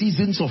your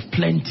seasons of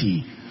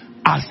plenty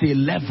as a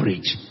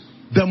leverage.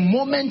 The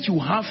moment you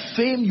have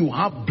fame, you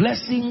have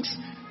blessings,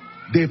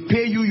 they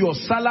pay you your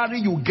salary,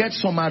 you get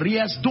some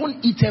arrears. Don't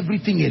eat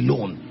everything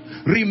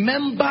alone.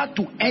 Remember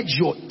to edge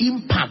your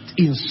impact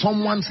in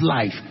someone's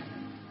life,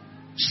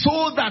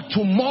 so that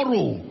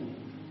tomorrow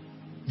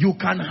you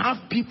can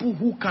have people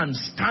who can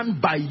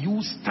stand by you,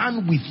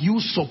 stand with you,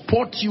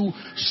 support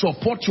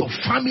your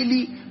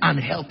family, and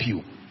help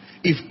you.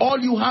 If all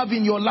you have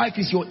in your life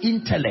is your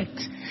intellect,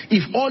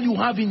 if all you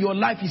have in your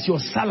life is your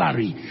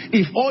salary,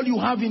 if all you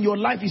have in your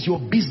life is your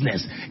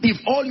business, if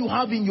all you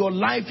have in your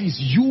life is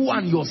you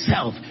and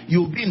yourself,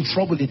 you'll be in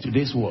trouble in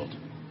today's world.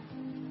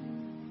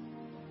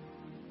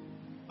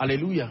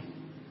 Hallelujah.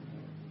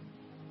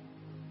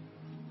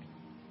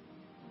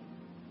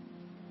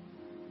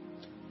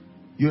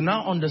 You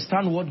now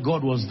understand what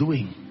God was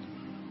doing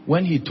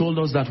when he told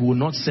us that we will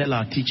not sell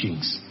our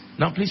teachings.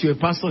 Now please, you're a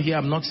pastor here.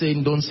 I'm not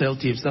saying don't sell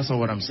tapes. That's not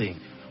what I'm saying.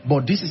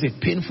 But this is a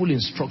painful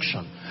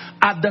instruction.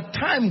 At the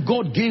time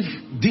God gave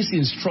this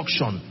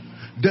instruction,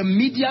 the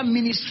media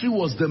ministry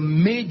was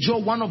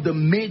one of the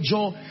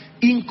major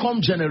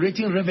income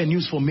generating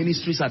revenues for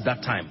ministries at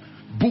that time.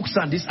 Books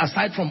and this,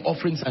 aside from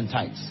offerings and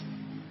tithes.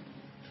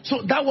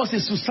 So that was a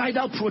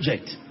suicidal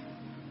project.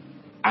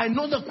 I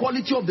know the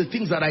quality of the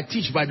things that I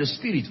teach by the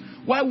Spirit.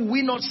 Why would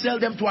we not sell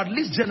them to at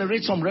least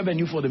generate some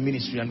revenue for the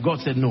ministry? And God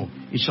said, no,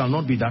 it shall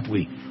not be that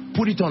way.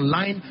 Put it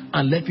online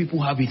and let people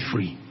have it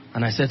free.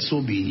 And I said, so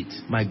be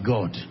it. My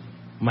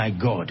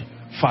God.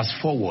 Fast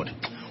forward.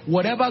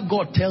 Whatever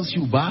God tells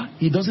you,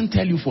 he doesn't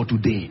tell you for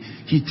today.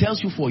 He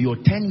tells you for your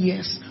 10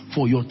 years,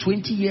 for your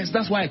 20 years.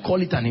 That's why I call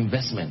it an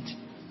investment.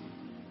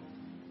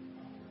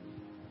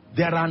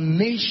 There are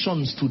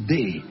nations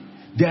today.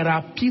 There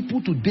are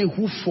people today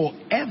who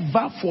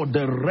forever, for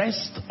the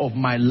rest of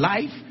my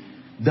life,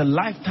 the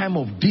lifetime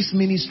of this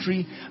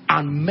ministry,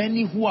 and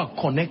many who are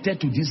connected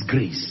to this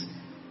grace,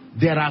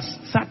 there are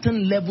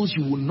certain levels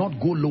you will not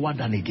go lower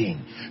than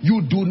again.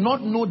 You do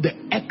not know the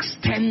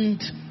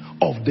extent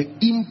of the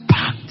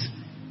impact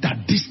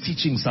that these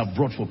teachings have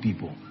brought for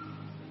people.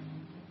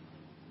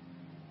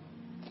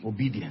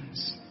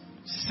 Obedience.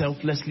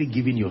 Selflessly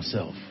giving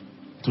yourself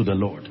to the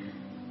Lord.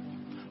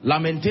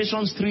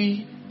 Lamentations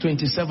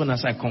 3:27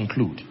 as I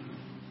conclude.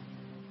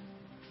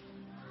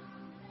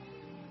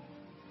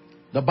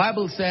 The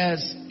Bible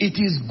says, it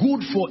is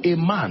good for a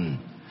man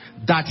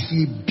that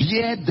he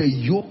bear the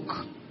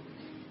yoke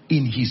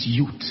in his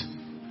youth.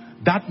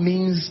 That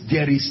means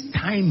there is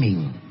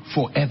timing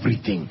for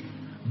everything.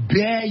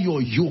 Bear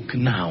your yoke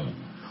now.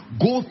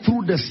 Go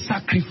through the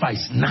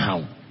sacrifice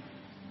now.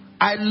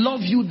 I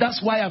love you.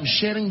 That's why I'm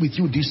sharing with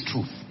you this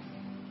truth.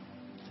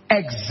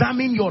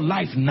 Examine your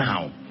life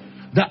now.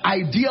 The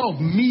idea of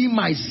me,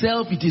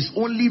 myself, it is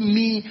only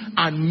me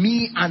and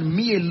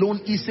me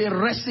alone is a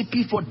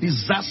recipe for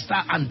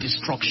disaster and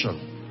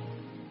destruction.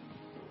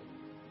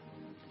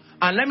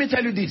 And let me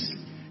tell you this.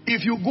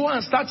 If you go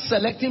and start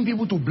selecting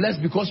people to bless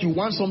because you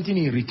want something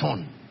in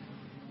return,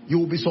 you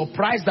will be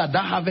surprised that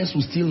that harvest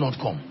will still not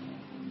come.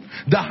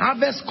 The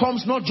harvest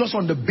comes not just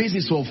on the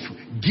basis of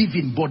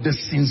giving, but the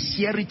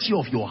sincerity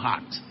of your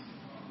heart.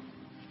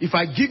 If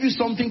I give you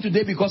something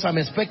today because I'm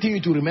expecting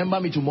you to remember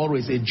me tomorrow,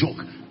 it's a joke.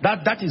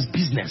 That is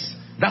business.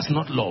 That's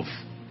not love.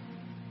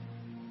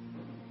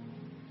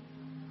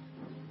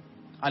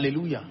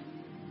 Hallelujah.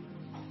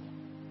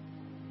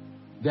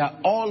 There are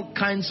all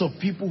kinds of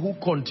people who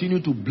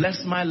continue to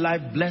bless my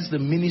life, bless the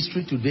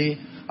ministry today.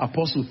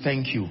 Apostle,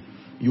 thank you.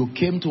 You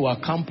came to our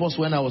campus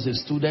when I was a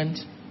student.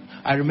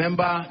 I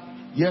remember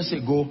years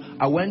ago,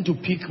 I went to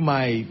pick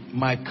my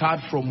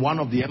card from one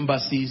of the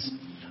embassies,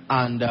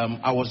 and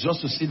I was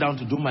just to sit down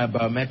to do my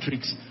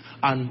biometrics.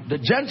 And the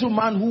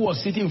gentleman who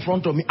was sitting in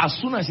front of me, as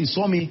soon as he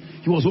saw me,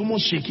 he was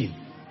almost shaking.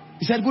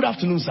 He said, "Good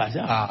afternoon, sir." I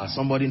said,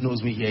 somebody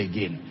knows me here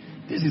again.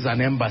 This is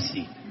an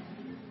embassy.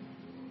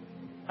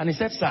 And he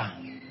said, "Sir,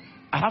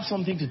 I have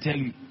something to tell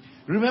you.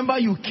 Remember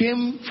you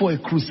came for a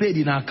crusade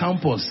in our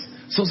campus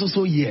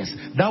so years.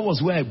 That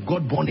was where I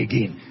got born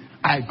again.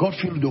 I got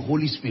filled with the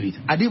Holy Spirit.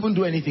 I didn't even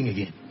do anything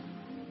again."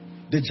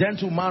 The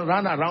gentleman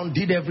ran around,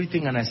 did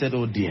everything, and I said,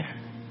 "Oh dear."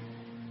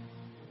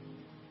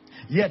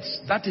 Yet,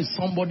 that is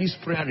somebody's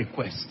prayer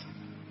request.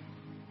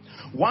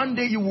 One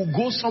day you will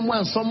go somewhere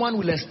and someone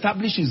will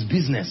establish his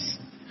business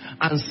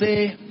and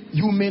say,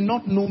 "You may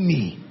not know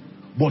me,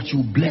 but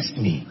you blessed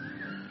me.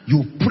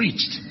 You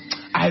preached.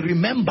 I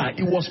remember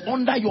it was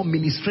under your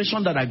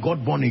ministration that I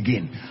got born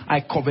again. I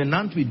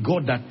covenant with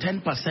God that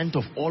 10%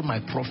 of all my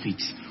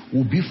profits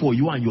will be for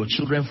you and your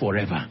children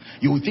forever."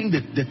 You will think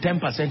that the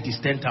 10% is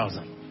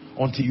 10,000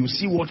 until you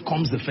see what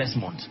comes the first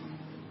month.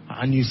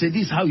 And you say,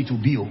 "This is how it will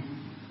be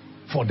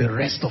for the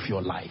rest of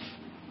your life."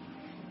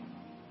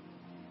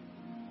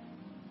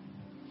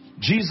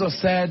 Jesus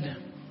said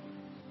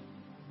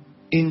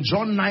in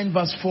John 9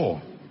 verse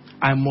 4,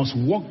 "I must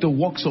walk the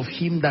works of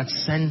him that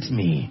sent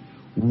me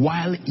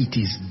while it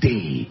is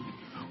day,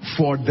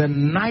 for the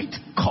night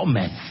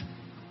cometh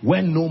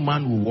when no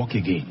man will walk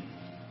again."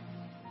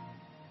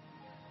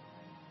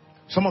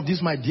 Some of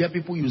these, my dear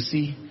people, you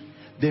see,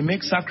 they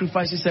make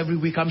sacrifices every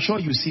week. I'm sure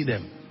you see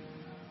them.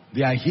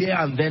 They are here,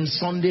 and then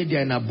Sunday they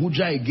are in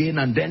Abuja again,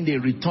 and then they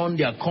return,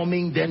 they are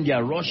coming, then they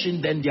are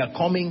rushing, then they are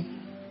coming.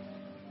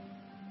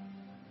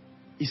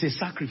 It's a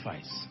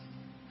sacrifice.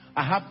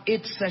 I have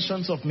 8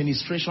 sessions of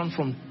ministration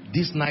from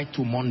this night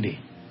to Monday.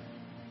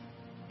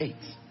 8.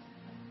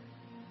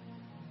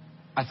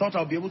 I thought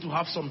I'll be able to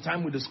have some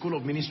time with the School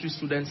of Ministry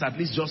students, at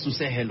least just to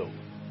say hello.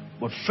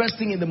 But first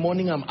thing in the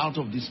morning, I'm out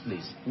of this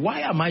place. Why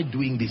am I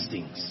doing these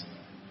things?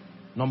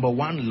 Number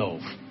 1,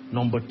 love.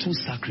 Number 2,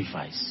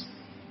 sacrifice.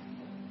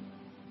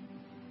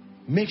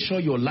 Make sure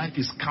your life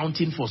is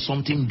counting for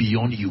something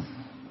beyond you.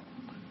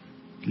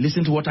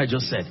 Listen to what I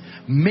just said.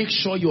 Make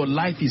sure your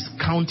life is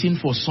counting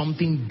for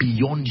something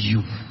beyond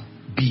you.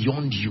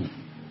 Beyond you.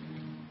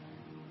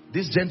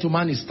 This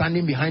gentleman is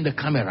standing behind the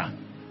camera.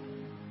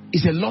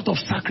 It's a lot of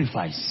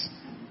sacrifice.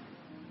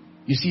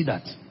 You see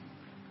that?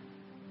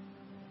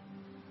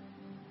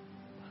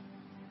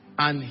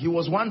 And he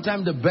was one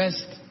time the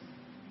best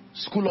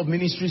School of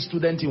Ministry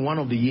student in one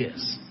of the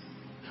years.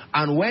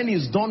 And when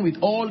he's done with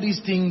all these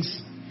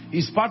things,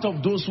 he's part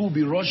of those who will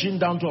be rushing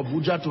down to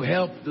Abuja to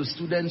help the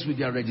students with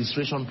their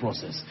registration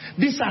process.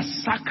 These are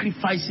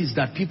sacrifices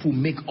that people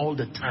make all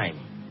the time.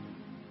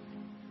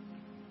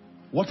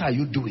 What are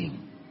you doing?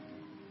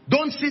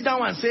 Don't sit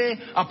down and say,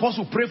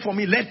 "Apostle, pray for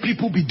me. Let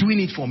people be doing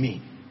it for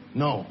me."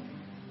 No.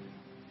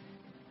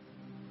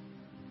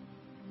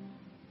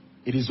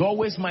 It is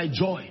always my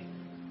joy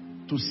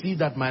to see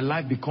that my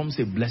life becomes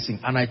a blessing.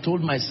 And I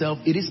told myself,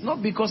 it is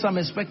not because I'm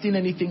expecting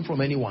anything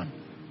from anyone,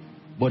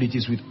 but it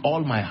is with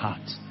all my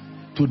heart.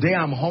 Today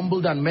I'm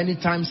humbled, and many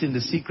times in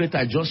the secret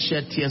I just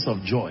shed tears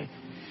of joy,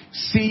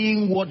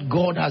 seeing what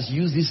God has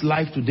used this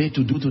life today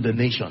to do to the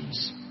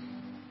nations.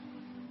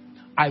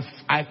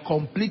 I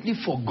completely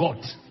forgot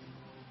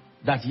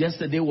that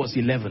yesterday was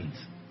 11th.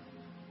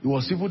 It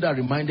was people that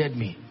reminded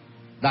me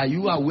that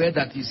you are aware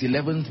that it's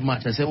 11th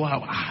March. I said,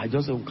 "Well, I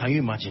just said, can you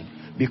imagine?"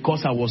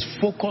 Because I was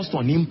focused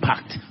on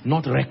impact,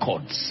 not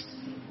records.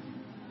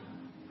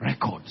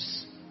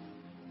 Records.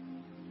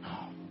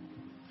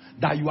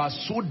 That you are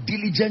so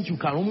diligent you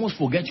can almost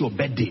forget your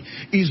birthday.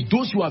 It's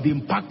those you have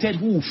impacted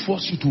who will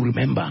force you to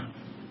remember.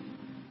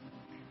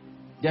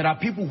 There are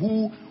people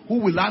who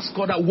will ask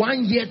God that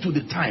 1 year to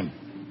the time,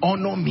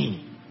 honor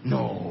me.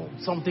 No,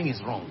 something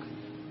is wrong.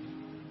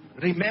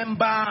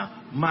 Remember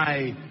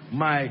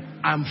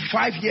I'm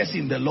 5 years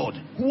in the Lord.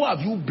 Who have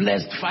you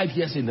blessed 5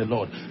 years in the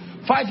Lord?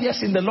 5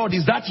 years in the Lord,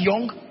 is that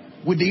young?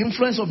 With the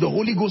influence of the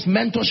Holy Ghost,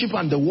 mentorship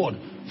and the word.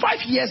 5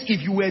 years,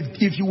 if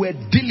you were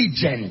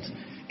diligent,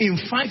 in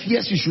 5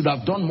 years you should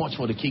have done much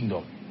for the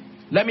kingdom.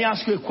 Let me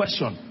ask you a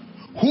question.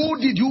 Who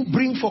did you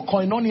bring for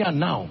koinonia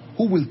now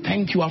who will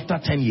thank you after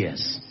 10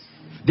 years?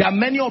 There are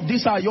many of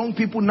these are young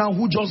people now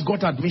who just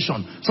got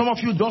admission. Some of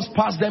you just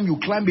passed them, you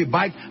climb a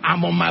bike.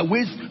 I'm on my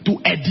way to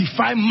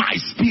edify my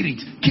spirit.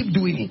 Keep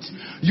doing it.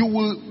 You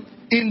will,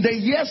 in the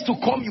years to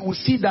come, you will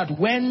see that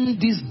when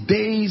these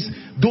days,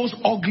 those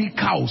ugly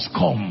cows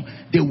come,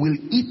 they will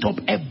eat up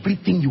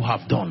everything you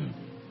have done.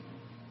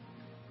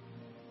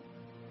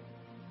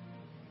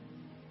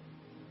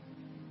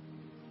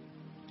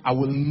 I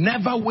will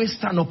never waste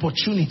an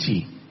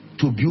opportunity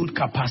to build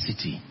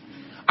capacity.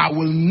 I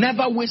will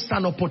never waste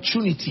an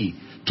opportunity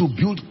to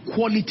build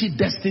quality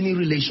destiny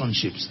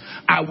relationships.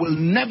 I will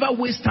never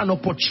waste an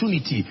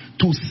opportunity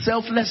to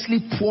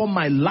selflessly pour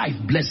my life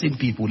blessing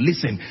people.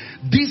 Listen,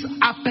 this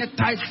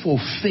appetite for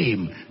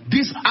fame,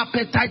 this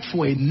appetite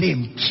for a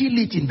name, kill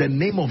it in the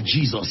name of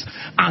Jesus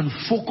and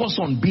focus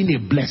on being a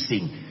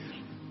blessing.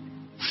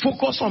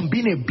 Focus on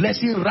being a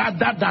blessing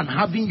rather than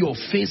having your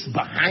face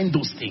behind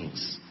those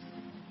things.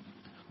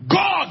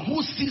 God,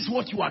 who sees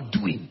what you are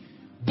doing,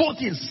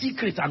 both in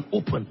secret and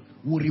open,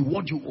 will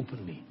reward you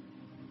openly.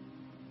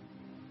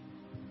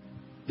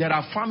 There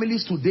are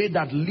families today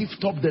that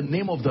lift up the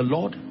name of the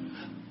Lord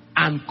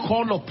and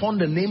call upon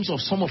the names of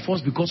some of us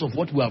because of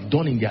what we have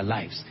done in their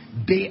lives,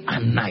 day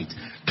and night.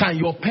 Can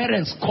your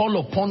parents call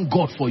upon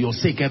God for your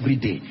sake every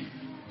day?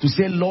 To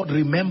say, Lord,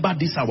 remember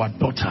this our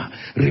daughter.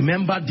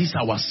 Remember this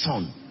our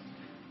son.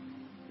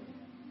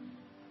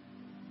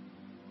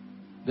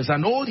 There's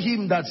an old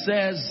hymn that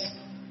says,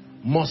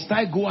 must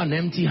I go an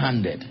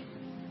empty-handed?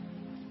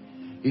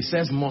 It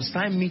says, must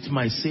I meet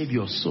my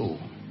Savior's soul?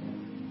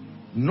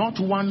 Not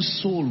one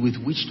soul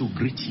with which to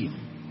greet him.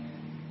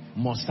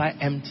 Must I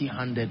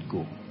empty-handed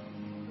go?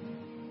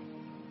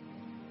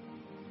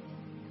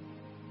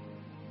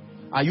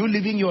 Are you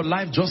living your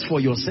life just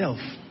for yourself?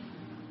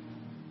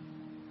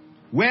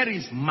 Where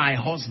is my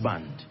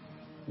husband?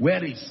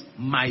 Where is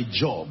my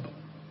job?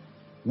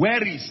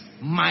 Where is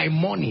my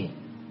money?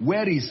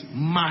 Where is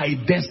my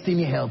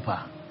destiny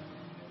helper?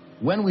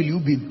 When will you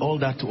be all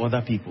that to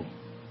other people?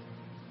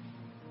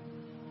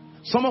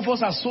 Some of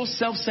us are so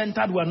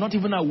self-centered, we are not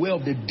even aware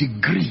of the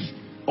degree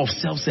of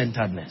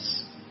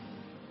self-centeredness.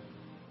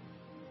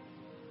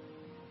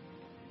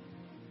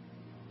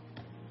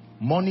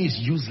 Money is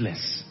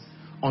useless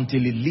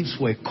until it lives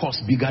for a cause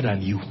bigger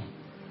than you.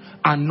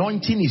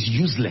 Anointing is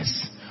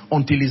useless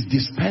until it's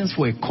dispensed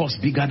for a cause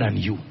bigger than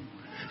you.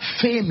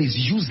 Fame is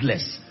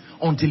useless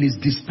until it's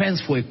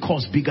dispensed for a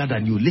cause bigger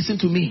than you. Listen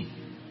to me.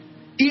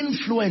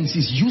 Influence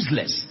is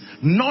useless.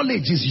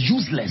 Knowledge is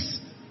useless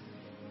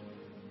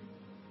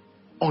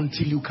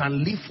until you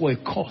can live for a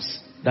cause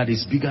that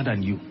is bigger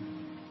than you.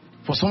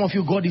 For some of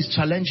you, God is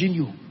challenging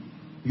you.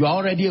 You are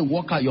already a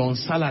worker, you're on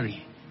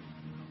salary.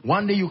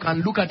 One day you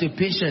can look at a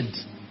patient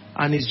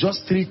and it's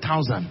just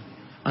 3,000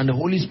 and the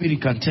Holy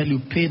Spirit can tell you,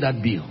 pay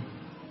that bill.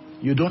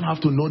 You don't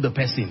have to know the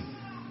person.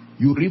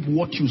 You reap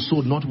what you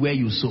sowed, not where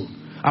you sowed.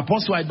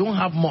 Apostle, I don't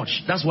have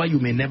much. That's why you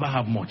may never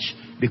have much,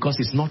 because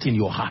it's not in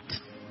your heart.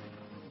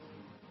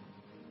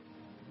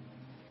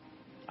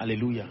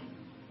 Hallelujah.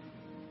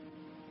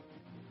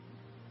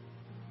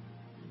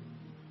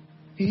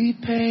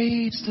 It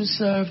pays to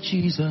serve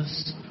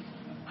Jesus.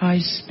 I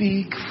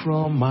speak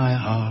from my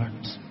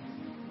heart.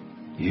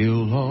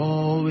 He'll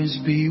always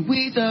be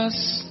with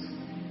us.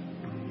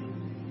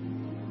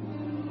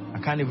 I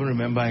can't even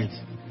remember it.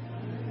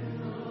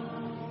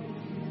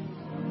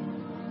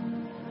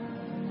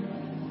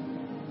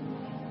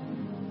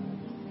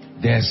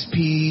 There's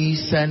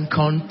peace and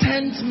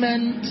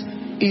contentment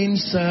in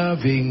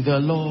serving the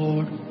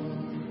Lord.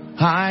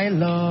 I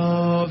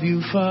love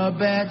you for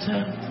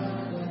better.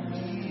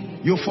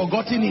 You've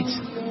forgotten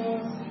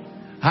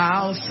it.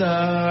 I'll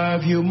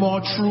serve you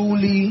more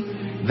truly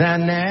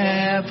than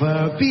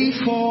ever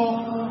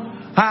before.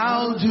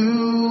 I'll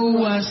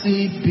do as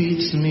it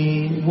beats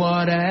me,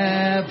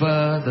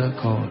 whatever the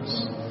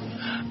cost.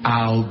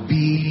 I'll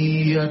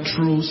be a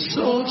true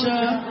soldier.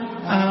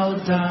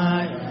 I'll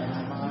die.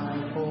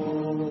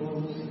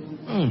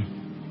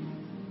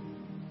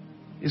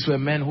 These were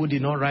men who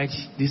did not write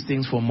these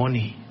things for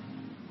money.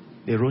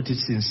 They wrote it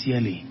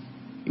sincerely.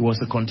 It was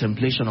a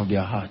contemplation of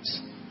their hearts.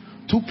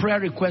 2 prayer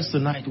requests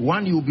tonight.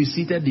 One, you will be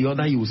seated. The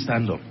other, you will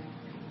stand up.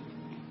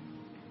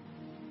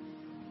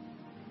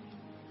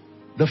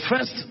 The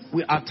first,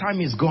 our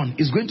time is gone,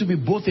 is going to be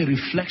both a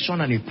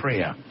reflection and a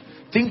prayer.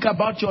 Think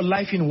about your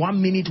life in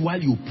 1 minute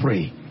while you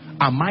pray.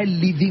 Am I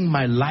living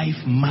my life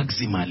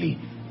maximally?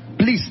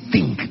 Please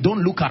think.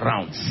 Don't look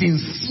around.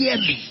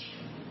 Sincerely.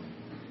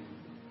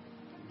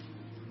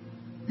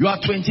 You are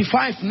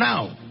 25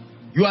 now.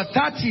 You are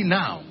 30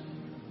 now.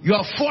 You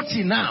are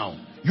 40 now.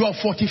 You are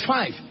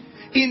 45.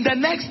 In the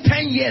next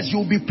 10 years, you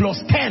will be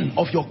plus 10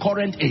 of your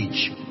current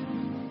age.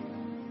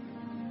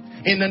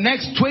 In the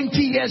next 20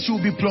 years,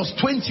 you'll be plus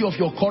 20 of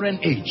your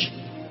current age.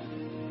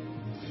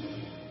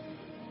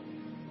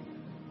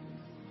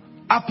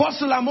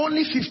 Apostle, I'm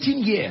only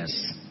 15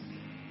 years.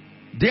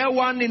 Dear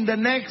one, in the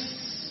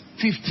next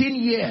 15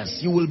 years,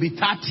 you will be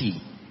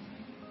 30.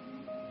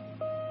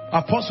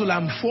 Apostle,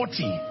 I'm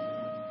 40.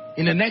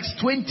 In the next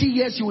 20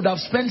 years, you would have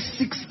spent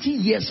 60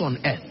 years on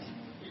earth.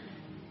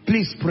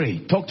 Please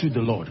pray. Talk to the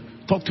Lord.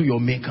 Talk to your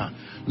Maker.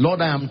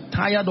 Lord, I am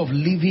tired of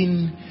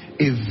living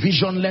a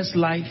visionless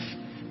life,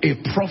 a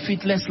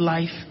profitless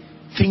life.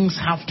 Things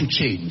have to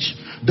change.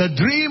 The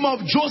dream of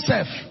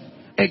Joseph,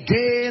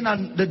 again,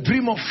 and the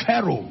dream of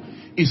Pharaoh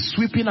is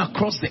sweeping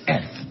across the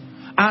earth,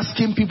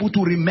 asking people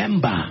to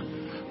remember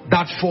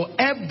that for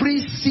every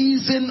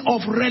season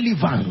of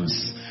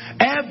relevance,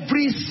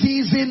 every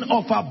season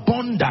of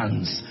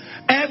abundance,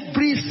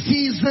 every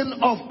season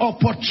of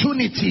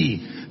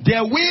opportunity,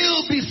 there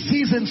will be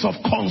seasons of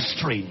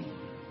constraint.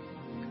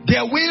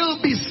 There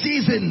will be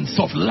seasons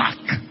of lack.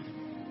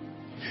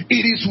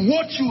 It is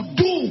what you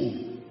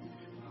do.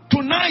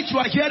 Tonight you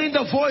are hearing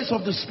the voice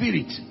of the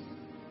Spirit.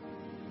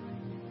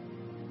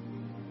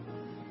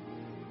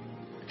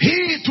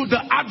 Heed to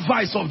the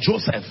advice of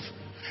Joseph.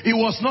 It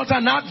was not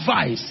an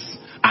advice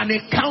and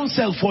a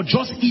counsel for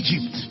just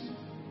Egypt.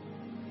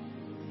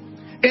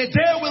 A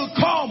day will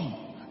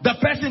come, the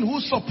person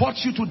who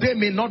supports you today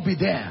may not be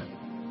there.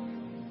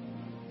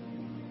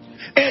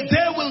 A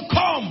day will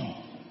come,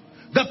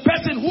 the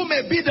person who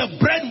may be the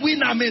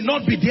breadwinner may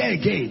not be there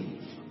again.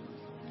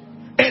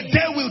 A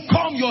day will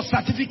come, your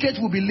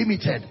certificate will be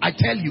limited. I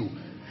tell you,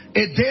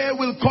 a day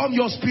will come,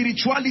 your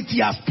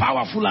spirituality, as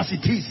powerful as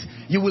it is,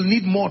 you will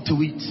need more to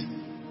it.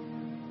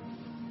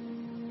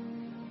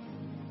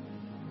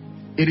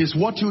 It is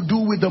what you do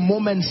with the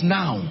moments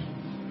now.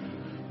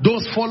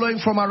 Those following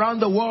from around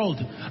the world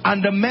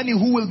and the many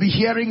who will be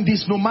hearing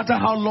this, no matter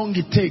how long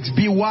it takes,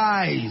 be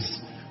wise.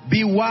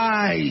 Be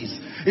wise.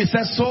 It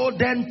says, so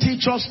then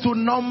teach us to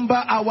number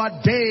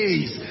our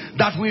days,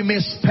 that we may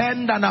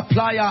spend and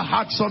apply our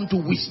hearts unto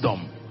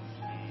wisdom.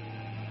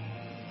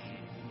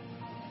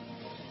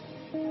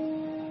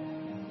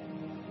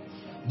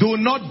 Do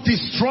not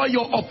destroy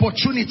your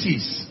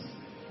opportunities.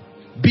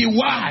 Be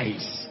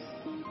wise.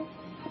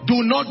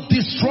 Do not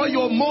destroy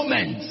your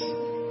moments.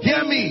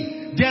 Hear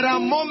me. There are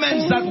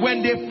moments that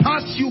when they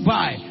pass you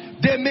by,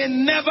 they may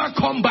never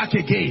come back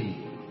again.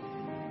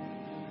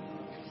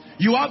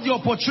 You have the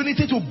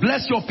opportunity to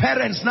bless your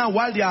parents now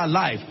while they are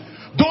alive.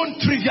 Don't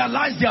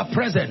trivialize their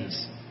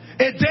presence.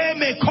 A day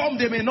may come,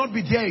 they may not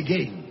be there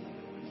again.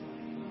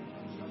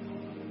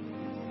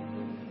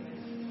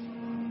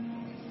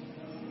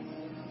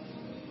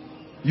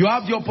 You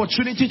have the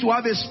opportunity to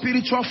have a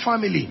spiritual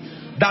family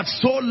that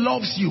so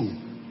loves you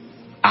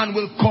and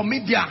will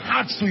commit their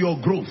hearts to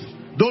your growth.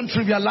 Don't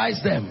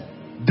trivialize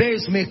them.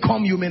 Days may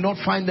come, you may not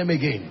find them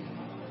again.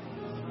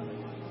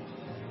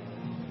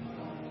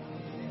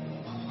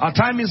 Our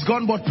time is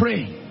gone, but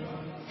pray.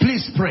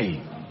 Please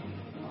pray.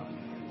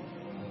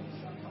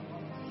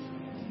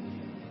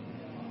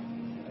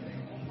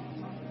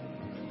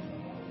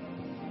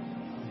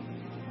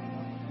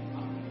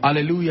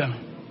 Hallelujah.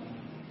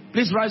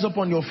 Please rise up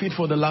on your feet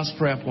for the last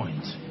prayer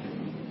point.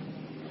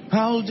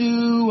 I'll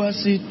do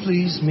as it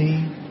please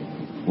me,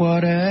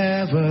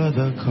 whatever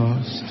the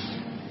cost.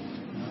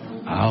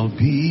 I'll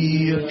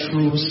be a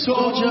true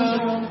soldier.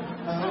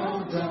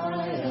 I'll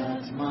die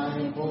at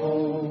my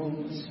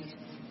post.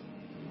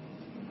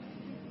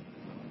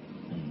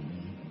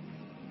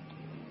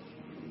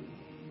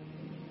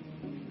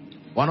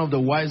 One of the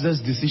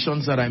wisest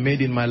decisions that I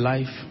made in my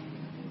life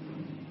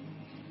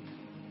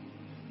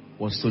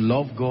was to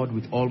love God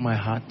with all my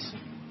heart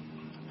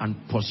and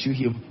pursue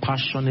Him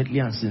passionately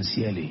and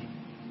sincerely.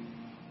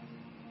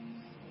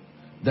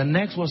 The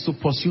next was to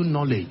pursue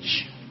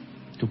knowledge,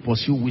 to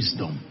pursue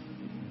wisdom.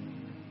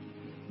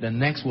 The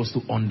next was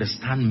to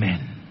understand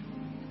men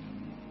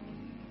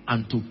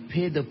and to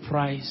pay the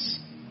price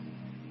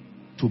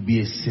to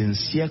be a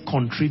sincere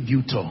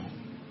contributor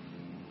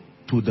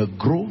to the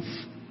growth,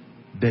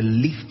 the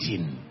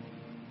lifting,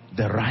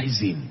 the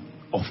rising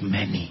of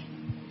many,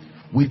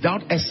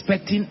 without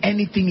expecting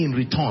anything in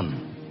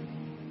return.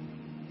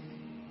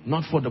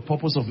 Not for the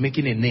purpose of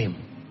making a name.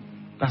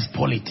 That's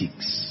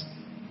politics.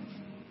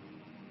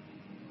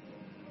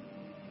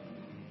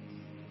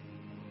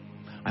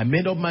 I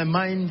made up my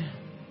mind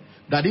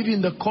that if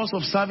in the course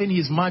of serving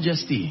His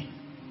Majesty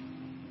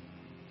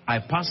I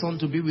pass on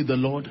to be with the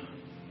Lord,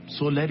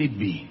 so let it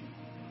be.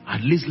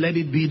 At least let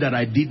it be that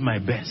I did my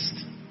best.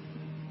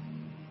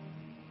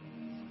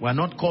 We are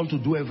not called to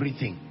do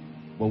everything,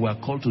 but we are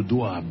called to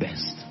do our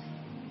best.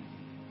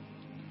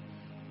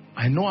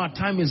 I know our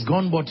time is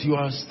gone, but you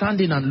are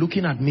standing and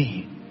looking at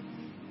me.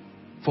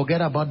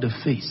 Forget about the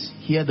face.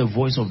 Hear the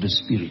voice of the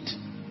Spirit.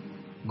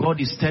 God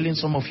is telling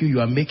some of you, you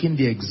are making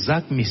the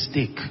exact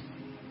mistake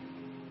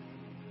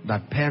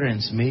that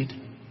parents made,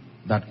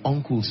 that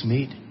uncles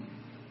made.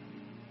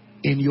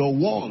 In your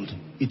world,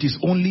 it is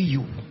only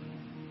you.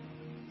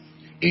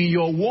 In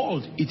your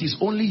world, it is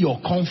only your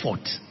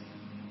comfort.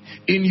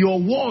 In your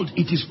world,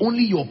 it is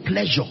only your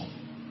pleasure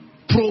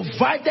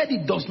provided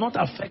it does not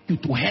affect you.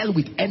 To hell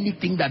with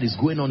anything that is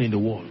going on in the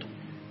world.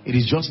 It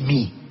is just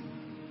me.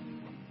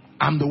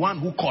 I'm the one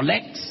who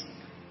collects.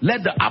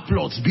 Let the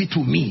applause be to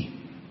me.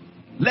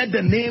 Let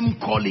the name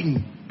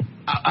calling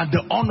and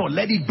the honor,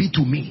 let it be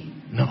to me.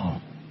 No.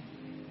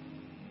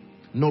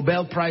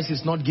 Nobel Prize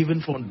is not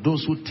given for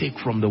those who take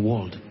from the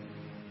world.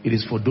 It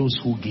is for those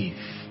who give.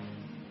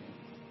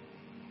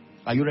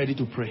 Are you ready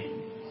to pray?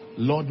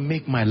 Lord,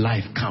 make my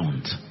life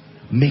count.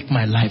 Make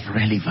my life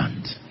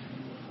relevant.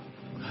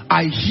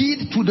 I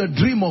heed to the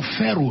dream of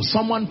Pharaoh.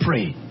 Someone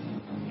pray.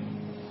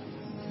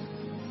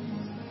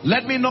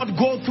 Let me not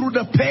go through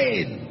the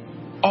pain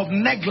of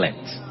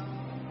neglect.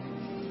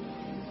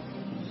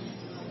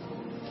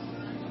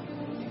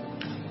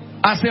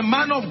 As a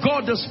man of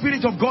God, the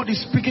Spirit of God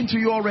is speaking to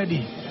you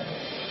already.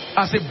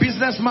 As a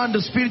businessman,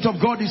 the Spirit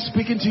of God is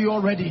speaking to you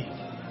already.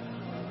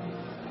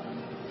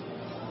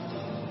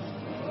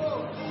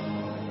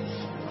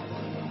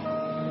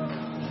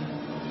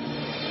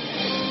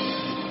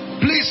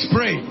 Please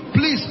pray.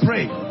 Please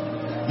pray.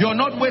 You're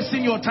not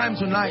wasting your time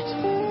tonight.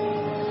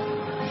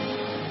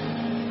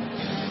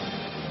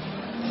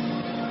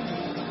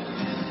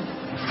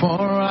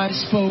 For I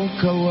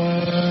spoke a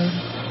word,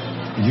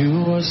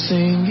 you were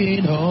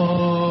singing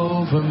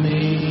over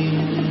me.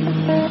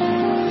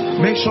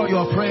 Make sure you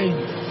are praying.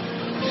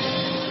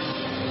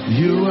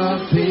 You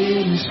have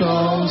been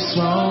so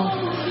strong.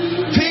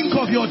 Think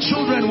of your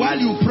children while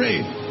you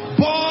pray.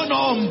 Born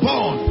or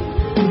unborn.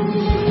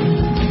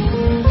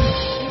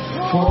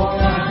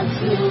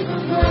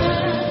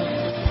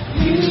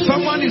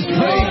 Someone is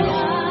praying.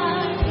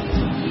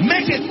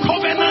 Make a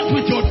covenant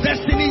with your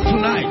destiny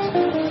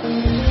tonight.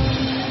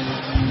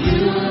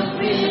 You have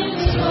been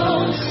so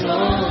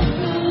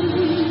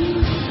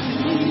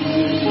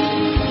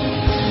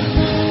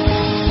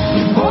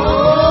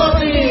oh,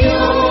 the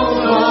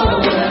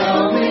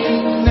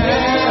overwhelming,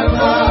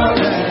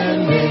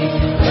 never-ending,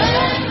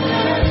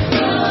 reckless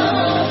love.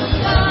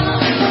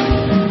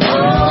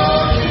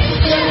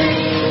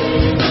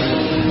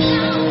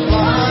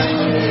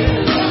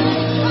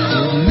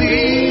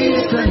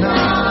 Leaves the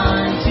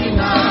 99.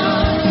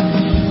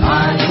 I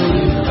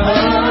couldn't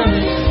earn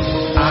it.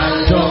 I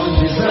don't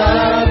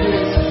deserve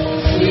it.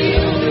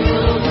 Still you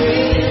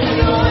give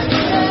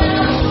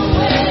yourself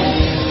away.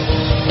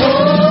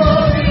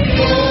 Oh, the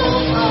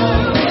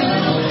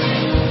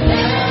overwhelming,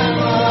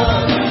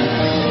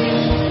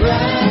 never-ending,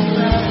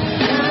 reckless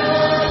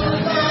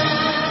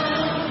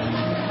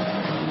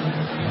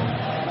love.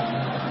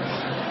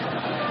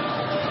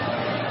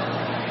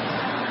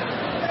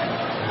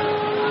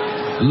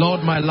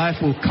 Lord, my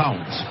life will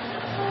count.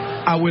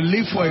 I will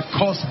live for a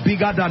cause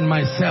bigger than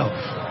myself.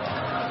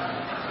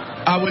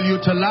 I will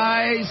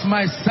utilize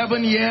my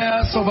 7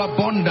 years of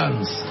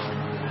abundance,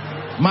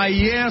 my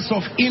years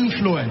of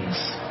influence,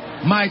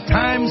 my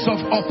times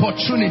of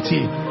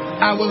opportunity.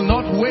 I will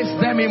not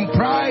waste them in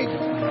pride.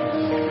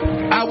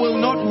 I will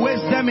not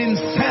waste them in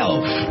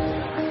self.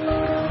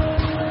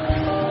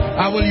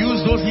 I will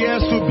use those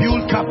years to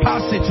build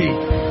capacity.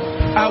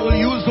 I will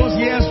use those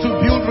years to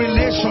build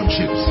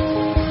relationships.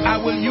 I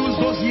will use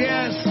those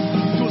years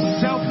to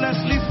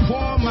selflessly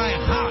pour my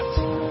heart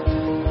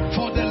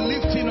for the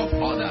lifting of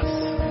others,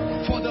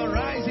 for the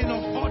rising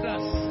of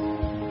others.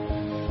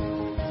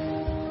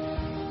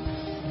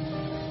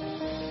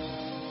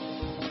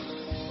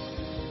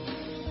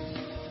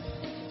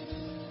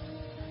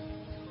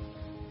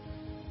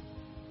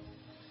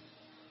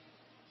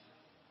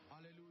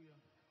 Hallelujah.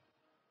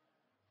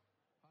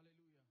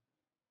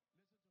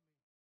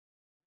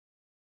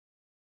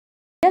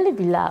 Dearly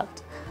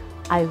beloved,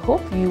 I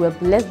hope you were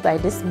blessed by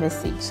this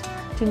message.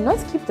 Do not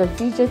keep the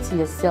video to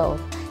yourself.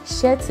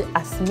 Share to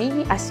as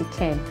many as you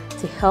can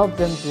to help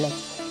them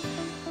bless.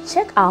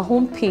 Check our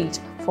homepage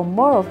for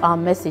more of our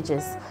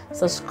messages.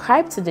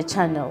 Subscribe to the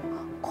channel,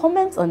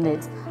 comment on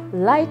it,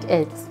 like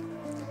it.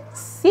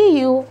 See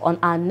you on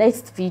our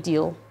next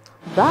video.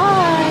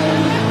 Bye.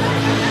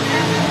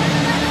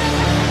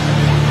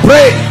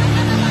 Pray.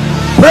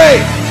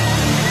 Pray.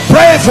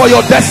 Pray for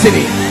your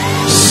destiny.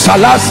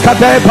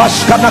 Salaskade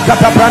bashkana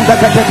katabranda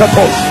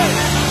katekatos.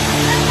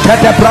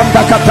 Kete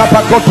branda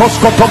katapakotos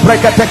koto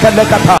brekete kelekata.